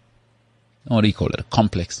what do you call it? A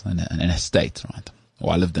complex, an estate, right?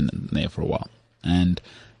 Or I lived in there for a while. And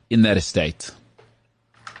in that estate,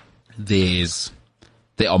 there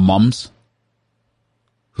are moms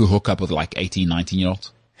who hook up with like 18,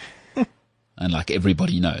 19-year-olds. and like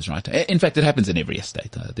everybody knows, right? In fact, it happens in every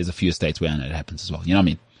estate. There's a few estates where it happens as well. You know what I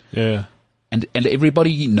mean? Yeah. And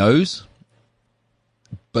everybody knows,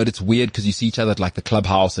 but it's weird because you see each other at like the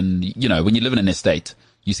clubhouse, and you know, when you live in an estate,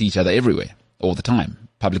 you see each other everywhere all the time.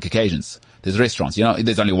 Public occasions. There's restaurants. You know,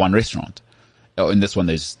 there's only one restaurant. Oh, in this one,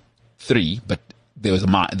 there's 3, but there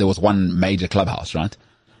was one major clubhouse, right?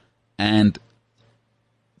 And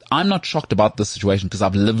I'm not shocked about this situation because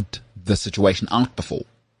I've lived the situation out before.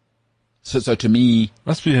 So to me,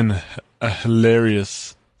 must be a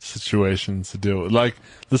hilarious situation to deal with. Like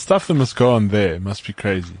the stuff that must go on there must be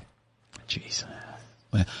crazy. Jeez.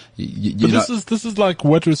 Well, this is like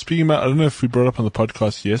what we're speaking about. I don't know if we brought up on the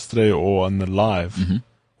podcast yesterday or on the live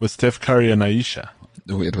with Steph Curry and Aisha.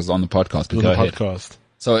 It was on the podcast. It was on the podcast.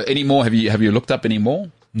 So any more? Have you looked up any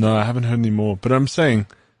more? No, I haven't heard any more. But I'm saying,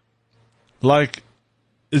 like,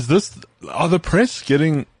 are the press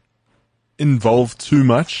getting involved too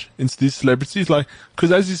much into these celebrities? Like,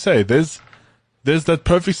 because as you say, there's that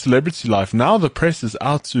perfect celebrity life. Now the press is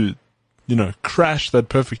out to, you know, crash that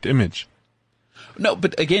perfect image. No,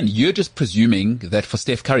 but again, you're just presuming that for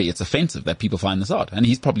Steph Curry, it's offensive that people find this odd, and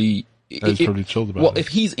he's probably chilled about it. Well, if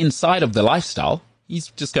he's inside of the lifestyle, he's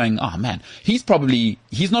just going, oh man, he's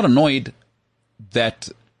not annoyed that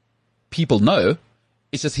people know.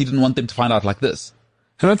 It's just he didn't want them to find out like this.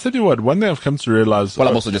 And I tell you what, one thing I've come to realize. Well,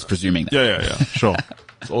 I'm also just presuming that. Yeah, sure.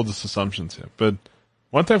 It's all just assumptions here. But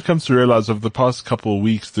one thing I've come to realize over the past couple of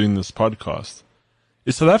weeks doing this podcast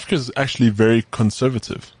is South Africa is actually very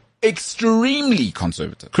conservative. Extremely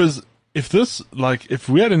conservative. Because if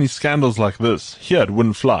we had any scandals like this here, it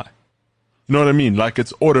wouldn't fly. You know what I mean? Like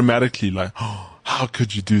it's automatically like, oh, how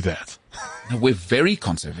could you do that? We're very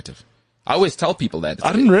conservative. I always tell people that.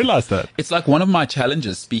 I didn't realize that. It's like one of my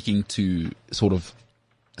challenges speaking to sort of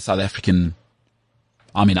South African,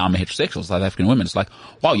 I'm a heterosexual South African women. It's like,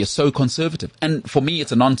 wow, you're so conservative. And for me,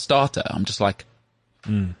 it's a non-starter. I'm just like,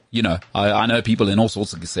 you know, I know people in all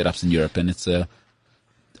sorts of setups in Europe, and it's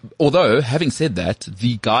although having said that,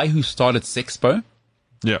 the guy who started Sexpo,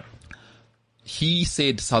 he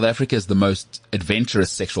said South Africa is the most adventurous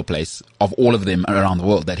sexual place of all of them around the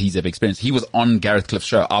world that he's ever experienced. He was on Gareth Cliff's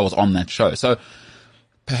show. I was on that show. So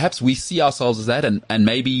perhaps we see ourselves as that, and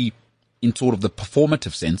maybe in sort of the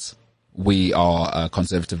performative sense, we are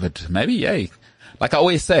conservative, but maybe, like I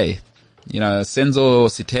always say, you know, Senzo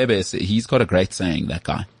Sitebe, he's got a great saying, that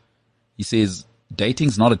guy. He says,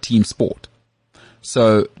 dating's not a team sport.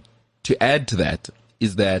 So to add to that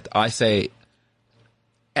is that I say,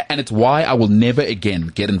 and it's why I will never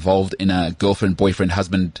again get involved in a girlfriend, boyfriend,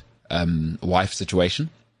 husband, wife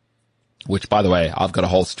situation, which by the way, I've got a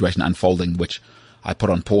whole situation unfolding, which I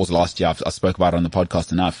put on pause last year. I spoke about it on the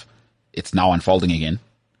podcast enough. It's now unfolding again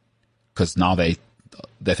because now they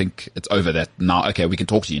think it's over, that now, okay, we can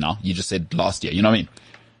talk to you now. You just said last year, you know what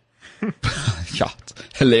I mean? Yeah, it's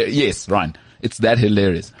hilarious. Yes, Ryan, it's that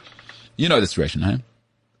hilarious. You know the situation, huh?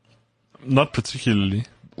 Not particularly.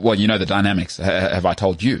 Well, you know the dynamics. Have I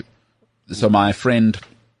told you? So my friend,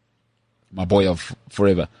 my boy of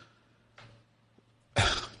forever.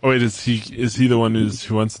 Oh wait, is he the one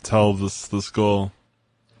who wants to tell this girl?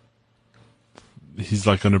 He's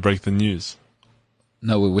like going to break the news.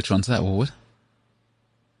 No, which one's that? What?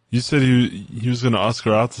 You said he was going to ask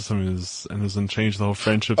her out to something and was going to change the whole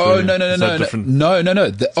friendship. Oh, no.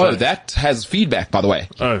 That has feedback, by the way.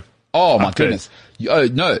 Oh my goodness.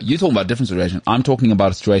 No, you're talking about a different situation. I'm talking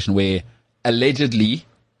about a situation where allegedly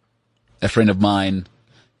a friend of mine,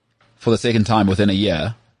 for the second time within a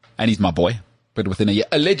year, and he's my boy, but within a year,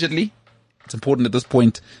 allegedly, it's important at this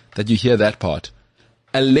point that you hear that part.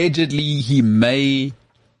 Allegedly, he may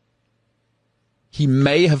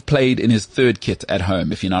have played in his third kit at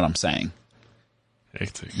home, if you know what I'm saying.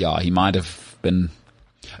 Hectic. Yeah, he might have been,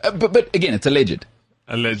 but again, it's alleged.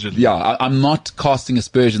 Allegedly. Yeah, I'm not casting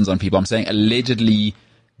aspersions on people. I'm saying allegedly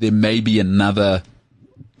there may be another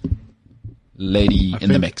lady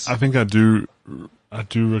in the mix. I think I do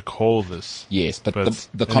recall this. Yes, but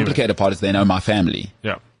the complicated part is they know my family.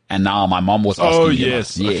 Yeah. And now my mom was asking me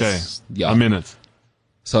yes. about, Okay. Yeah. I'm in it.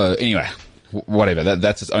 So anyway, whatever.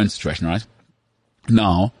 That's its own situation, right?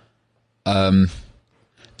 Now, the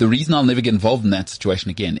reason I'll never get involved in that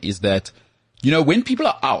situation again is that, you know, when people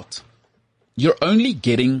are out, you're only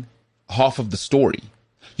getting half of the story.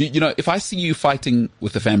 You know, if I see you fighting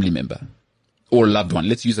with a family member or a loved one,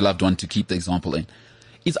 let's use a loved one to keep the example in,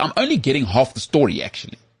 is I'm only getting half the story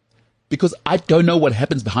actually, because I don't know what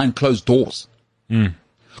happens behind closed doors.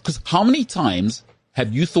 Because how many times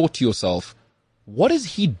have you thought to yourself, what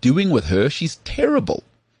is he doing with her? She's terrible.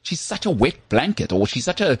 She's such a wet blanket, or she's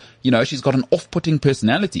such a, you know, she's got an off-putting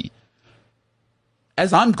personality.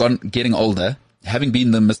 as I'm getting older, having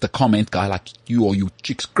been the Mr. Comment guy, like you or you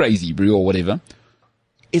chick's crazy, bro, or whatever,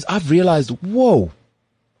 is I've realized, whoa,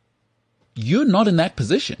 you're not in that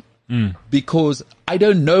position because I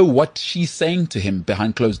don't know what she's saying to him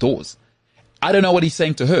behind closed doors. I don't know what he's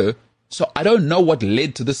saying to her. So I don't know what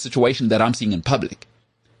led to this situation that I'm seeing in public,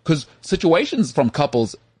 because situations from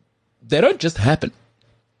couples, they don't just happen.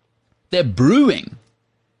 They're brewing.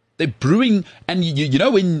 They're brewing. And you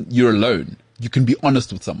know, when you're alone, you can be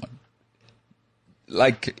honest with someone.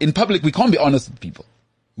 Like in public, we can't be honest with people.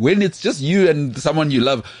 When it's just you and someone you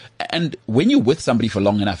love, and when you're with somebody for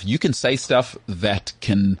long enough, you can say stuff that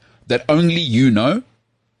only you know,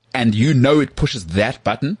 and you know it pushes that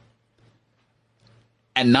button.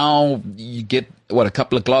 And now you get, a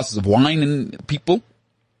couple of glasses of wine in people.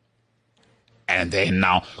 And then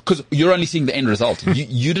now, because you're only seeing the end result.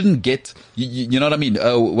 You didn't get, you know what I mean?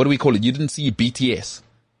 What do we call it? You didn't see BTS.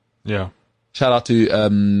 Yeah. Shout out to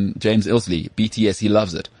James Ilsley, BTS. He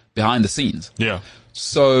loves it. Behind the scenes. Yeah.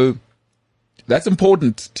 So that's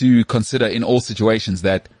important to consider in all situations,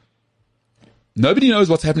 that nobody knows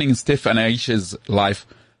what's happening in Steph and Aisha's life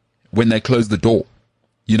when they close the door.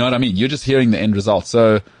 You know what I mean? You're just hearing the end result.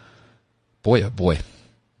 So, boy, oh boy.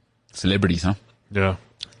 Celebrities, huh? Yeah.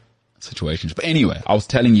 Situations. But anyway, I was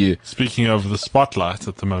telling you. Speaking of the spotlight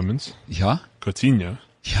at the moment. Yeah? Coutinho.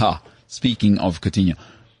 Yeah. Speaking of Coutinho.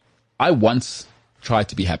 I once tried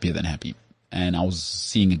to be happier than happy. And I was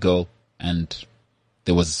seeing a girl, and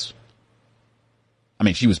there was,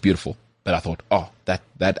 she was beautiful. But I thought,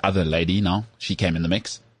 that other lady now, she came in the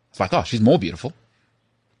mix. It's like, she's more beautiful.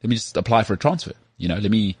 Let me just apply for a transfer.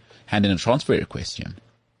 Let me hand in a transfer request here.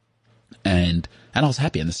 And I was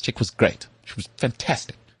happy, and this chick was great. She was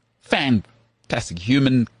fantastic. Fantastic.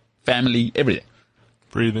 Human, family, everything.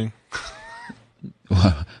 Breathing.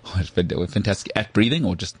 Fantastic at breathing,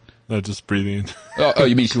 or just? No, just breathing. Oh,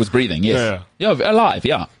 you mean she was breathing? Yes. Yeah, alive,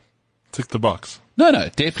 yeah. Tick the box. No,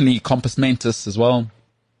 definitely compos mentis as well.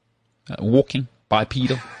 Walking,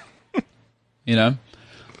 bipedal.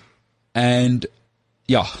 And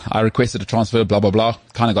yeah, I requested a transfer, blah, blah, blah.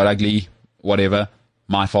 Kind of got ugly, whatever.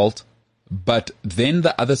 My fault. But then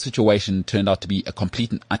the other situation turned out to be a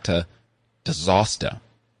complete and utter disaster.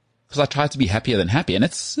 Because I tried to be happier than happy. And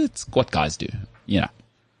it's what guys do,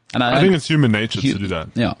 And I think it's human nature to do that.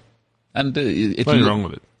 Yeah. And nothing wrong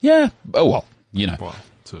with it. Yeah. Oh, well, Well,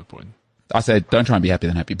 to a point. I said, don't try and be happier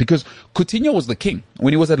than happy. Because Coutinho was the king.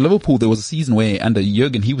 When he was at Liverpool, there was a season where under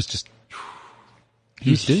Jurgen, he was just...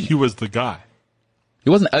 He was the guy. He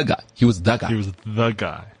wasn't a guy. He was the guy. He was the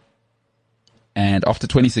guy. And after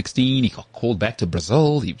 2016, he got called back to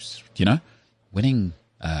Brazil. He was, winning,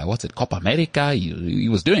 Copa America. He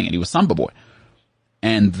was doing it. He was Samba boy.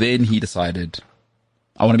 And then he decided,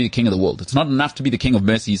 I want to be the king of the world. It's not enough to be the king of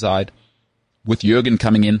Merseyside. With Jurgen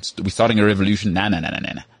coming in, we're starting a revolution. No.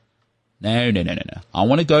 I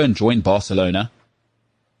want to go and join Barcelona.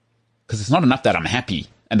 Because it's not enough that I'm happy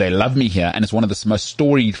and they love me here, and it's one of the most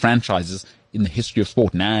storied franchises in the history of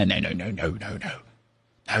sport. No.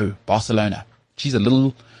 No, Barcelona. She's a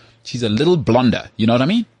little blonder. You know what I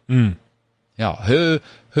mean? Mm. Yeah, her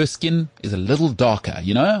skin is a little darker.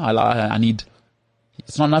 I need.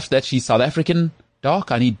 It's not enough that she's South African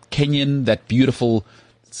dark. I need Kenyan, that beautiful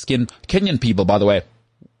skin. Kenyan people, by the way,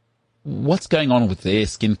 what's going on with their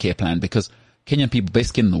skincare plan? Because Kenyan people, best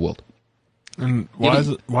skin in the world. And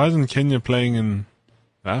why isn't Kenya playing in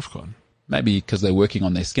AFCON? Maybe because they're working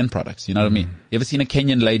on their skin products. You know what I mean? You ever seen a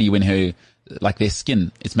Kenyan lady when their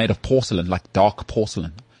skin, it's made of porcelain, like dark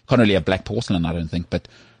porcelain. Can't really have black porcelain, I don't think, but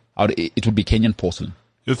it would be Kenyan porcelain.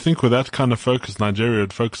 You'd think with that kind of focus, Nigeria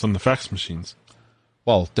would focus on the fax machines.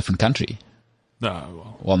 Well, different country.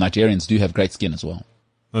 No, well, Nigerians do have great skin as well.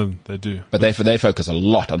 They do. But they focus a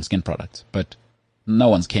lot on skin products. But no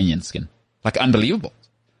one's Kenyan skin. Like, unbelievable.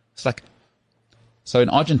 It's like, so in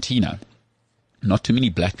Argentina, not too many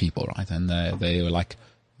black people, right? And they were like,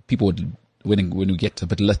 people would, when we get a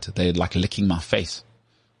bit lit, they're like licking my face.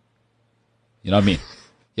 You know what I mean?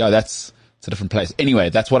 Yeah, it's a different place. Anyway,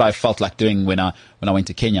 that's what I felt like doing when I went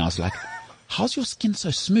to Kenya. I was like, how's your skin so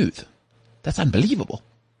smooth? That's unbelievable.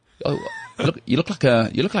 Oh, you look like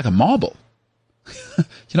a marble.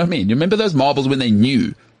 You know what I mean? You remember those marbles when they're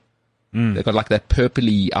new? They've got like that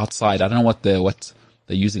purpley outside. I don't know what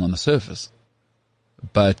they're using on the surface.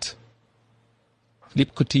 But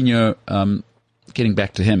Philippe Coutinho, getting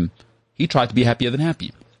back to him, he tried to be happier than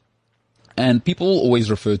happy. And people always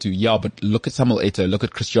refer to, but look at Samuel Eto'o, look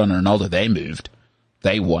at Cristiano Ronaldo. They moved.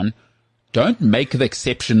 They won. Don't make the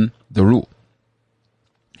exception the rule.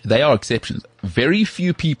 They are exceptions. Very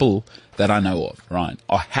few people that I know of, right,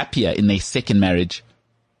 are happier in their second marriage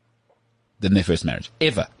than their first marriage.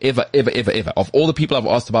 Ever. Of all the people I've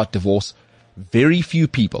asked about divorce, very few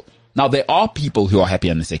people. Now, there are people who are happy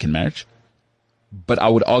in the second marriage, but I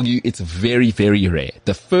would argue it's very, very rare.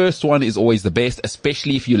 The first one is always the best,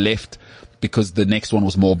 especially if you left because the next one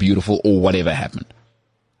was more beautiful or whatever happened.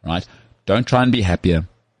 Right? Don't try and be happier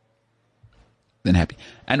than happy.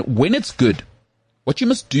 And when it's good, what you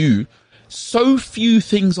must do, so few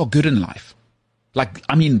things are good in life. Like,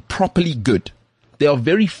 I mean, properly good. There are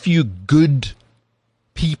very few good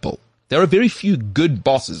people. There are very few good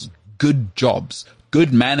bosses, good jobs,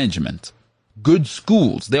 good management, good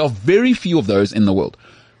schools. There are very few of those in the world.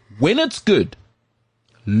 When it's good,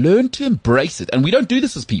 learn to embrace it. And we don't do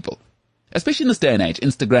this as people, especially in this day and age,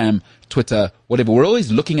 Instagram, Twitter, whatever. We're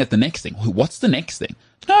always looking at the next thing. What's the next thing?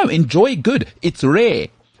 No, enjoy good. It's rare.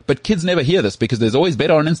 But kids never hear this because there's always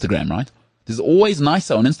better on Instagram, right? There's always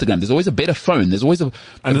nicer on Instagram. There's always a better phone. There's always and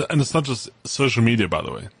it's not just social media, by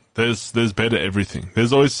the way. There's better everything.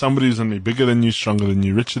 There's always somebody who's only bigger than you, stronger than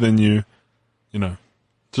you, richer than you. You know,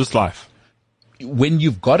 just life. When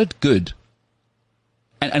you've got it good,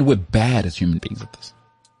 and we're bad as human beings at this.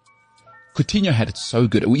 Coutinho had it so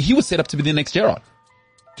good. He was set up to be the next Gerrard.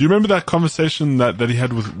 Do you remember that conversation that he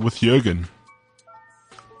had with Jurgen?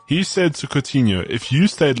 He said to Coutinho, if you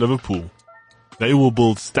stay at Liverpool, they will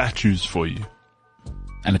build statues for you.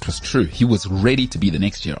 And it was true. He was ready to be the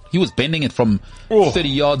next Gerrard. He was bending it from 30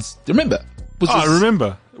 yards. Remember? I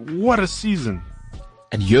remember. What a season.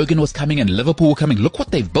 And Jurgen was coming and Liverpool were coming. Look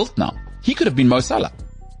what they've built now. He could have been Mo Salah.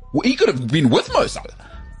 He could have been with Mo Salah.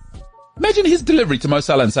 Imagine his delivery to Mo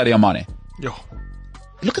Salah and Sadio Mane. Yo.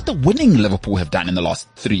 Look at the winning Liverpool have done in the last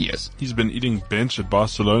 3 years. He's been eating bench at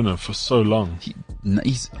Barcelona for so long.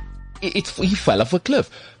 He fell off a cliff.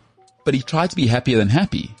 But he tried to be happier than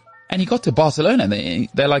happy. And he got to Barcelona and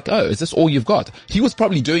they're like, oh, is this all you've got? He was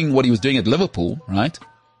probably doing what he was doing at Liverpool, right?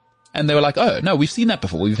 And they were like, oh, no, we've seen that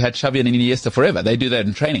before. We've had Xavi and Iniesta forever. They do that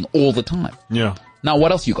in training all the time. Yeah. Now,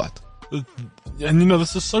 what else you got? And you know,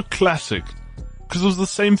 this is so classic. Because it was the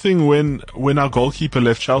same thing when our goalkeeper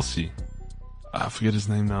left Chelsea. I forget his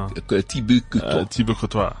name now. Thibaut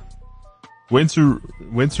Courtois. Went to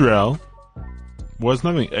Real. Was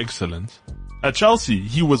nothing excellent. At Chelsea,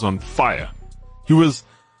 he was on fire. He was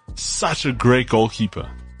such a great goalkeeper.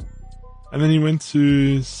 And then he went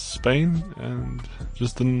to Spain and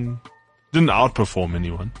just didn't outperform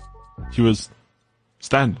anyone. He was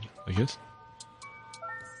standard, I guess.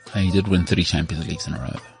 He did win 3 Champions Leagues in a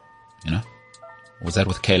row, you know? Or was that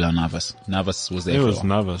with Keylor Navas? Navas was there. It was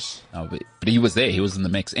Navas. No, but he was there. He was in the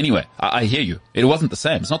mix. Anyway, I hear you. It wasn't the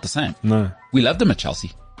same. It's not the same. No. We loved him at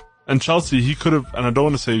Chelsea. And Chelsea, he could have, and I don't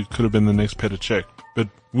want to say he could have been the next Petr Cech, but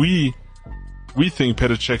we think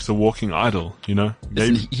Petr Cech's a walking idol, you know?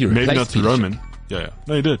 Listen, maybe not to Peter Roman. Cech. Yeah.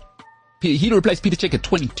 No, he did. He replaced Petr Cech at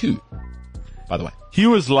 22, by the way. He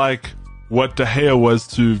was like what De Gea was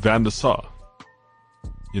to Van der Sar.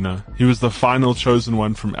 You know, he was the final chosen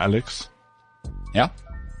one from Alex. Yeah.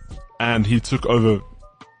 And he took over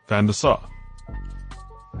Van der Sar.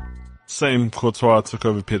 Same Courtois took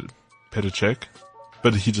over Petr Cech.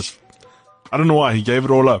 But he just, I don't know why, he gave it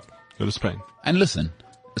all up. Go to Spain. And listen,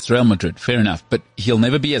 it's Real Madrid, fair enough, but he'll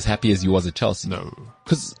never be as happy as he was at Chelsea. No.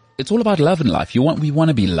 Because it's all about love in life. We want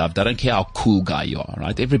to be loved. I don't care how cool guy you are,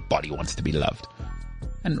 right? Everybody wants to be loved.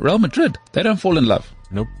 And Real Madrid, they don't fall in love.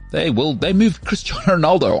 Nope. They moved Cristiano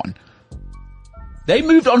Ronaldo on. They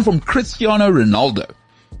moved on from Cristiano Ronaldo.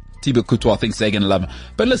 Thibaut Courtois thinks they're going to love him.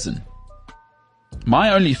 But listen, my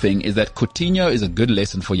only thing is that Coutinho is a good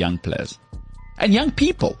lesson for young players. And young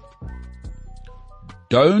people,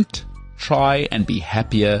 don't try and be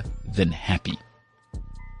happier than happy.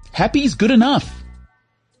 Happy is good enough.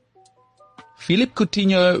 Philippe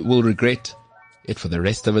Coutinho will regret it for the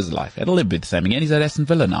rest of his life. It'll never be the same again. He's at Aston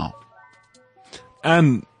Villa now.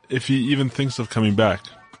 And if he even thinks of coming back,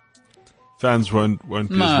 fans won't be as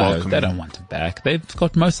welcoming. No, they don't want him back. They've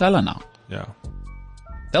got Mo Salah now. Yeah.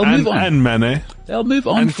 They'll move on. And Mane. They'll move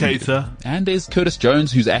on. And Keita. And there's Curtis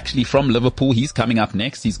Jones, who's actually from Liverpool. He's coming up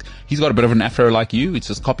next. He's got a bit of an afro like you. It's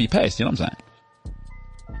just copy paste. You know what I'm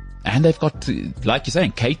saying? And they've got, like you're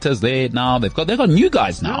saying, Keita's there now. They've got new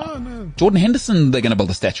guys now. No. Jordan Henderson, they're going to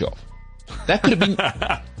build a statue of. That could have been,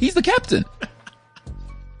 he's the captain.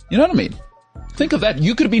 You know what I mean? Think of that.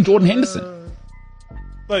 You could have been Jordan Henderson.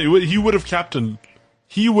 No, he would have captained.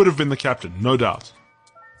 He would have been the captain, no doubt.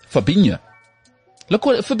 Fabinho. Look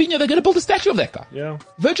what Fabinho, they're going to build a statue of that guy. Yeah.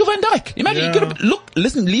 Virgil van Dijk. Imagine he could have,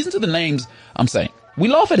 listen to the names I'm saying. We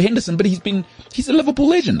laugh at Henderson, but he's a Liverpool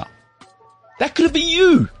legend now. That could have been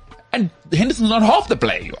you. And Henderson's not half the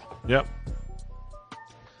player you are. Yep.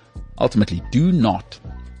 Ultimately, do not.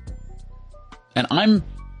 And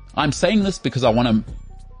I'm saying this because I want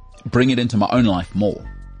to bring it into my own life more.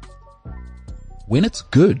 When it's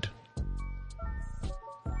good,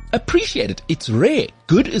 appreciate it. It's rare.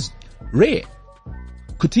 Good is rare.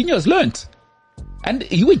 Coutinho has learnt. And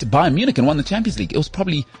he went to Bayern Munich and won the Champions League. It was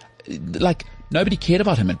probably like nobody cared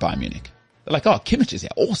about him at Bayern Munich. They're like, oh, Kimmich is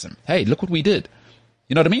here. Awesome. Hey, look what we did.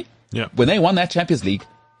 You know what I mean? Yeah. When they won that Champions League,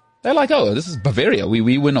 they're like, oh, this is Bavaria.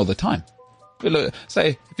 We win all the time. Say,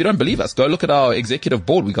 if you don't believe us, go look at our executive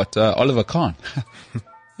board. We got Oliver Kahn.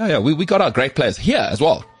 We got our great players here as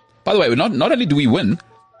well. By the way, not only do we win,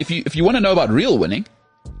 if you want to know about real winning,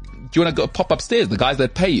 do you want to go pop upstairs, the guys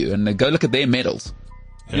that pay you, and go look at their medals.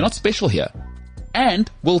 Yeah. You're not special here. And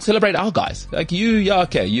we'll celebrate our guys. Like we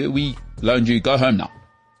loaned you, go home now.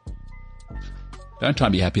 Don't try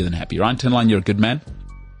and be happier than happy. Ryan Tinline, you're a good man.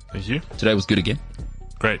 Thank you. Today was good again.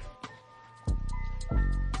 Great.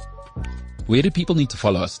 Where do people need to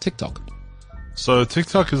follow us? TikTok. So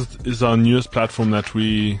TikTok is our newest platform that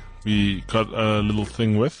we got a little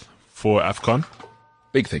thing with for AFCON.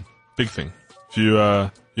 Big thing. Big thing. If you're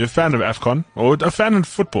a fan of AFCON or a fan of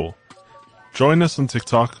football, join us on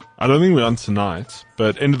TikTok. I don't think we're on tonight,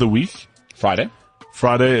 but end of the week. Friday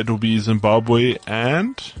it will be Zimbabwe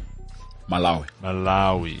and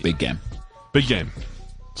Malawi. Big game.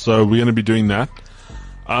 So we're going to be doing that.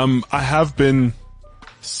 I have been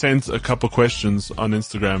sent a couple questions on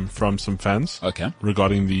Instagram from some fans. Okay.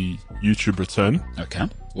 Regarding the YouTube return. Okay.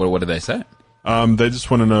 What do they say? They just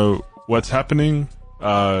want to know what's happening,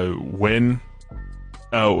 when,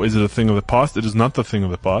 is it a thing of the past? It is not the thing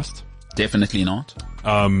of the past. Definitely not.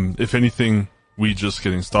 If anything, we just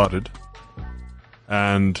getting started.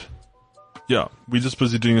 And yeah, we're just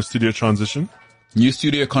busy doing a studio transition. New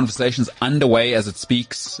studio conversations underway as it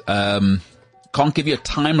speaks. Can't give you a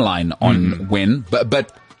timeline on when,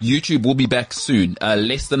 but YouTube will be back soon.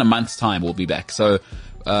 Less than a month's time we'll be back. So,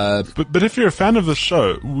 but if you're a fan of the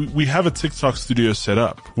show, we have a TikTok studio set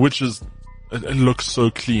up, which is, it looks so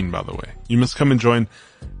clean, by the way. You must come and join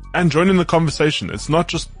in the conversation. It's not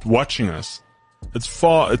just watching us. It's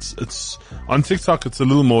on TikTok. It's a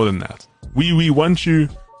little more than that. We want you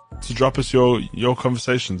to drop us your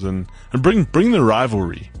conversations and bring the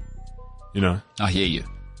rivalry, you know. I hear you.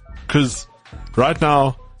 Cause right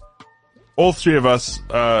now, all three of us,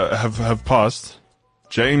 have passed.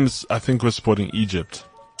 James, I think, was supporting Egypt.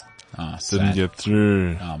 Didn't get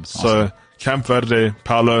through. So, Camp Verde,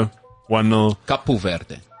 Paulo, 1-0.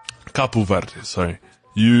 Capo Verde, sorry.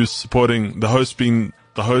 You supporting the host being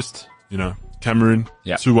the host, you know, Cameroon,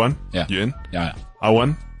 2-1. Yeah. You in? Yeah. I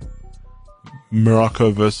won.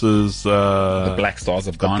 Morocco versus, the Black Stars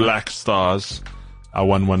of Ghana. The Black Stars. I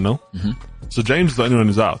won 1-0. Mm-hmm. So James is the only one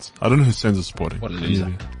who's out. I don't know who Sen's supporting. What a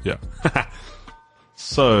loser. Yeah.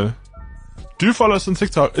 So, do follow us on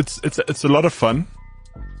TikTok. It's a lot of fun.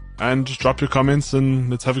 And just drop your comments and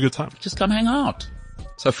let's have a good time. Just come hang out.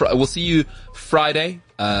 So we'll see you Friday,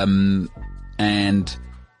 and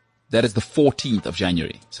that is the 14th of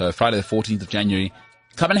January. So Friday the 14th of January.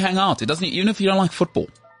 Come and hang out. It doesn't, even if you don't like football,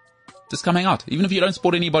 just come hang out. Even if you don't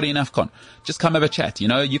support anybody in AFCON, just come have a chat. You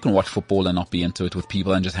know, you can watch football and not be into it with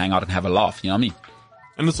people and just hang out and have a laugh. You know what I mean?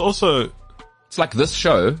 And it's like this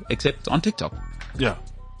show, except on TikTok. Yeah.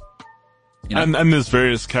 You know? And there's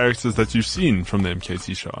various characters that you've seen from the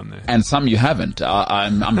MKT show on there. And some you haven't.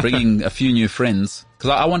 I'm bringing a few new friends because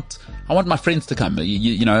I want my friends to come.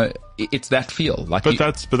 You know, it's that feel like. But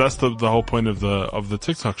that's the whole point of the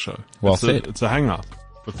TikTok show. Well said. It's a hangout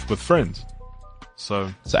with friends.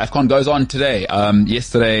 So AFCON goes on today.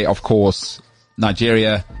 Yesterday, of course,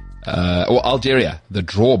 Nigeria, or Algeria, the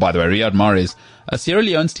draw, by the way, Riyad Mahrez. Sierra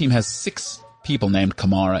Leone's team has 6 people named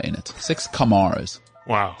Kamara in it. 6 Kamaras.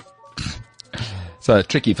 Wow. So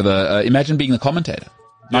tricky for imagine being the commentator.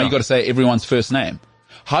 Now you got to say everyone's first name.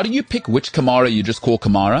 How do you pick which Kamara you just call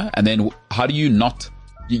Kamara? And then how do you not,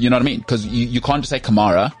 you know what I mean? Cause you can't just say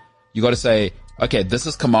Kamara. You got to say, okay, this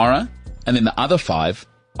is Kamara. And then the other 5,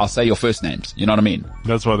 I'll say your first names. You know what I mean?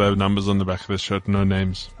 That's why they have numbers on the back of the shirt, no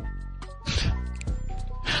names.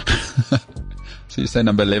 So you say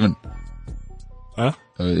number 11. Huh?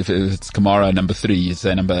 If it's Kamara number 3, you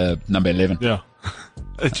say number 11. Yeah.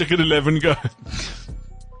 Chicken 11 go.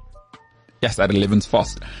 Yes, that 11's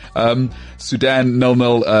fast. Sudan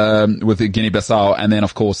 0-0 with Guinea-Bissau, and then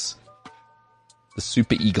of course the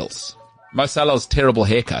Super Eagles. Mo Salah's terrible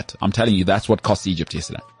haircut. I'm telling you, that's what cost Egypt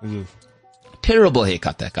yesterday. Mm-hmm. Terrible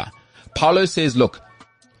haircut, that guy. Paulo says, look,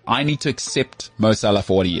 I need to accept Mo Salah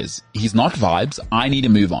for what he is. He's not vibes. I need to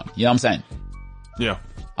move on. You know what I'm saying? Yeah.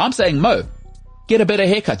 I'm saying, Mo, get a better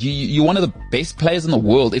haircut. You're one of the best players in the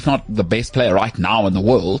world, if not the best player right now in the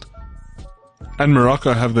world. And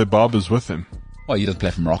Morocco have their barbers with him. Well, he doesn't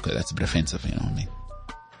play for Morocco. That's a bit offensive, you know what I mean?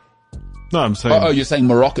 No, I'm saying. Oh, you're saying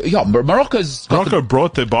Morocco? Yeah, Morocco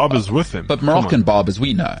brought their barbers with them. But Moroccan barbers,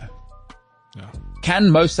 we know. Yeah. Can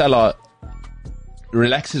Mo Salah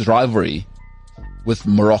relax his rivalry with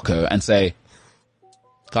Morocco and say,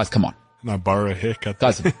 guys, come on. And I borrow a haircut.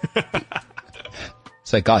 Guys.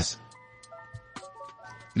 Say, guys,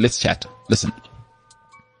 let's chat. Listen.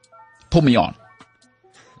 Pull me on.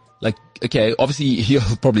 Like, okay, obviously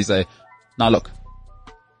he'll probably say, now look,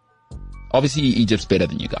 obviously Egypt's better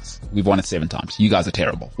than you guys. We've won it 7 times. You guys are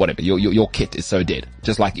terrible. Whatever. Your kit is so dead.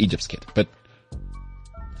 Just like Egypt's kit.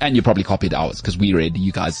 And you probably copied ours because we read,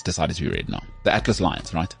 you guys decided to be red now. The Atlas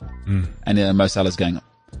Lions, right? And Mo Salah's going,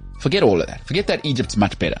 forget all of that. Forget that Egypt's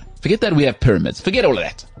much better. Forget that we have pyramids. Forget all of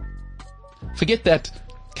that. Forget that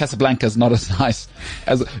Casablanca's not as nice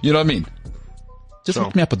as, you know what I mean? Just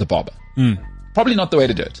hook me up with the barber. Probably not the way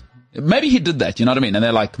to do it. Maybe he did that, you know what I mean? And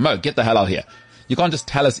they're like, Mo, get the hell out here. You can't just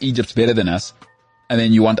tell us Egypt's better than us, and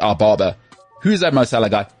then you want our barber. Who's that Mo Salah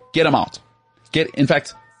guy? Get him out. In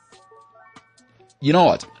fact, you know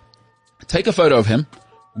what? Take a photo of him.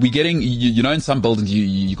 We're getting, you know, in some buildings,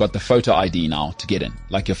 you got the photo ID now to get in,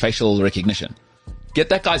 like your facial recognition. Get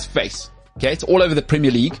that guy's face. Okay. It's all over the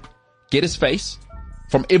Premier League. Get his face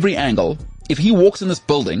from every angle. If he walks in this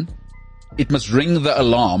building, it must ring the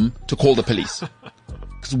alarm to call the police.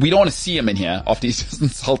 Because we don't want to see him in here after he's just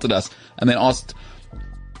insulted us and then asked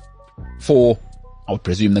for, I would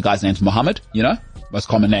presume the guy's name's Muhammad, you know, most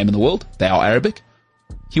common name in the world. They are Arabic.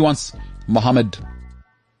 He wants Muhammad,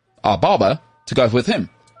 our barber, to go with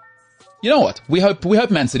him. You know what? We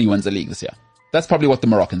hope Man City wins the league this year. That's probably what the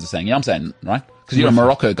Moroccans are saying. You know what I'm saying, right? Because you're a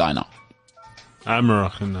Morocco guy now. I'm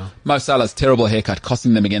Moroccan now. Mo Salah's terrible haircut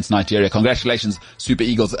costing them against Nigeria. Congratulations, Super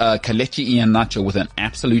Eagles. Kelechi Iheanacho with an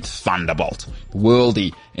absolute thunderbolt.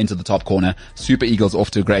 Worldy into the top corner. Super Eagles off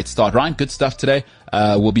to a great start. Ryan, good stuff today.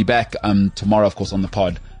 We'll be back tomorrow, of course, on the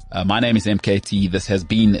pod. My name is MKT. This has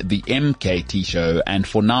been the MKT Show. And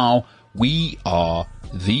for now, we are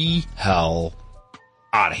the hell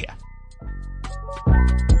out of here.